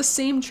experienced the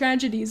same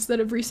tragedies that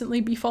have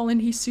recently befallen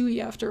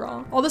Hisui after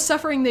all. All the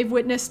suffering they've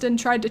witnessed and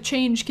tried to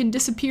change can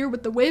disappear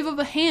with the wave of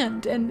a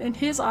hand, and in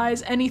his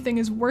eyes, anything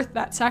is worth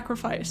that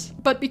sacrifice.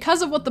 But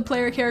because of what the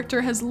player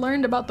character has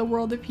learned about the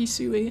world of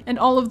Hisui and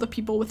all of the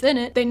people within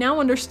it, they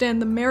now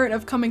understand the merit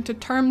of coming to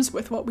terms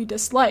with what we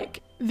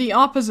dislike. The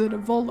opposite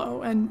of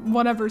Volo and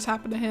whatever's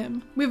happened to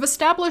him. We've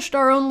established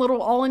our own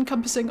little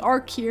all-encompassing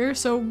arc here,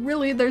 so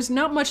really there's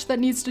not much that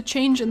needs to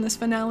change in this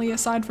finale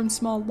aside from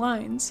small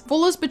lines.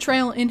 Volo's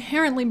betrayal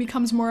inherently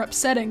becomes more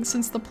upsetting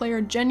since the player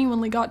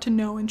genuinely got to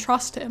know and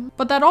trust him,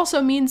 but that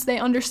also means they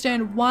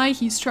understand why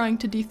he's trying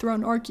to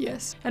dethrone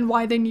Arceus and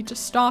why they need to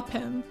stop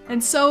him.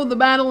 And so the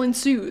battle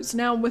ensues,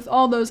 now with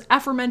all those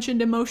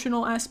aforementioned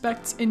emotional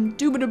aspects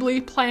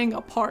indubitably playing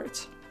a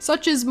part.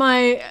 Such is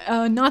my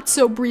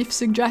not-so-brief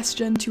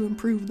suggestion to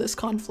improve this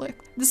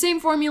conflict. The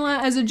same formula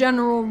as a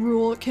general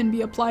rule can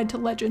be applied to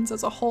Legends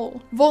as a whole.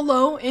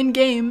 Volo,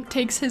 in-game,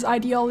 takes his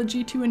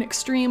ideology to an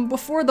extreme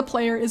before the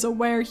player is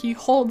aware he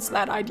holds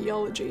that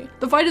ideology.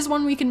 The fight is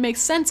one we can make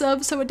sense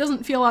of, so it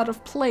doesn't feel out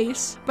of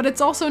place, but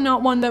it's also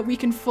not one that we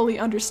can fully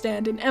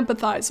understand and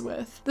empathize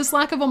with. This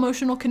lack of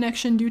emotional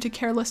connection due to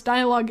careless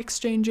dialogue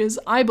exchanges,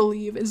 I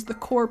believe, is the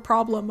core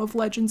problem of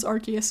Legends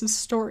Arceus'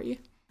 story.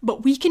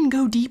 But we can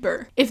go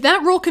deeper. If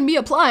that rule can be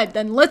applied,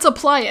 then let's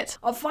apply it.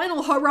 A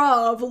final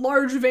hurrah of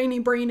large veiny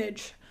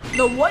brainage.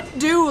 The What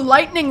Do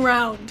Lightning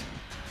Round.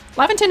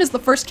 Laventon is the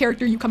first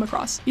character you come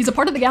across. He's a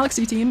part of the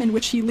Galaxy team in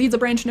which he leads a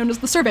branch known as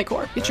the Survey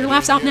Corps. Get your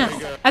laughs out now.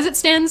 As it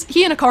stands,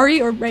 he and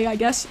Akari, or Ray I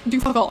guess, do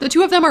fuck all. The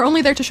two of them are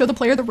only there to show the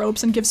player the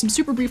ropes and give some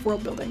super brief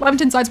world building.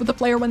 Laventon sides with the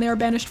player when they are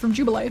banished from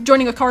Jubilee,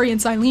 joining Akari and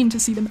Silene to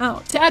see them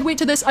out. To add weight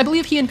to this, I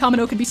believe he and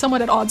Kamado could be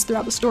somewhat at odds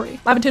throughout the story.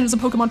 Laventon is a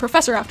Pokemon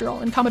professor after all,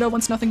 and Kamado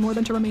wants nothing more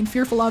than to remain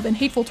fearful of and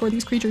hateful toward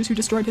these creatures who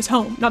destroyed his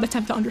home, not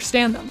attempt to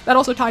understand them. That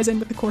also ties in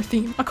with the core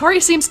theme.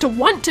 Akari seems to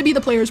want to be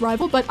the player's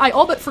rival, but I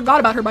all but forgot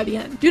about her by the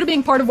end. Due to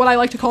being part of what I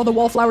like to call the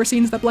wallflower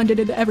scenes that blended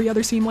into every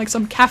other scene like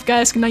some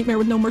Kafkaesque nightmare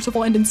with no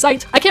merciful end in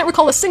sight, I can't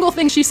recall a single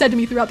thing she said to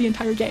me throughout the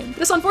entire game.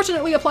 This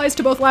unfortunately applies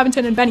to both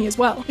Laventon and Benny as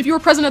well. If you were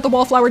present at the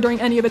wallflower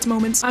during any of its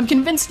moments, I'm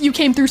convinced you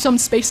came through some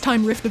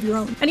space-time rift of your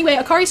own. Anyway,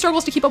 Akari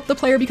struggles to keep up with the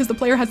player because the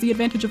player has the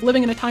advantage of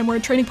living in a time where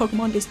training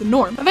Pokemon is the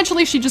norm.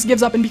 Eventually, she just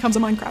gives up and becomes a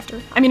Minecrafter.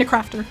 I mean a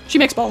crafter. She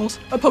makes balls.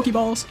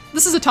 Pokeballs.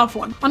 This is a tough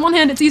one. On one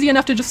hand, it's easy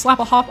enough to just slap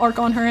a hop arc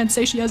on her and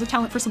say she has a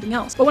talent for something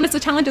else, but when it's a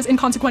talent as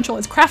inconsequential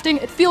as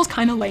crafting, it feels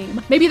kinda lame.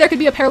 Maybe Maybe there could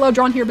be a parallel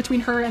drawn here between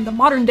her and the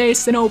modern-day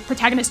Sinnoh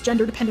protagonist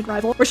gender-dependent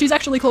rival, where she's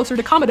actually closer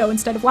to Kamado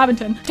instead of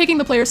Laventon. Taking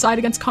the player's side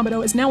against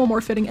Kamado is now a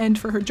more fitting end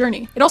for her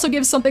journey. It also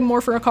gives something more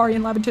for Akari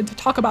and Laventon to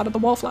talk about at the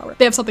Wallflower.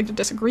 They have something to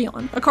disagree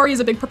on. Akari is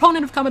a big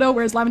proponent of Kamado,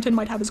 whereas Laventon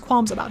might have his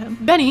qualms about him.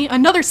 Benny,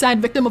 another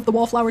sad victim of the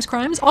Wallflower's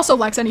crimes, also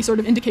lacks any sort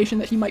of indication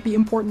that he might be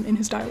important in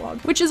his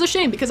dialogue, which is a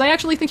shame because I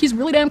actually think he's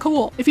really damn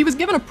cool. If he was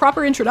given a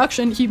proper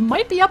introduction, he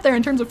might be up there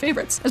in terms of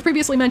favorites. As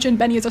previously mentioned,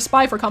 Benny is a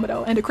spy for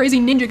Kamado and a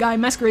crazy ninja guy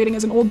masquerading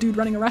as an old dude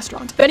running a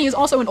restaurant. Benny is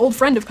also an old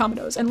friend of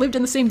Kamado's and lived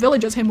in the same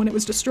village as him when it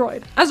was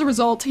destroyed. As a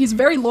result, he's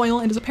very loyal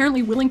and is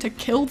apparently willing to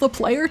kill the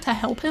player to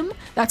help him.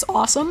 That's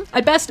awesome.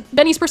 At best,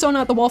 Benny's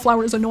persona at the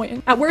Wallflower is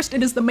annoying. At worst,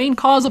 it is the main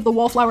cause of the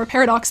Wallflower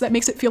paradox that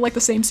makes it feel like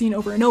the same scene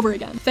over and over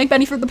again. Thank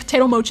Benny for the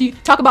potato mochi,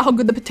 talk about how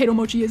good the potato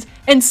mochi is,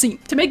 end scene.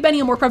 To make Benny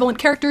a more prevalent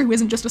character who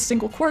isn't just a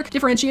single quirk,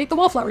 differentiate the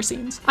Wallflower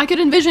scenes. I could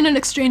envision an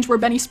exchange where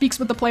Benny speaks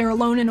with the player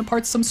alone and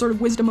imparts some sort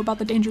of wisdom about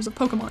the dangers of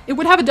Pokemon. It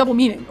would have a double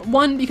meaning.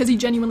 One, because he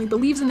genuinely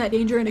believes in that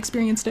danger and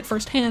experienced it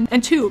firsthand,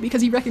 and two,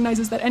 because he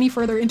recognizes that any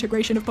further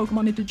integration of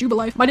Pokemon into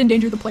Jubilife might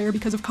endanger the player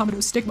because of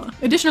Kamado's stigma.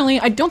 Additionally,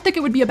 I don't think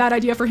it would be a bad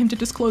idea for him to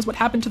disclose what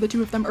happened to the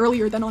two of them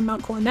earlier than on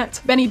Mount Coronet.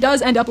 Benny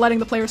does end up letting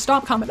the player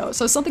stop Kamado,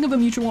 so something of a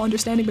mutual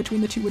understanding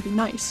between the two would be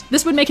nice.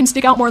 This would make him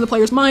stick out more in the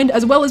player's mind,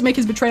 as well as make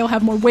his betrayal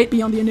have more weight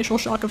beyond the initial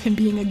shock of him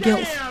being a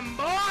gilf.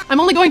 I'm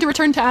only going to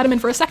return to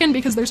Adaman for a second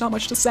because there's not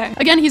much to say.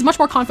 Again, he's much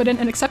more confident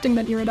and accepting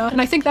than Irida, and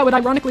I think that would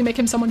ironically make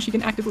him someone she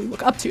can actively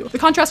look up to. The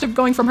contrast of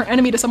going from her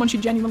enemy to someone she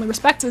genuinely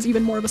respects is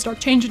even more of a stark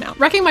change now.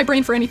 Racking my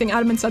brain for anything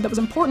Adaman said that was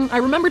important, I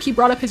remembered he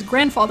brought up his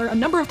grandfather a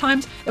number of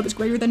times that was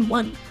greater than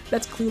one.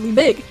 That's clearly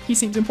big. He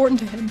seems important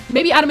to him.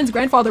 Maybe Adaman's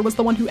grandfather was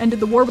the one who ended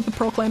the war with the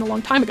Pearl Clan a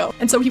long time ago,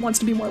 and so he wants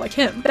to be more like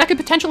him. But that could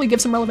potentially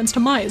give some relevance to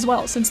Mai as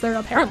well, since they're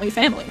apparently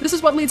family. This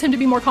is what leads him to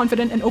be more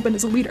confident and open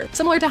as a leader.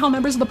 Similar to how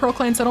members of the Pearl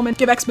Clan settlement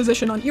give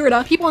exposition on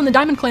Irida, people in the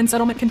Diamond Clan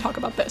settlement can talk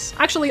about this.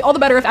 Actually, all the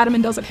better if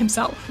Adaman does it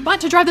himself. But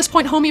to drive this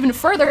point home even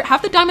further,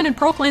 have the Diamond and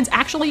Pearl Clans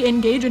actually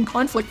engage in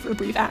conflict for a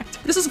brief act.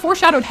 This is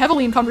foreshadowed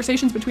heavily in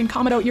conversations between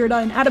Kamado,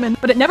 Irida, and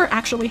Adaman, but it never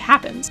actually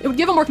happens. It would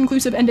give a more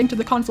conclusive ending to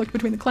the conflict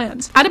between the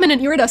clans. Adaman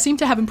and Irida seem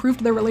to have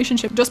improved their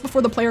relationship just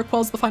before the player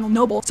quells the final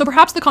noble, so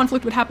perhaps the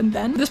conflict would happen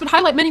then. This would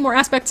highlight many more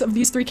aspects of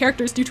these three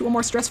characters due to a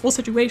more stressful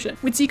situation.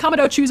 We'd see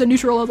Kamado choose a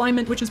neutral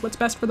alignment, which is what's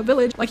best for the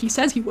village, like he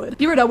says he would.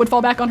 Irida would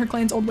fall back on her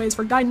clan's old ways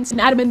for guidance, and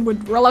Adaman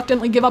would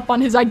reluctantly give up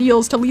on his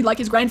ideals to lead like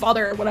his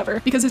grandfather or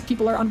whatever, because his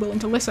people are unwilling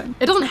to listen.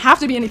 It doesn't have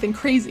to be anything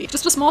crazy,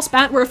 just a small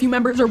spat where a few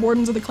members or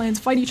wardens of the clans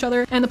fight each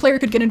other, and the player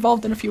could get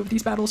involved in a few of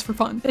these battles for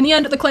fun. In the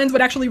end, the clans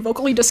would actually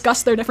vocally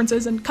discuss their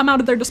differences and come out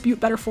of their dispute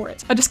better for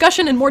it. A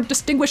discussion and more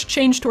distinguished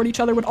change toward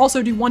each other would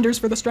also do wonders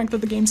for the strength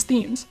of the game's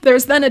themes.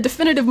 There's then a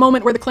definitive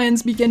moment where the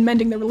clans begin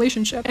mending their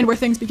relationship, and where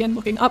things begin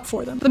looking up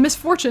for them. The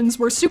misfortunes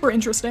were super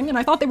interesting, and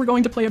I thought they were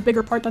going to play a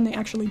bigger part than they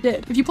actually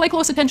did. If you pay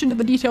close attention to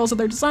the details of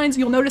their designs,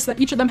 you'll notice that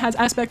each of them has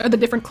aspects of the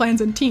different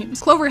clans and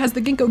teams. Clover has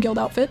the Ginkgo Guild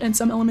outfit and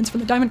some elements from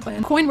the Diamond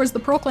Clan. Coin wears the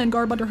Pearl Clan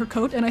garb under her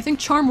coat, and I think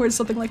Charm wears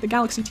something like the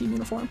Galaxy Team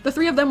uniform. The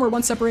three of them were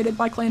once separated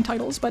by clan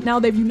titles, but now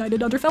they've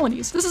united under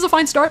felonies. This is a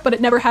fine start, but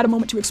it never had a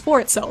moment to explore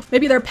itself.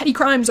 Maybe their petty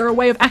crimes are a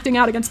way of acting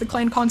out against the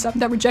clan concept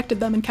that rejected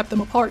them and kept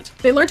them apart.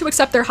 They learn to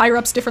accept their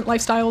higher-ups' different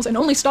lifestyles and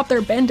only stop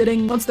their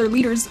banditing once their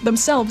leaders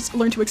themselves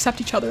learn to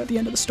accept each other at the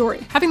end of the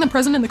story. Having them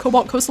present in the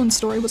Cobalt Coastland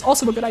story was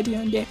also a good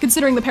idea in-game,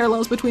 considering the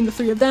parallels between the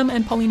three of them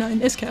and Paulina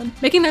and Isken.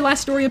 Making their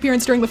last story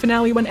appearance during the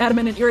finale when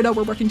Adaman and Irida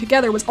were working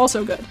together was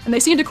also good, and they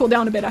seemed to cool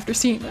down a bit after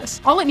seeing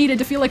this. All it needed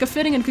to feel like a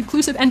fitting and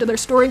conclusive end to their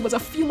story was a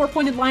few more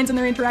pointed lines in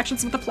their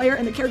interactions with the player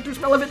and the characters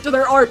relevant to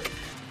their arc.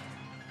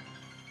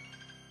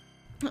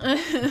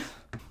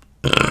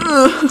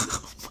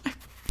 Oh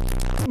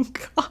my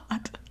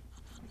God.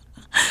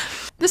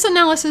 This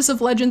analysis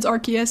of Legends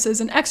Arceus is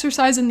an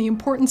exercise in the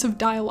importance of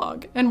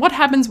dialogue, and what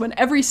happens when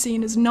every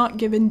scene is not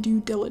given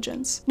due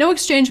diligence. No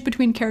exchange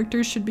between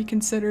characters should be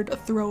considered a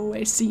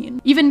throwaway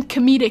scene. Even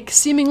comedic,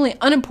 seemingly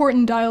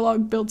unimportant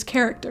dialogue builds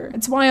character.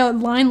 It's why a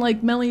line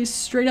like Melly's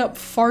straight-up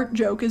fart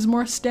joke is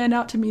more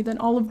standout to me than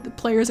all of the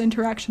player's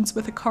interactions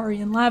with Akari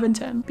and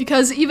Laventon.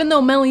 Because even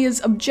though Melly is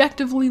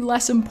objectively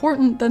less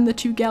important than the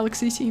two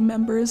Galaxy Team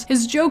members,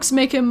 his jokes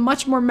make him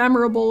much more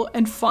memorable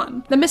and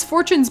fun. The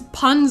misfortunes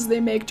puns they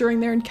make during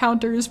their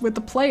encounters with the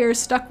player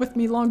stuck with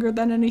me longer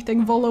than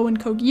anything Volo and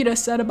Kogita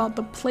said about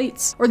the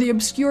plates, or the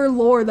obscure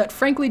lore that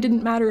frankly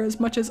didn't matter as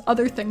much as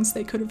other things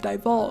they could have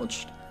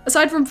divulged.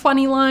 Aside from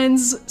funny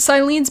lines,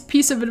 Cylene's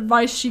piece of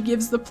advice she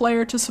gives the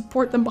player to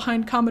support them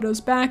behind Kamado's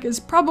back is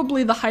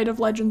probably the height of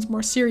Legend's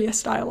more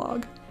serious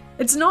dialogue.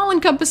 It's an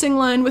all-encompassing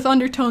line with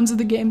undertones of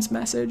the game's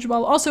message,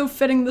 while also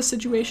fitting the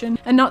situation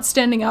and not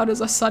standing out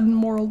as a sudden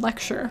moral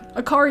lecture.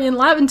 Akari and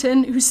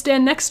Laventon, who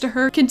stand next to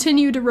her,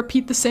 continue to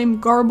repeat the same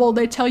garble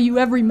they tell you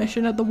every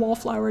mission at the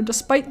Wallflower,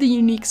 despite the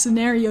unique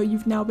scenario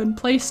you've now been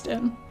placed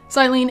in.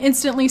 Cylene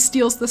instantly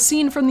steals the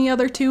scene from the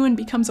other two and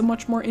becomes a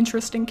much more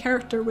interesting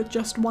character with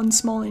just one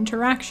small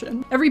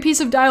interaction. Every piece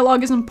of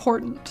dialogue is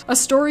important. A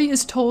story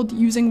is told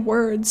using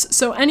words,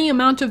 so any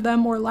amount of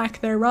them or lack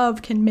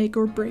thereof can make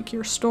or break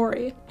your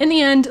story. In the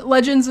end,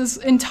 Legends is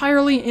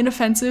entirely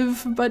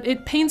inoffensive, but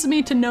it pains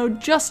me to know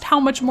just how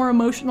much more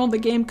emotional the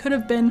game could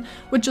have been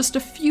with just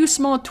a few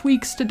small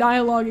tweaks to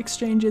dialogue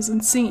exchanges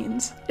and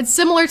scenes. It's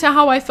similar to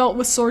how I felt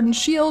with Sword and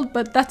Shield,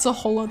 but that's a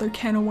whole other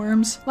can of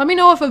worms. Let me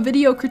know if a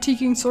video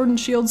critiquing Sword and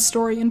Shield's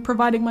story and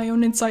providing my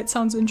own insight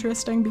sounds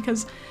interesting,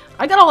 because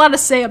I got a lot to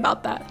say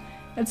about that.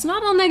 It's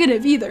not all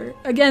negative either.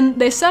 Again,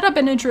 they set up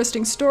an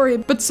interesting story,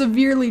 but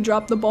severely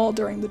dropped the ball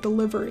during the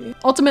delivery.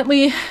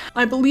 Ultimately,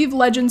 I believe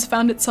Legends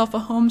found itself a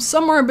home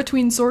somewhere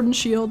between Sword and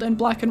Shield and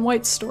Black and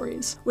White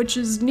stories, which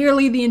is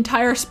nearly the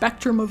entire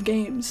spectrum of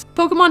games.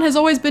 Pokemon has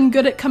always been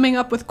good at coming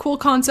up with cool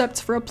concepts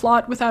for a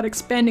plot without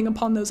expanding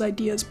upon those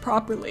ideas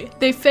properly.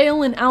 They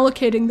fail in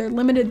allocating their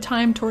limited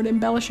time toward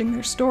embellishing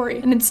their story,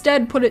 and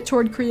instead put it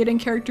toward creating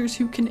characters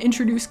who can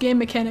introduce game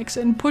mechanics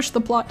and push the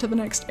plot to the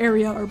next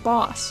area or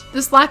boss.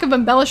 This lack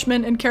of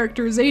embellishment and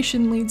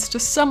characterization leads to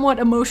somewhat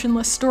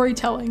emotionless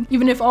storytelling,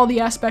 even if all the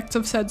aspects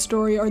of said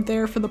story are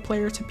there for the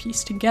player to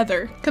piece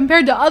together.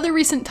 Compared to other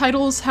recent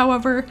titles,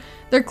 however,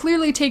 they're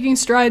clearly taking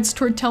strides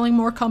toward telling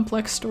more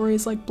complex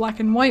stories like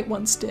Black and White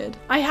once did.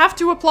 I have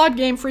to applaud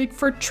Game Freak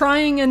for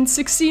trying and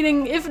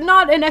succeeding, if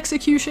not in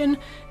execution,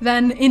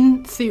 then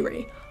in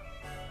theory.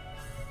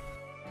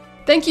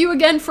 Thank you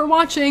again for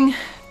watching.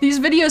 These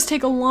videos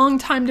take a long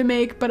time to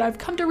make, but I've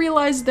come to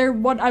realize they're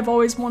what I've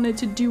always wanted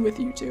to do with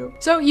YouTube.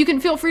 So you can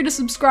feel free to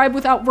subscribe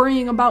without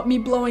worrying about me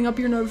blowing up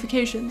your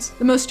notifications.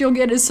 The most you'll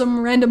get is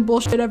some random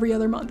bullshit every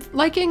other month.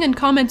 Liking and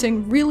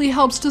commenting really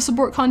helps to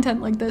support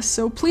content like this,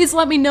 so please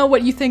let me know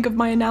what you think of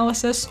my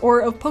analysis or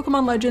of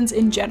Pokemon Legends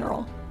in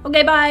general.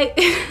 Okay, bye!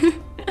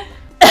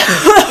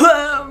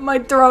 My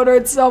throat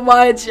hurts so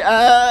much.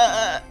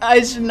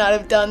 I should not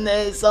have done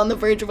this on the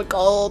verge of a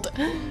cold.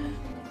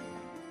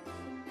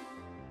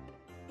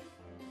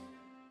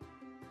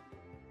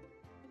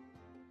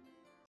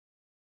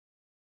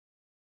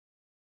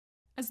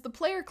 As the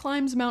player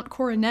climbs Mount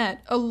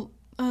Coronet,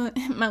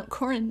 Mount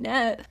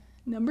Coronet,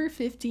 number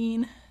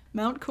 15,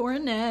 Mount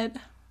Coronet.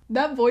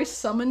 That voice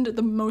summoned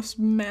the most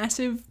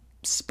massive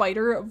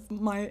spider of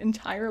my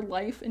entire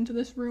life into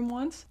this room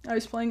once. I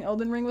was playing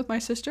Elden Ring with my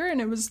sister,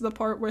 and it was the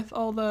part with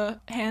all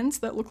the hands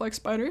that look like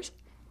spiders.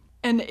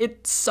 And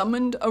it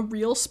summoned a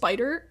real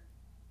spider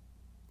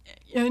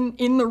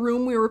in the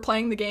room we were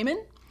playing the game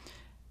in.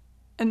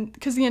 And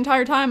because the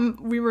entire time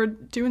we were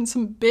doing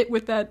some bit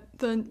with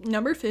the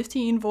number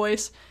 15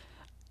 voice,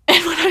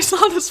 and when I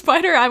saw the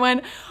spider, I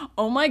went,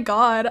 oh my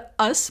god,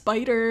 a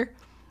spider.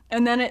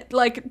 And then it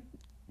like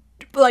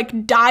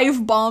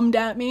dive bombed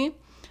at me.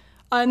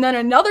 And then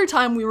another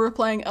time we were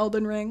playing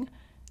Elden Ring,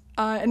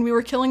 and we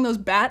were killing those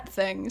bat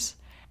things.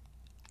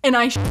 And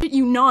I shit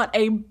you not,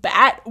 a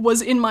bat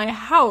was in my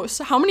house.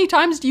 How many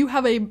times do you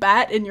have a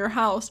bat in your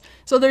house?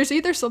 So there's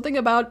either something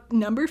about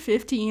number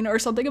 15 or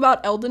something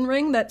about Elden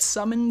Ring that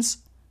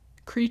summons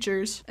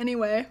creatures.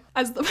 Anyway,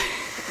 as the